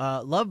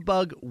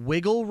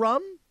Wiggle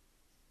Rum.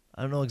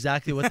 I don't know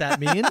exactly what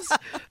that means,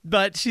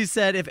 but she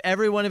said if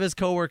every one of his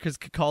coworkers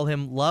could call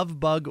him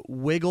Lovebug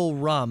Wiggle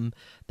Rum,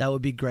 that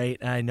would be great,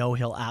 and I know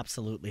he'll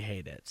absolutely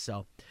hate it.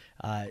 So,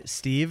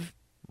 Steve,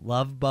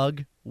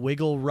 Lovebug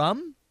Wiggle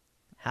Rum,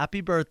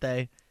 happy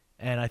birthday,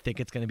 and I think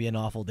it's going to be an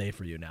awful day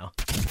for you now.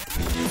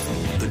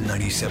 The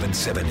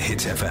 97.7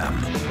 Hits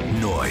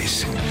FM.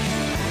 Noise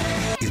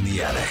in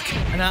the attic.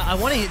 And I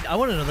want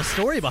to know the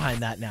story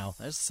behind that now.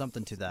 There's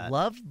something to that.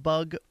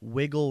 Lovebug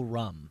Wiggle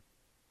Rum.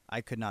 I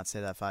could not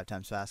say that 5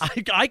 times fast.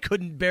 I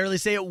couldn't barely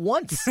say it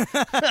once.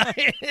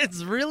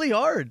 It's really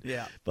hard.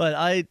 Yeah.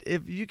 But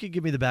if you could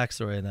give me the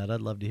backstory on that, I'd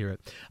love to hear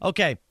it.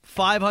 Okay,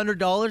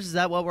 $500. Is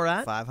that what we're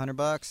at?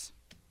 $500.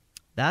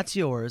 That's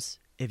yours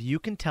if you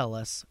can tell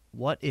us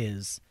what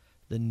is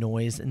the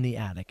noise in the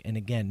attic. And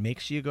again, make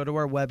sure you go to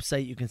our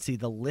website. You can see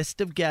the list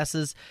of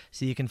guesses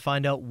so you can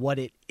find out what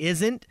it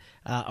isn't.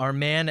 Our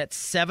man at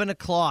 7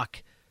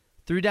 o'clock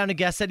threw down a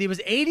guess, said he was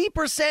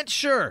 80%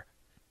 sure.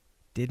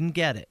 Didn't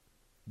get it.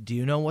 Do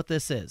you know what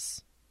this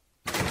is?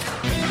 All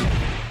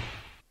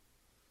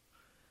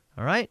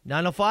right,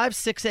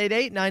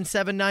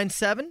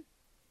 905-688-9797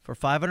 for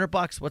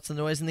 $500. What's the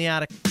noise in the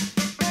attic?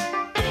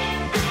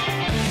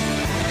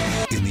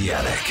 In the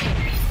attic.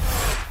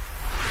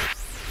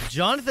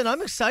 Jonathan,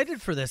 I'm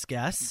excited for this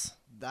guess.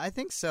 I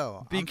think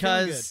so.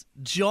 Because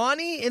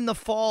Johnny in the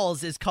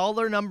Falls is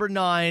caller number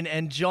 9,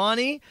 and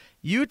Johnny,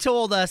 you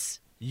told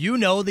us you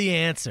know the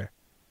answer.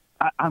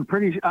 I'm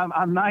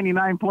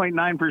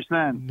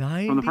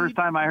 99.9% from the first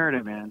time I heard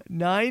it, man.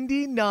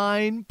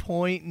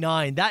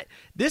 99.9.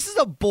 This is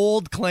a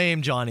bold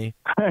claim, Johnny.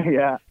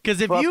 Yeah. Because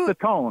the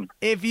tone.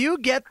 If you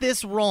get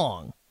this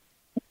wrong,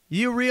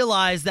 you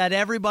realize that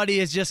everybody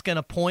is just going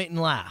to point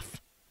and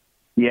laugh.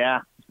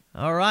 Yeah.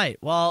 All right.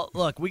 Well,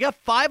 look, we got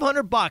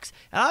 $500,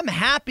 and I'm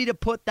happy to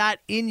put that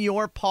in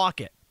your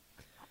pocket.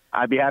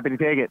 I'd be happy to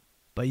take it.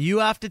 But you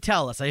have to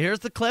tell us.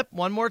 Here's the clip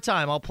one more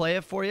time. I'll play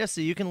it for you so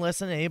you can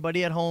listen.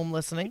 Anybody at home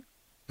listening?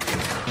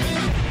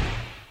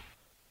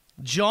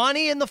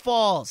 Johnny in the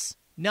Falls,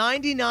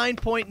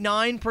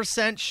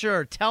 99.9%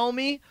 sure. Tell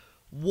me,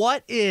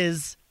 what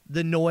is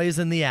the noise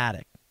in the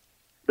attic?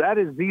 That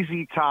is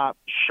ZZ Top,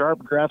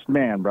 Sharp Dressed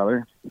Man,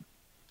 brother.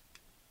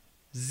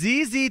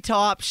 ZZ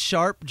Top,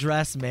 Sharp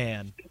Dressed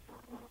Man.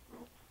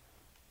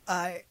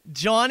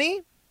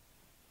 Johnny,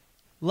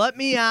 let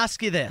me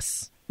ask you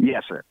this.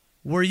 Yes, sir.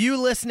 Were you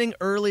listening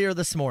earlier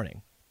this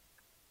morning?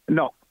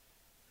 No.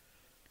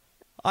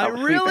 I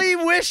really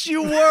wish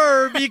you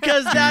were,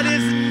 because that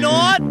is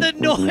not the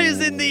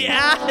noise in the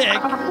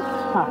attic.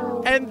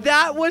 And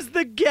that was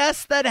the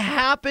guess that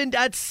happened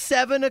at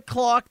 7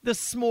 o'clock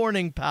this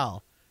morning,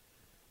 pal.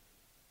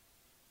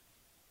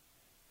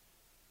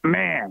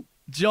 Man.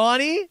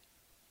 Johnny,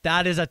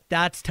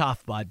 that's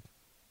tough, bud.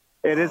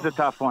 It is a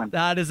tough one.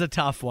 That is a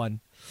tough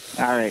one.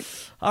 All right.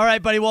 All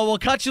right, buddy. Well, we'll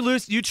cut you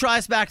loose. You try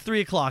us back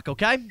 3 o'clock,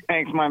 okay?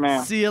 Thanks, my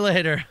man. See you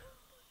later.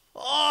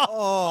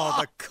 Oh,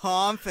 the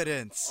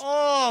confidence.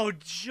 Oh,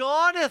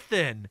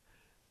 Jonathan.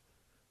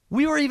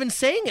 We were even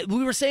saying it.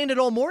 We were saying it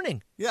all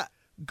morning. Yeah.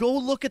 Go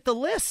look at the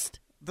list.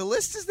 The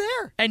list is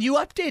there. And you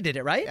updated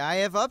it, right? I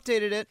have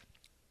updated it.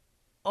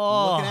 Oh.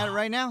 I'm looking at it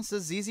right now. It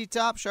says ZZ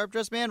Top, Sharp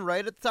Dressed Man,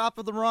 right at the top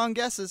of the wrong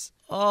guesses.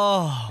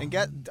 Oh. And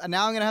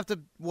now I'm going to have to,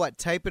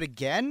 type it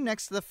again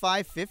next to the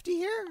 550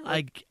 here?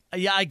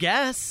 I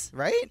guess.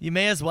 Right? You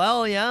may as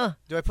well, yeah.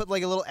 Do I put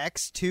like a little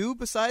X2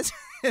 besides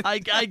it? I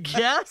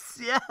guess,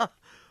 yeah.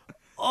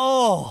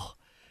 Oh.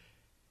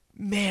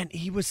 Man,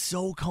 he was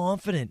so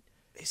confident.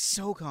 He's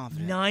so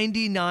confident.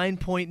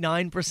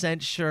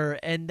 99.9% sure.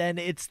 And then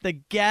it's the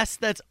guess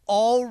that's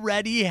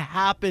already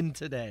happened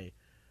today.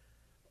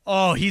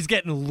 Oh, he's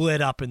getting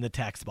lit up in the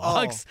text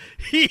box. Oh.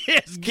 He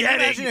is Can you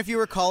imagine if you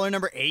were caller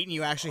number 8 and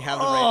you actually have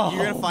the right...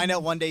 You're going to find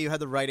out one day you had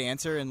the right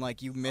answer and,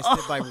 you missed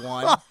it by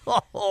one.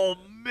 Oh,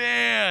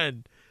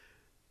 man.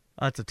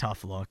 That's a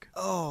tough look.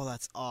 Oh,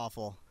 that's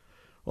awful.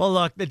 Well,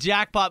 look, the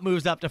jackpot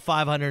moves up to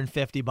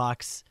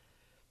 $550.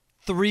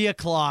 3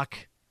 o'clock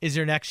is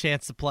your next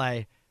chance to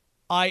play.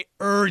 I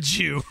urge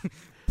you...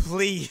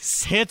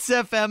 Please.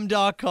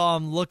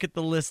 HitsFM.com. Look at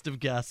the list of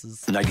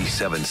guesses.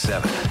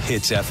 97.7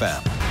 Hits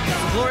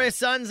FM. Glorious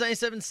Sons,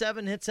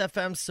 97.7 Hits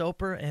FM.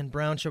 Soper and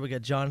Brown Show. We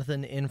got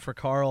Jonathan in for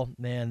Carl.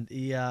 Man,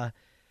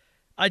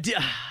 I do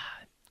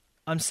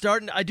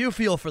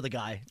feel for the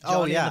guy.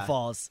 Johnny in the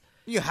Falls.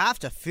 You have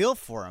to feel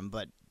for him,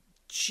 but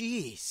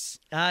jeez.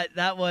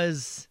 That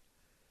was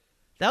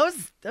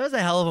a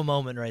hell of a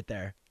moment right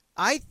there.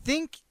 I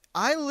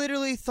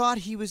literally thought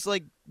he was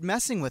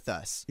messing with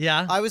us.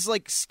 Yeah. I was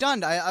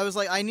stunned. I was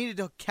I needed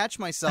to catch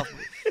myself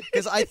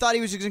because I thought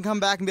he was just going to come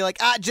back and be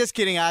just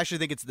kidding. I actually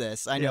think it's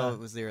this. I know it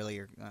was the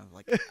earlier.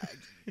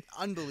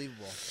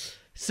 Unbelievable.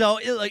 So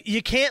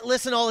you can't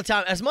listen all the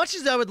time. As much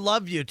as I would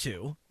love you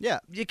to. Yeah.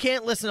 You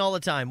can't listen all the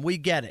time. We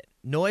get it.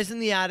 Noise in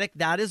the attic.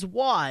 That is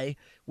why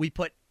we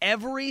put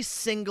every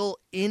single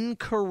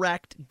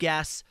incorrect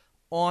guess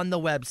on the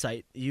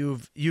website.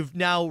 You've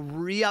now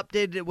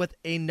re-updated it with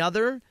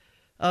another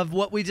of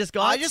what we just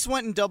got? I just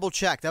went and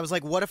double-checked. I was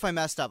like, what if I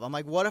messed up? I'm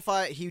like, what if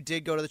he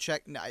did go to the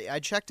check? I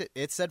checked it.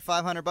 It said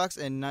 $500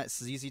 and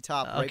ZZ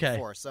Top right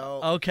before.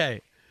 So okay.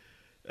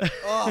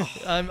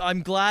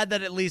 I'm glad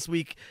that at least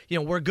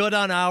we're good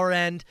on our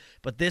end,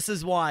 but this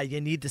is why you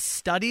need to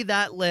study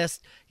that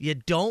list. You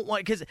don't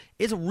want, because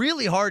it's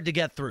really hard to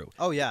get through.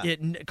 Oh, yeah.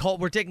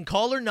 We're taking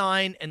caller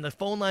 9 and the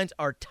phone lines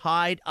are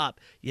tied up.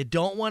 You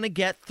don't want to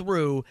get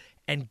through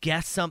and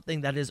guess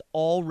something that has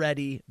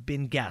already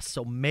been guessed.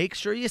 So make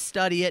sure you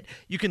study it.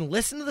 You can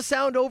listen to the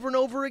sound over and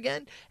over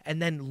again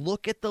and then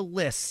look at the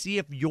list. See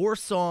if your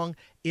song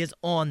is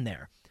on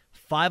there.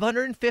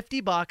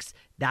 $550.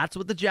 That's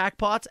what the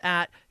jackpot's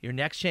at. Your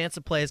next chance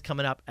to play is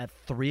coming up at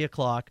 3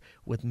 o'clock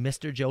with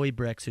Mr. Joey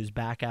Bricks, who's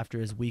back after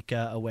his week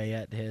away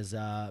at his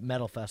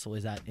metal festival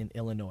he's at in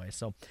Illinois.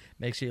 So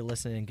make sure you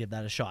listen and give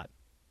that a shot.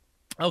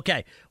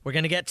 Okay, we're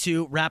going to get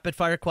to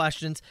rapid-fire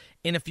questions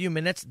in a few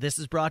minutes. This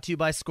is brought to you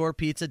by Score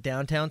Pizza,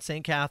 downtown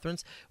St.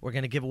 Catharines. We're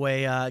going to give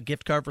away a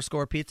gift card for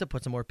Score Pizza,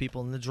 put some more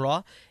people in the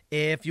draw.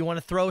 If you want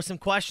to throw some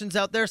questions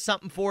out there,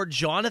 something for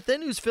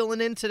Jonathan, who's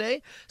filling in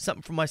today,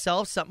 something for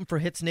myself, something for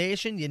Hits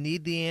Nation, you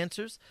need the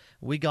answers.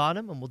 We got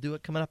them, and we'll do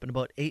it coming up in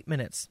about 8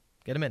 minutes.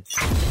 Get them in.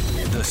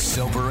 The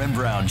Soper and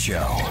Brown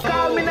Show.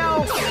 Call me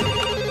now.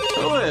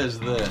 Who is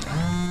this?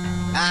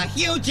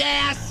 Huge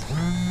ass.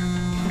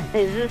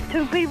 Is this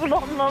 2 people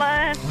on the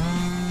line?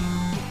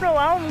 No,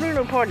 I don't do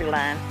no party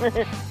line.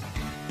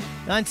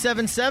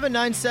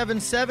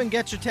 977-977.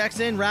 Get your text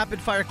in. Rapid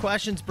fire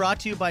questions brought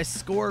to you by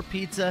Score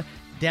Pizza,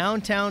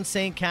 downtown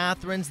St.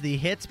 Catharines. The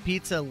Hits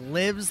Pizza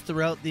lives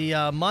throughout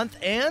the month.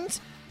 And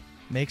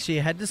make sure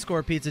you head to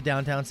Score Pizza,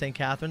 downtown St.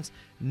 Catharines.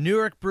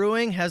 Newark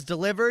Brewing has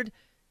delivered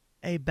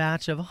a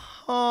batch of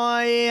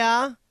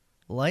Hoya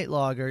light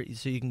lager,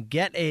 so you can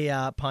get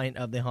a pint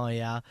of the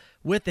Hoya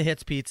with the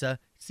Hits Pizza.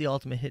 It's the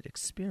ultimate hit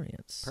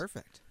experience.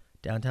 Perfect.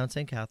 Downtown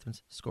St.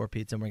 Catharines, Score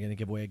Pizza, and we're going to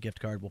give away a gift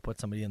card. We'll put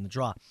somebody in the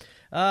draw.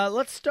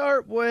 Let's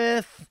start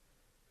with,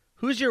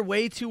 who's your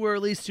way too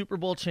early Super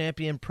Bowl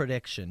champion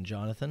prediction,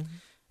 Jonathan?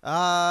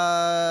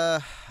 I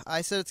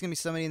said it's going to be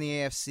somebody in the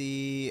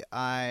AFC.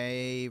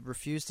 I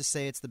refuse to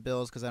say it's the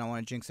Bills because I don't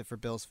want to jinx it for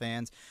Bills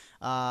fans.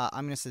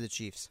 I'm going to say the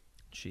Chiefs.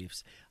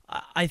 Chiefs.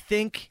 I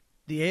think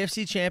the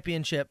AFC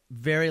championship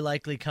very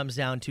likely comes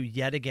down to,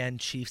 yet again,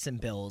 Chiefs and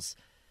Bills.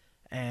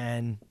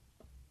 And...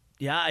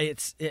 yeah,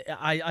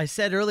 I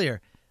said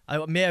earlier,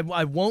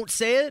 I won't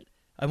say it.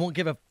 I won't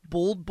give a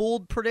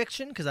bold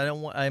prediction because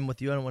I'm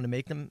with you. I don't want to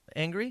make them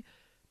angry.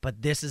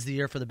 But this is the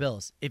year for the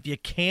Bills. If you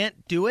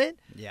can't do it,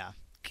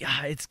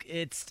 God, it's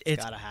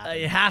gotta happen.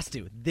 It has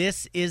to.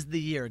 This is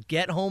the year.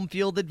 Get home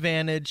field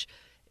advantage.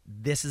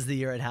 This is the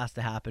year it has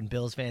to happen.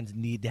 Bills fans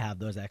need to have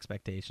those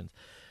expectations.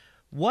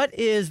 What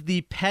is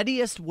the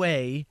pettiest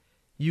way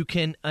you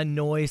can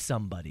annoy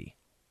somebody?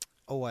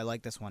 Oh, I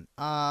like this one.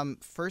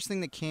 First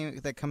thing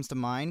that comes to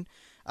mind.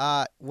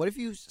 What if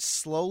you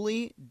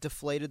slowly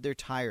deflated their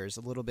tires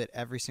a little bit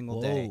every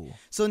single day?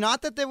 So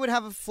not that they would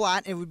have a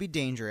flat, it would be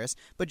dangerous,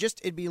 but just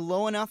it'd be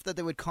low enough that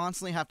they would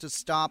constantly have to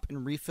stop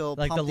and refill.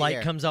 Like the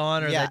light comes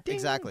on, or that ding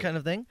exactly kind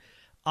of thing.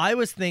 I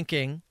was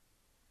thinking,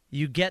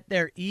 you get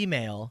their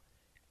email,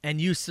 and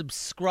you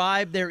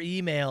subscribe their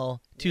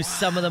email to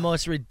some of the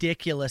most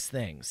ridiculous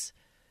things.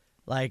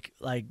 Like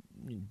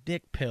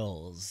dick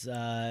pills, all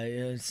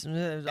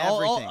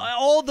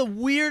the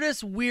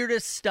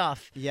weirdest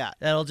stuff. Yeah,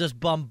 that'll just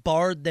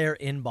bombard their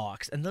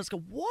inbox, and they'll just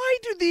go, "Why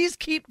do these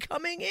keep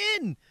coming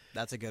in?"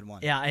 That's a good one.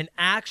 Yeah, and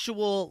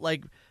actual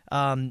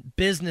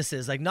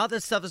businesses, like not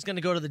that stuff is going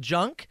to go to the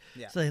junk.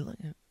 Yeah, so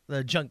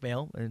the junk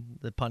mail,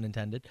 the pun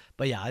intended.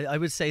 But yeah, I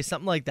would say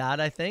something like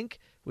that. I think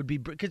would be.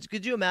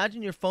 Could you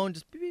imagine your phone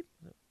just beep, beep?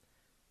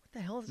 What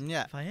the hell is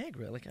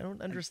Viagra? Like, I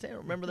don't understand. I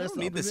don't remember this. I don't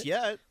need this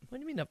yet. What do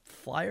you mean a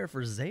flyer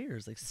for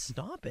Zayers? Like,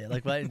 stop it.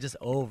 Like, just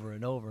over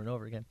and over and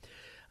over again.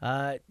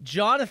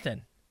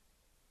 Jonathan.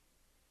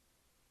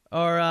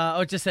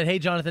 It just said, hey,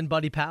 Jonathan,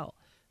 Buddy Powell.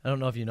 I don't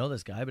know if you know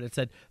this guy, but it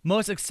said,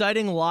 most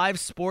exciting live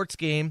sports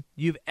game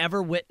you've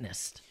ever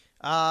witnessed.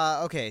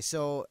 Okay,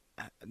 so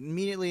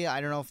immediately,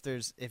 I don't know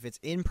if it's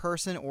in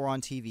person or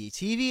on TV.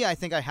 TV, I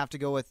think I have to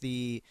go with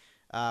the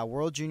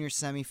World Junior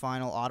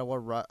Semifinal,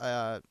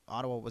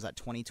 Ottawa was that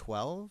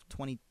 2012,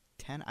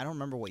 2010? I don't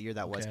remember what year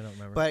that was. I don't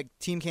remember. But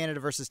Team Canada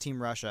versus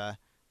Team Russia.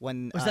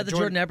 Was that the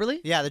Jordan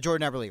Eberle? Yeah, the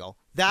Jordan Eberle goal.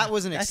 That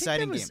was an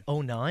exciting game. I think that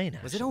was 09,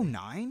 actually. Was it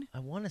 09? I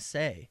want to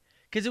say.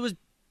 Because it was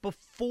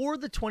before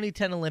the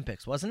 2010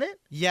 Olympics, wasn't it?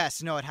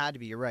 Yes. No, it had to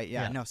be. You're right.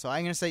 Yeah. No, so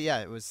I'm going to say,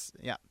 it was,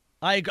 yeah.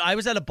 I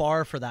was at a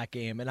bar for that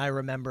game, and I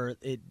remember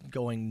it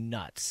going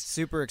nuts.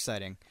 Super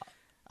exciting.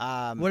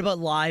 What about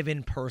live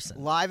in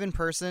person? Live in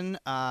person,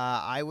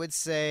 I would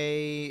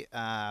say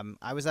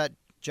I was at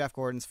Jeff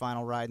Gordon's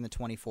final ride in the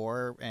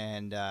 24,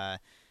 and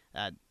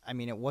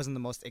it wasn't the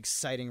most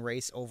exciting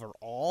race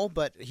overall,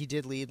 but he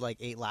did lead like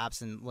 8 laps,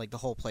 and like the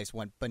whole place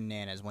went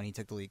bananas when he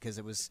took the lead because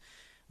it was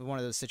one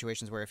of those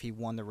situations where if he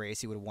won the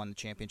race, he would have won the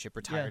championship,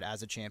 retired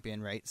as a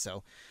champion, right?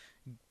 So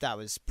that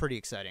was pretty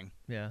exciting.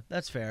 Yeah,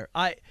 that's fair.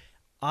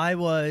 I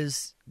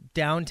was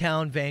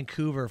downtown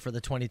Vancouver for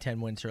the 2010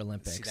 Winter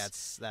Olympics.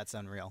 See, that's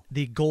unreal.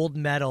 The gold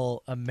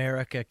medal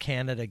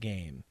America-Canada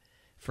game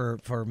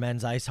for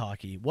men's ice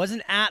hockey.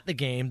 Wasn't at the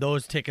game.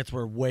 Those tickets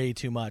were way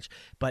too much.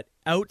 But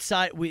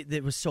outside,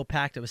 it was so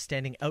packed, I was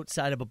standing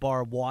outside of a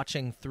bar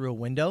watching through a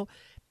window.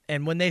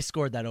 And when they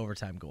scored that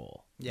overtime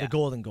goal, the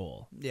golden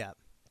goal. Yeah.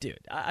 Dude,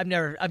 I've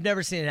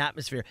never seen an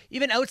atmosphere,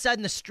 even outside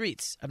in the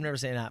streets, I've never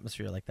seen an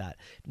atmosphere like that.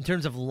 In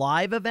terms of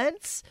live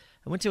events,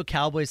 I went to a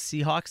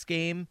Cowboys-Seahawks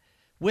game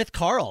with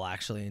Carl,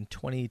 actually, in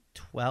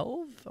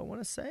 2012, I want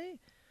to say.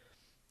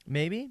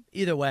 Maybe.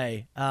 Either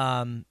way,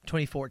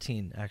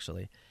 2014,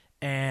 actually.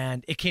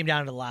 And it came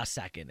down to the last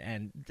second.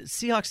 And the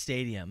Seahawks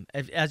Stadium,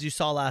 as you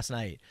saw last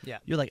night,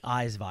 your like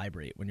eyes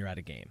vibrate when you're at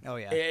a game. Oh,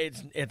 yeah.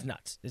 It's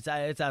nuts. It's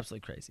absolutely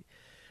crazy.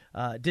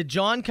 Did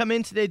John come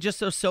in today just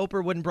so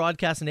Soper wouldn't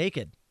broadcast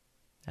naked?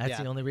 That's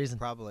the only reason.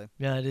 Probably.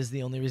 Yeah, it is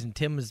the only reason.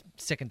 Tim was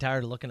sick and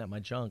tired of looking at my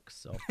junk.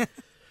 So,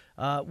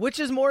 which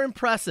is more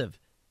impressive?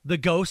 The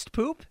ghost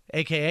poop,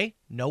 a.k.a.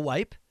 no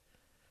wipe.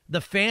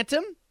 The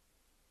phantom,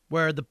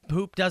 where the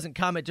poop doesn't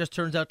come, it just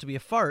turns out to be a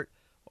fart.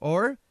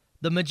 Or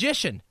the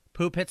magician,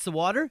 poop hits the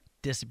water,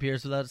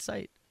 disappears without a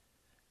sight.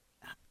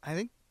 I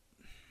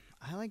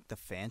like the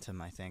phantom,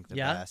 the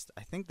best.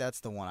 I think that's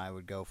the one I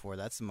would go for.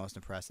 That's the most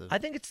impressive. I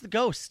think it's the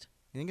ghost.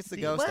 You think it's the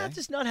ghost? Well,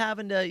 just not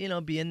having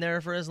to, be in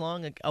there for as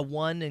long, a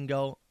one, and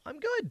go, I'm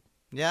good.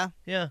 Yeah?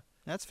 Yeah.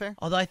 That's fair.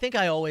 Although I think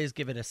I always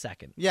give it a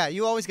second. Yeah,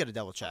 you always got to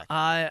double check.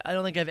 I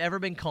don't think I've ever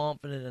been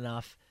confident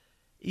enough,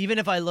 even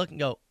if I look and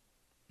go,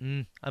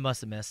 I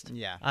must have missed.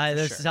 Yeah,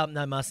 there's something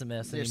I must have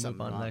missed. There's and you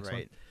move on to the next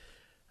right.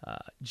 one.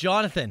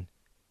 Jonathan,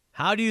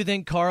 how do you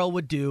think Carl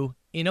would do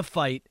in a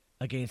fight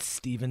against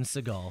Steven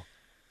Seagal?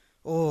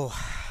 Oh,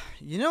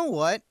 you know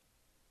what?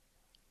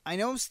 I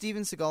know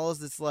Steven Seagal is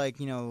this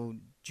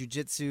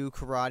jiu-jitsu,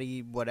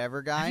 karate,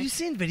 whatever guy. Have you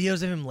seen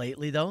videos of him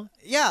lately, though?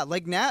 Yeah,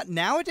 like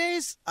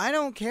nowadays, I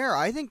don't care.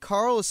 I think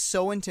Carl is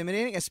so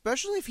intimidating,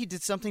 especially if he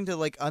did something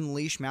to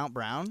unleash Mount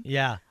Brown.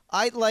 Yeah,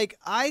 I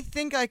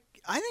think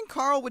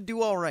Carl would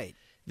do all right.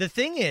 The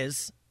thing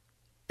is,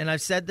 and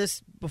I've said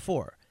this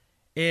before,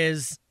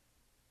 and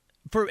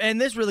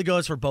this really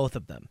goes for both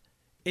of them.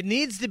 It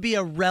needs to be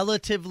a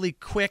relatively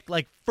quick,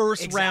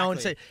 first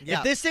round. Yeah.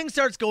 If this thing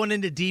starts going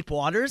into deep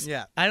waters,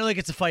 I don't think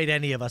it's a fight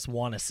any of us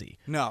want to see.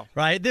 No.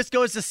 Right? This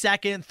goes to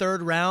second,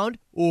 third round.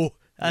 Ooh,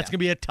 That's going to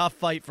be a tough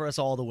fight for us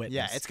all to witness.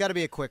 Yeah, it's got to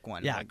be a quick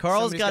one. Yeah, Like,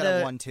 Carl's somebody's got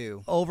to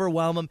 1-2.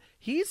 overwhelm him.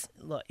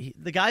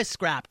 The guy's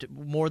scrapped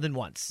more than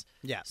once.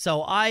 Yeah.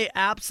 So I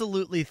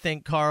absolutely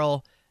think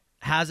Carl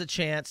has a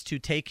chance to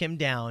take him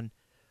down,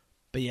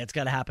 but yeah, it's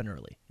got to happen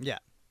early. Yeah.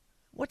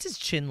 What's his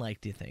chin like,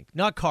 do you think?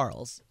 Not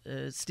Carl's.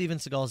 Steven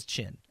Seagal's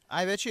chin.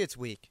 I bet you it's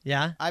weak.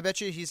 Yeah? I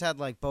bet you he's had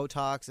like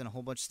Botox and a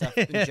whole bunch of stuff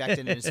injected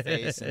in his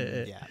face.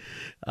 And,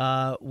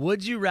 yeah.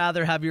 Would you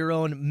rather have your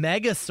own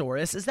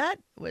Megasaurus? Is that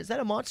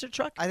a monster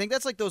truck? I think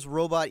that's like those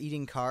robot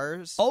eating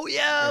cars. Oh,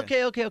 yeah.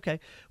 Okay.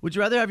 Would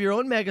you rather have your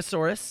own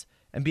Megasaurus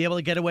and be able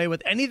to get away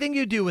with anything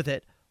you do with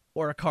it,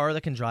 or a car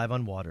that can drive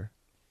on water?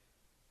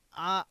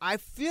 I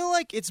feel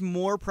like it's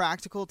more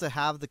practical to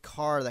have the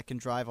car that can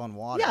drive on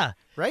water. Yeah.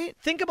 Right?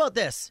 Think about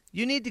this.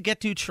 You need to get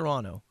to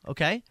Toronto,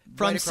 okay?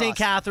 From Right St. across.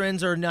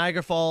 Catharines or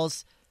Niagara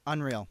Falls.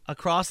 Unreal.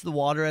 Across the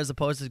water as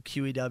opposed to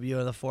QEW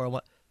or the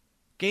 401.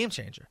 Game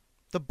changer.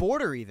 The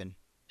border even.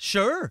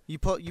 Sure. You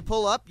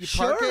pull up, you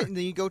park Sure. it, and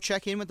then you go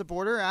check in with the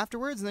border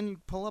afterwards, and then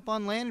you pull up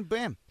on land and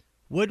bam.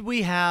 Would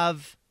we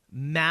have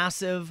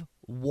massive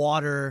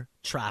water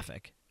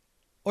traffic?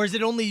 Or is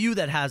it only you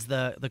that has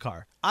the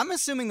car? I'm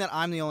assuming that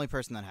I'm the only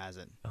person that has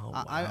it. Oh,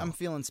 wow. I'm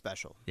feeling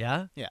special.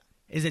 Yeah? Yeah.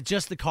 Is it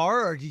just the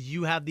car, or do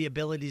you have the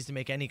abilities to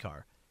make any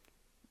car?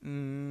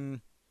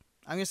 I'm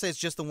gonna say it's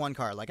just the one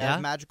car. Like Yeah?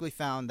 I've magically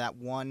found that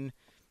one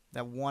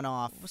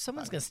off. Well,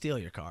 someone's going to steal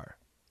your car.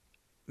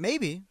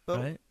 Maybe, but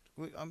Right.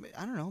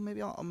 I don't know.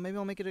 Maybe I'll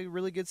make it a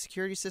really good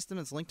security system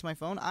that's linked to my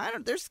phone.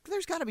 There's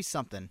got to be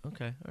something.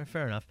 Okay, all right,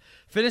 fair enough.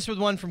 Finish with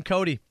one from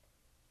Cody.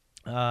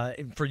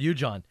 For you,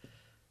 John.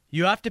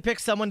 You have to pick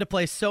someone to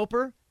play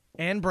Soper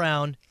and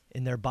Brown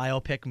in their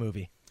biopic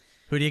movie.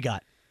 Who do you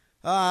got?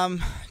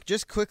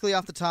 Just quickly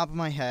off the top of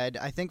my head,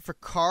 I think for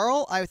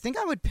Carl, I think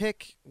I would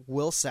pick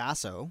Will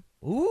Sasso.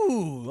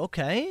 Ooh,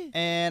 okay.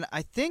 And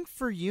I think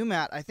for you,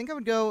 Matt, I think I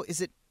would go.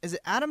 Is it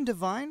Adam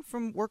Devine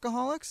from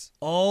Workaholics?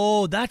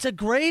 Oh, that's a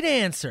great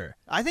answer.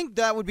 I think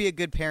that would be a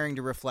good pairing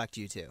to reflect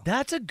you two.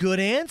 That's a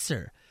good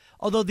answer.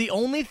 Although the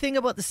only thing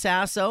about the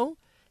Sasso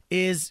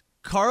is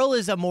Carl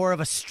is more of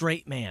a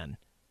straight man.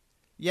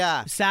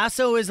 Yeah.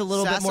 Sasso is a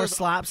little bit more Sasso's-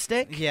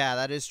 slapstick. Yeah,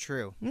 that is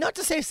true. Not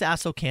to say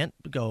Sasso can't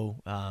go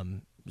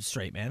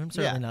straight man. I'm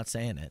certainly Yeah. not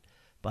saying it.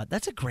 But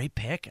that's a great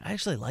pick. I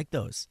actually like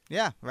those.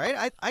 Yeah,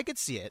 right? I could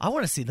see it. I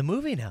want to see the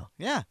movie now.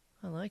 Yeah.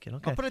 I like it.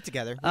 Okay. I'll put it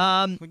together.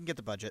 We can get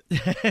the budget.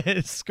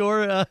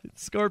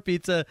 Score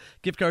Pizza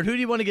gift card. Who do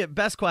you want to get?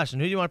 Best question.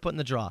 Who do you want to put in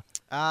the draw?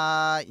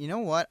 You know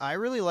what? I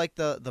really like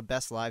the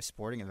best live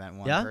sporting event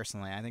one, Yeah?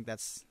 personally. I think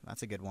that's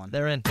a good one.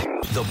 They're in.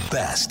 The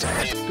best.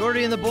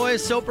 Gordy and the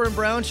boys, Soper and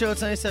Brown Show.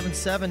 It's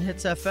 97.7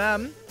 Hits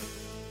FM.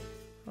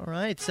 All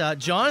right.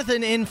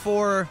 Jonathan in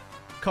for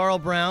Carl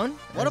Brown.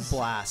 What a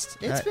blast.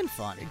 It's been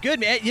fun. Good,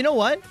 man. You know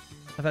what?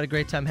 I've had a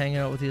great time hanging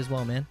out with you as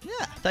well, man.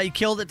 Yeah. Thought you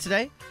killed it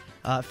today.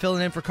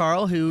 Filling in for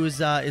Carl, who's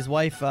his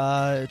wife,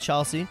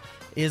 Chelsea,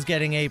 is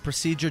getting a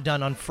procedure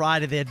done on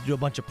Friday. They had to do a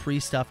bunch of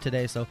pre-stuff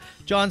today, so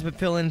John's been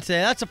filling in today.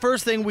 That's the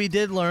first thing we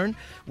did learn.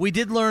 We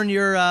did learn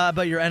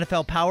about your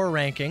NFL power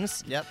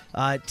rankings.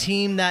 Yep.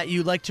 Team that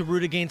you like to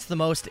root against the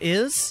most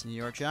is? New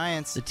York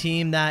Giants. The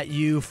team that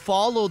you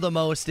follow the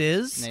most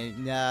is?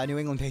 New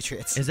England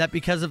Patriots. Is that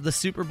because of the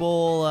Super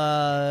Bowl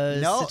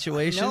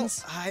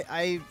situations?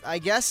 No, I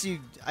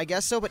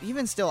guess so, but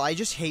even still, I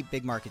just hate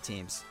big market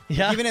teams.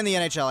 Yeah. Even in the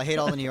NHL, I hate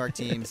all the New York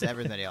teams,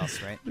 everybody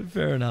else, right?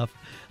 Fair enough.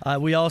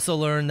 We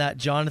also learned that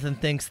Jonathan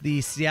thinks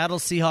the Seattle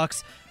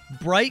Seahawks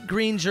bright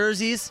green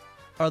jerseys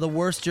are the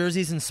worst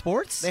jerseys in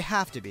sports. They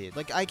have to be.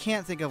 Like, I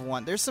can't think of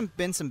one. There's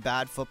been some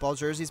bad football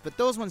jerseys, but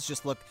those ones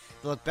just look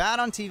bad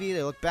on TV.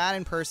 They look bad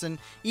in person.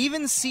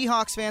 Even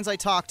Seahawks fans I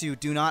talk to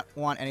do not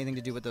want anything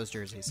to do with those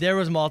jerseys. There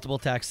was multiple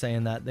texts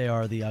saying that they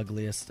are the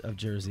ugliest of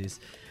jerseys.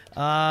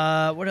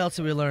 What else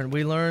did we learn?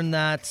 We learned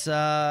that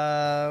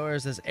where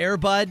is this? Air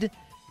Bud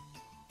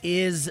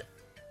is.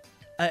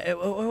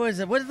 What is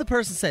it? What did the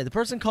person say? The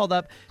person called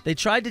up. They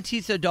tried to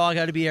teach their dog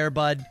how to be Air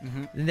Bud,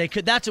 and they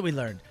could. That's what we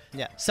learned.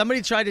 Yeah.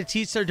 Somebody tried to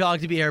teach their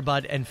dog to be Air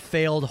Bud and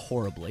failed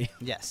horribly.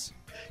 Yes.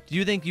 Do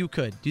you think you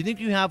could? Do you think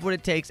you have what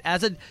it takes?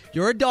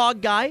 You're a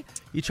dog guy.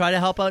 You try to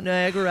help out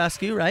Niagara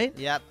Rescue, right?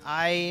 Yep.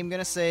 I'm going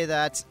to say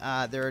that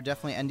there are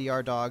definitely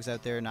NDR dogs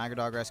out there, Niagara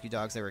Dog Rescue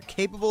dogs, that are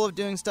capable of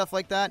doing stuff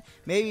like that.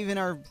 Maybe even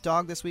our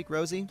dog this week,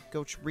 Rosie.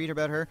 Go read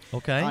about her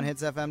on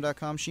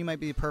hitsfm.com. She might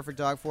be the perfect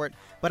dog for it.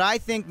 But I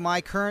think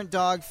my current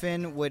dog,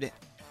 Finn, would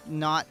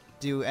not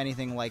do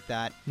anything like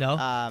that.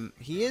 No?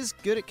 He is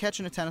good at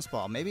catching a tennis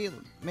ball. Maybe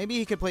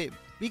he could play a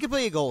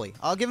goalie.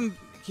 I'll give him...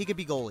 He could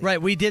be goalie.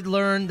 Right, we did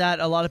learn that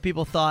a lot of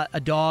people thought a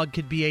dog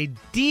could be a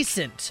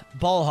decent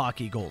ball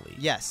hockey goalie.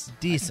 Yes.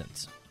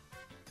 Decent.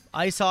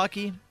 Ice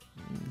hockey?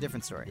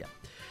 Different story.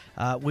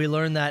 Yeah. We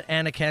learned that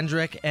Anna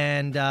Kendrick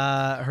and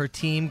her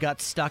team got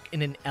stuck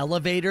in an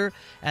elevator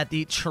at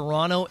the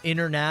Toronto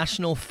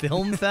International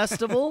Film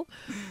Festival.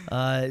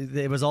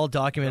 It was all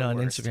documented on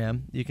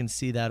Instagram. You can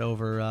see that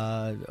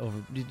over.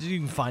 You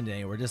can find it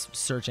anywhere. Just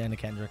search Anna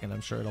Kendrick, and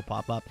I'm sure it'll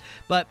pop up.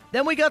 But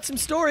then we got some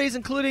stories,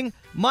 including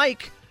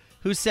Mike,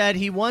 who said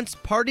he once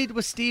partied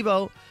with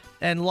Steve-O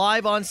and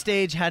live on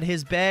stage had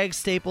his bag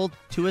stapled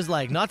to his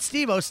leg. Not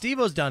Steve-O.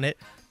 Steve-O's done it.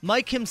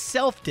 Mike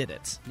himself did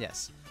it.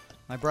 Yes.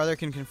 My brother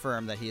can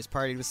confirm that he has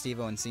partied with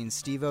Steve-O and seen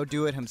Steve-O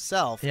do it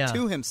himself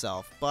to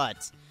himself.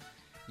 But,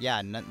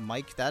 yeah,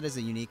 Mike, that is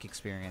a unique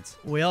experience.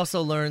 We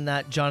also learned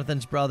that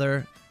Jonathan's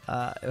brother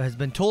has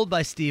been told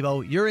by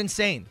Steve-O, you're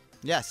insane.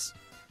 Yes.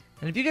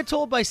 And if you get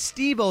told by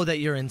Steve-O that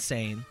you're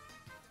insane,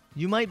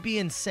 you might be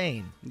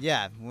insane.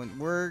 Yeah.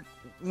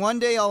 One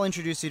day I'll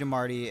introduce you to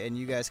Marty, and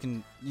you guys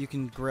can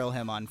grill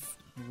him on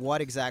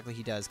what exactly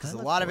he does, because a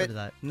lot of it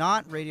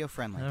not radio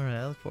friendly. All right,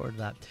 I look forward to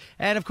that.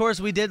 And of course,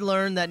 we did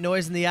learn that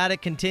Noise in the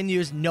Attic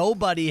continues.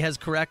 Nobody has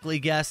correctly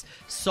guessed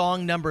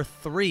song number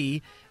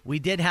 3. We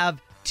did have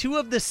 2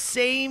 of the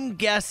same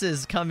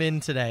guesses come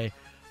in today.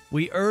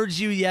 We urge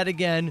you yet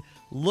again,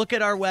 look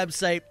at our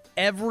website.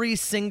 Every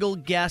single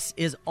guess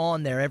is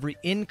on there. Every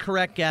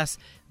incorrect guess.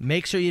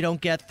 Make sure you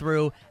don't get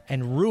through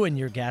and ruin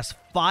your guess.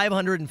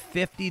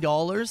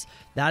 $550.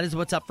 That is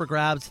what's up for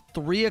grabs.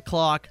 3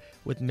 o'clock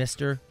with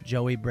Mr.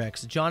 Joey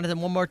Bricks.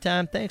 Jonathan, one more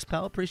time. Thanks,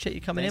 pal. Appreciate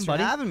you coming in, buddy.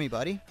 Thanks for having me,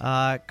 buddy.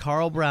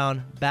 Carl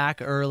Brown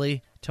back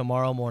early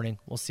tomorrow morning.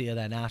 We'll see you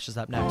then. Ash is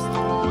up next.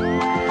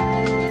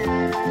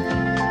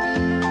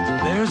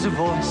 There's a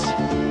voice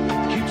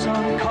keeps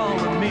on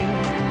calling me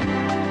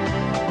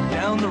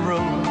down the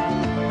road.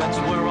 That's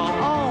where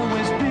I'll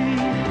always be.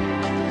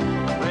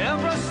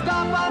 Every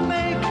stop I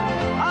make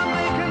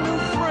a new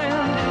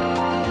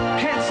friend.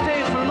 Can't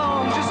stay for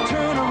long, just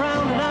turn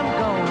around and I'm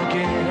gone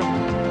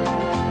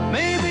again.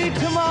 Maybe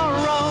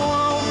tomorrow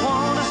I'll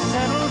wanna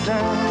settle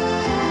down.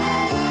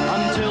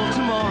 Until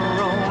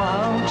tomorrow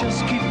I'll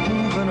just keep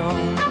moving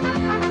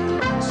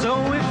on. So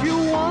if you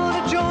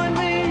wanna join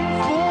me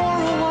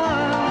for a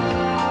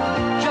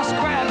while, just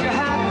grab your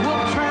hat,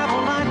 we'll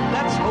travel like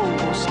that's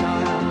old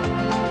style.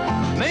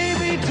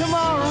 Maybe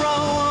tomorrow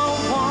I'll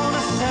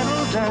wanna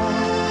settle down.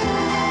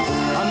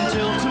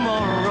 Until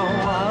tomorrow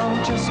I'll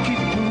just keep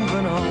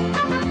moving on.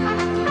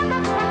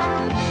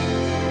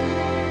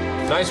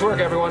 Nice work,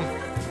 everyone.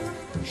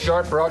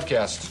 Sharp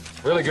broadcast.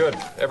 Really good.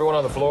 Everyone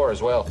on the floor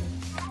as well.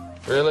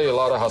 Really a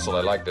lot of hustle.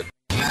 I liked it.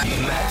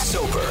 Matt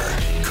Soper,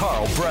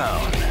 Carl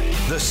Brown.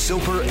 The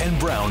Soper and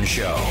Brown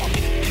Show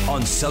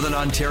on Southern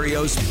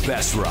Ontario's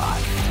Best Rock.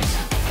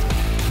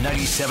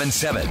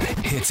 97.7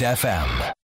 Hits FM.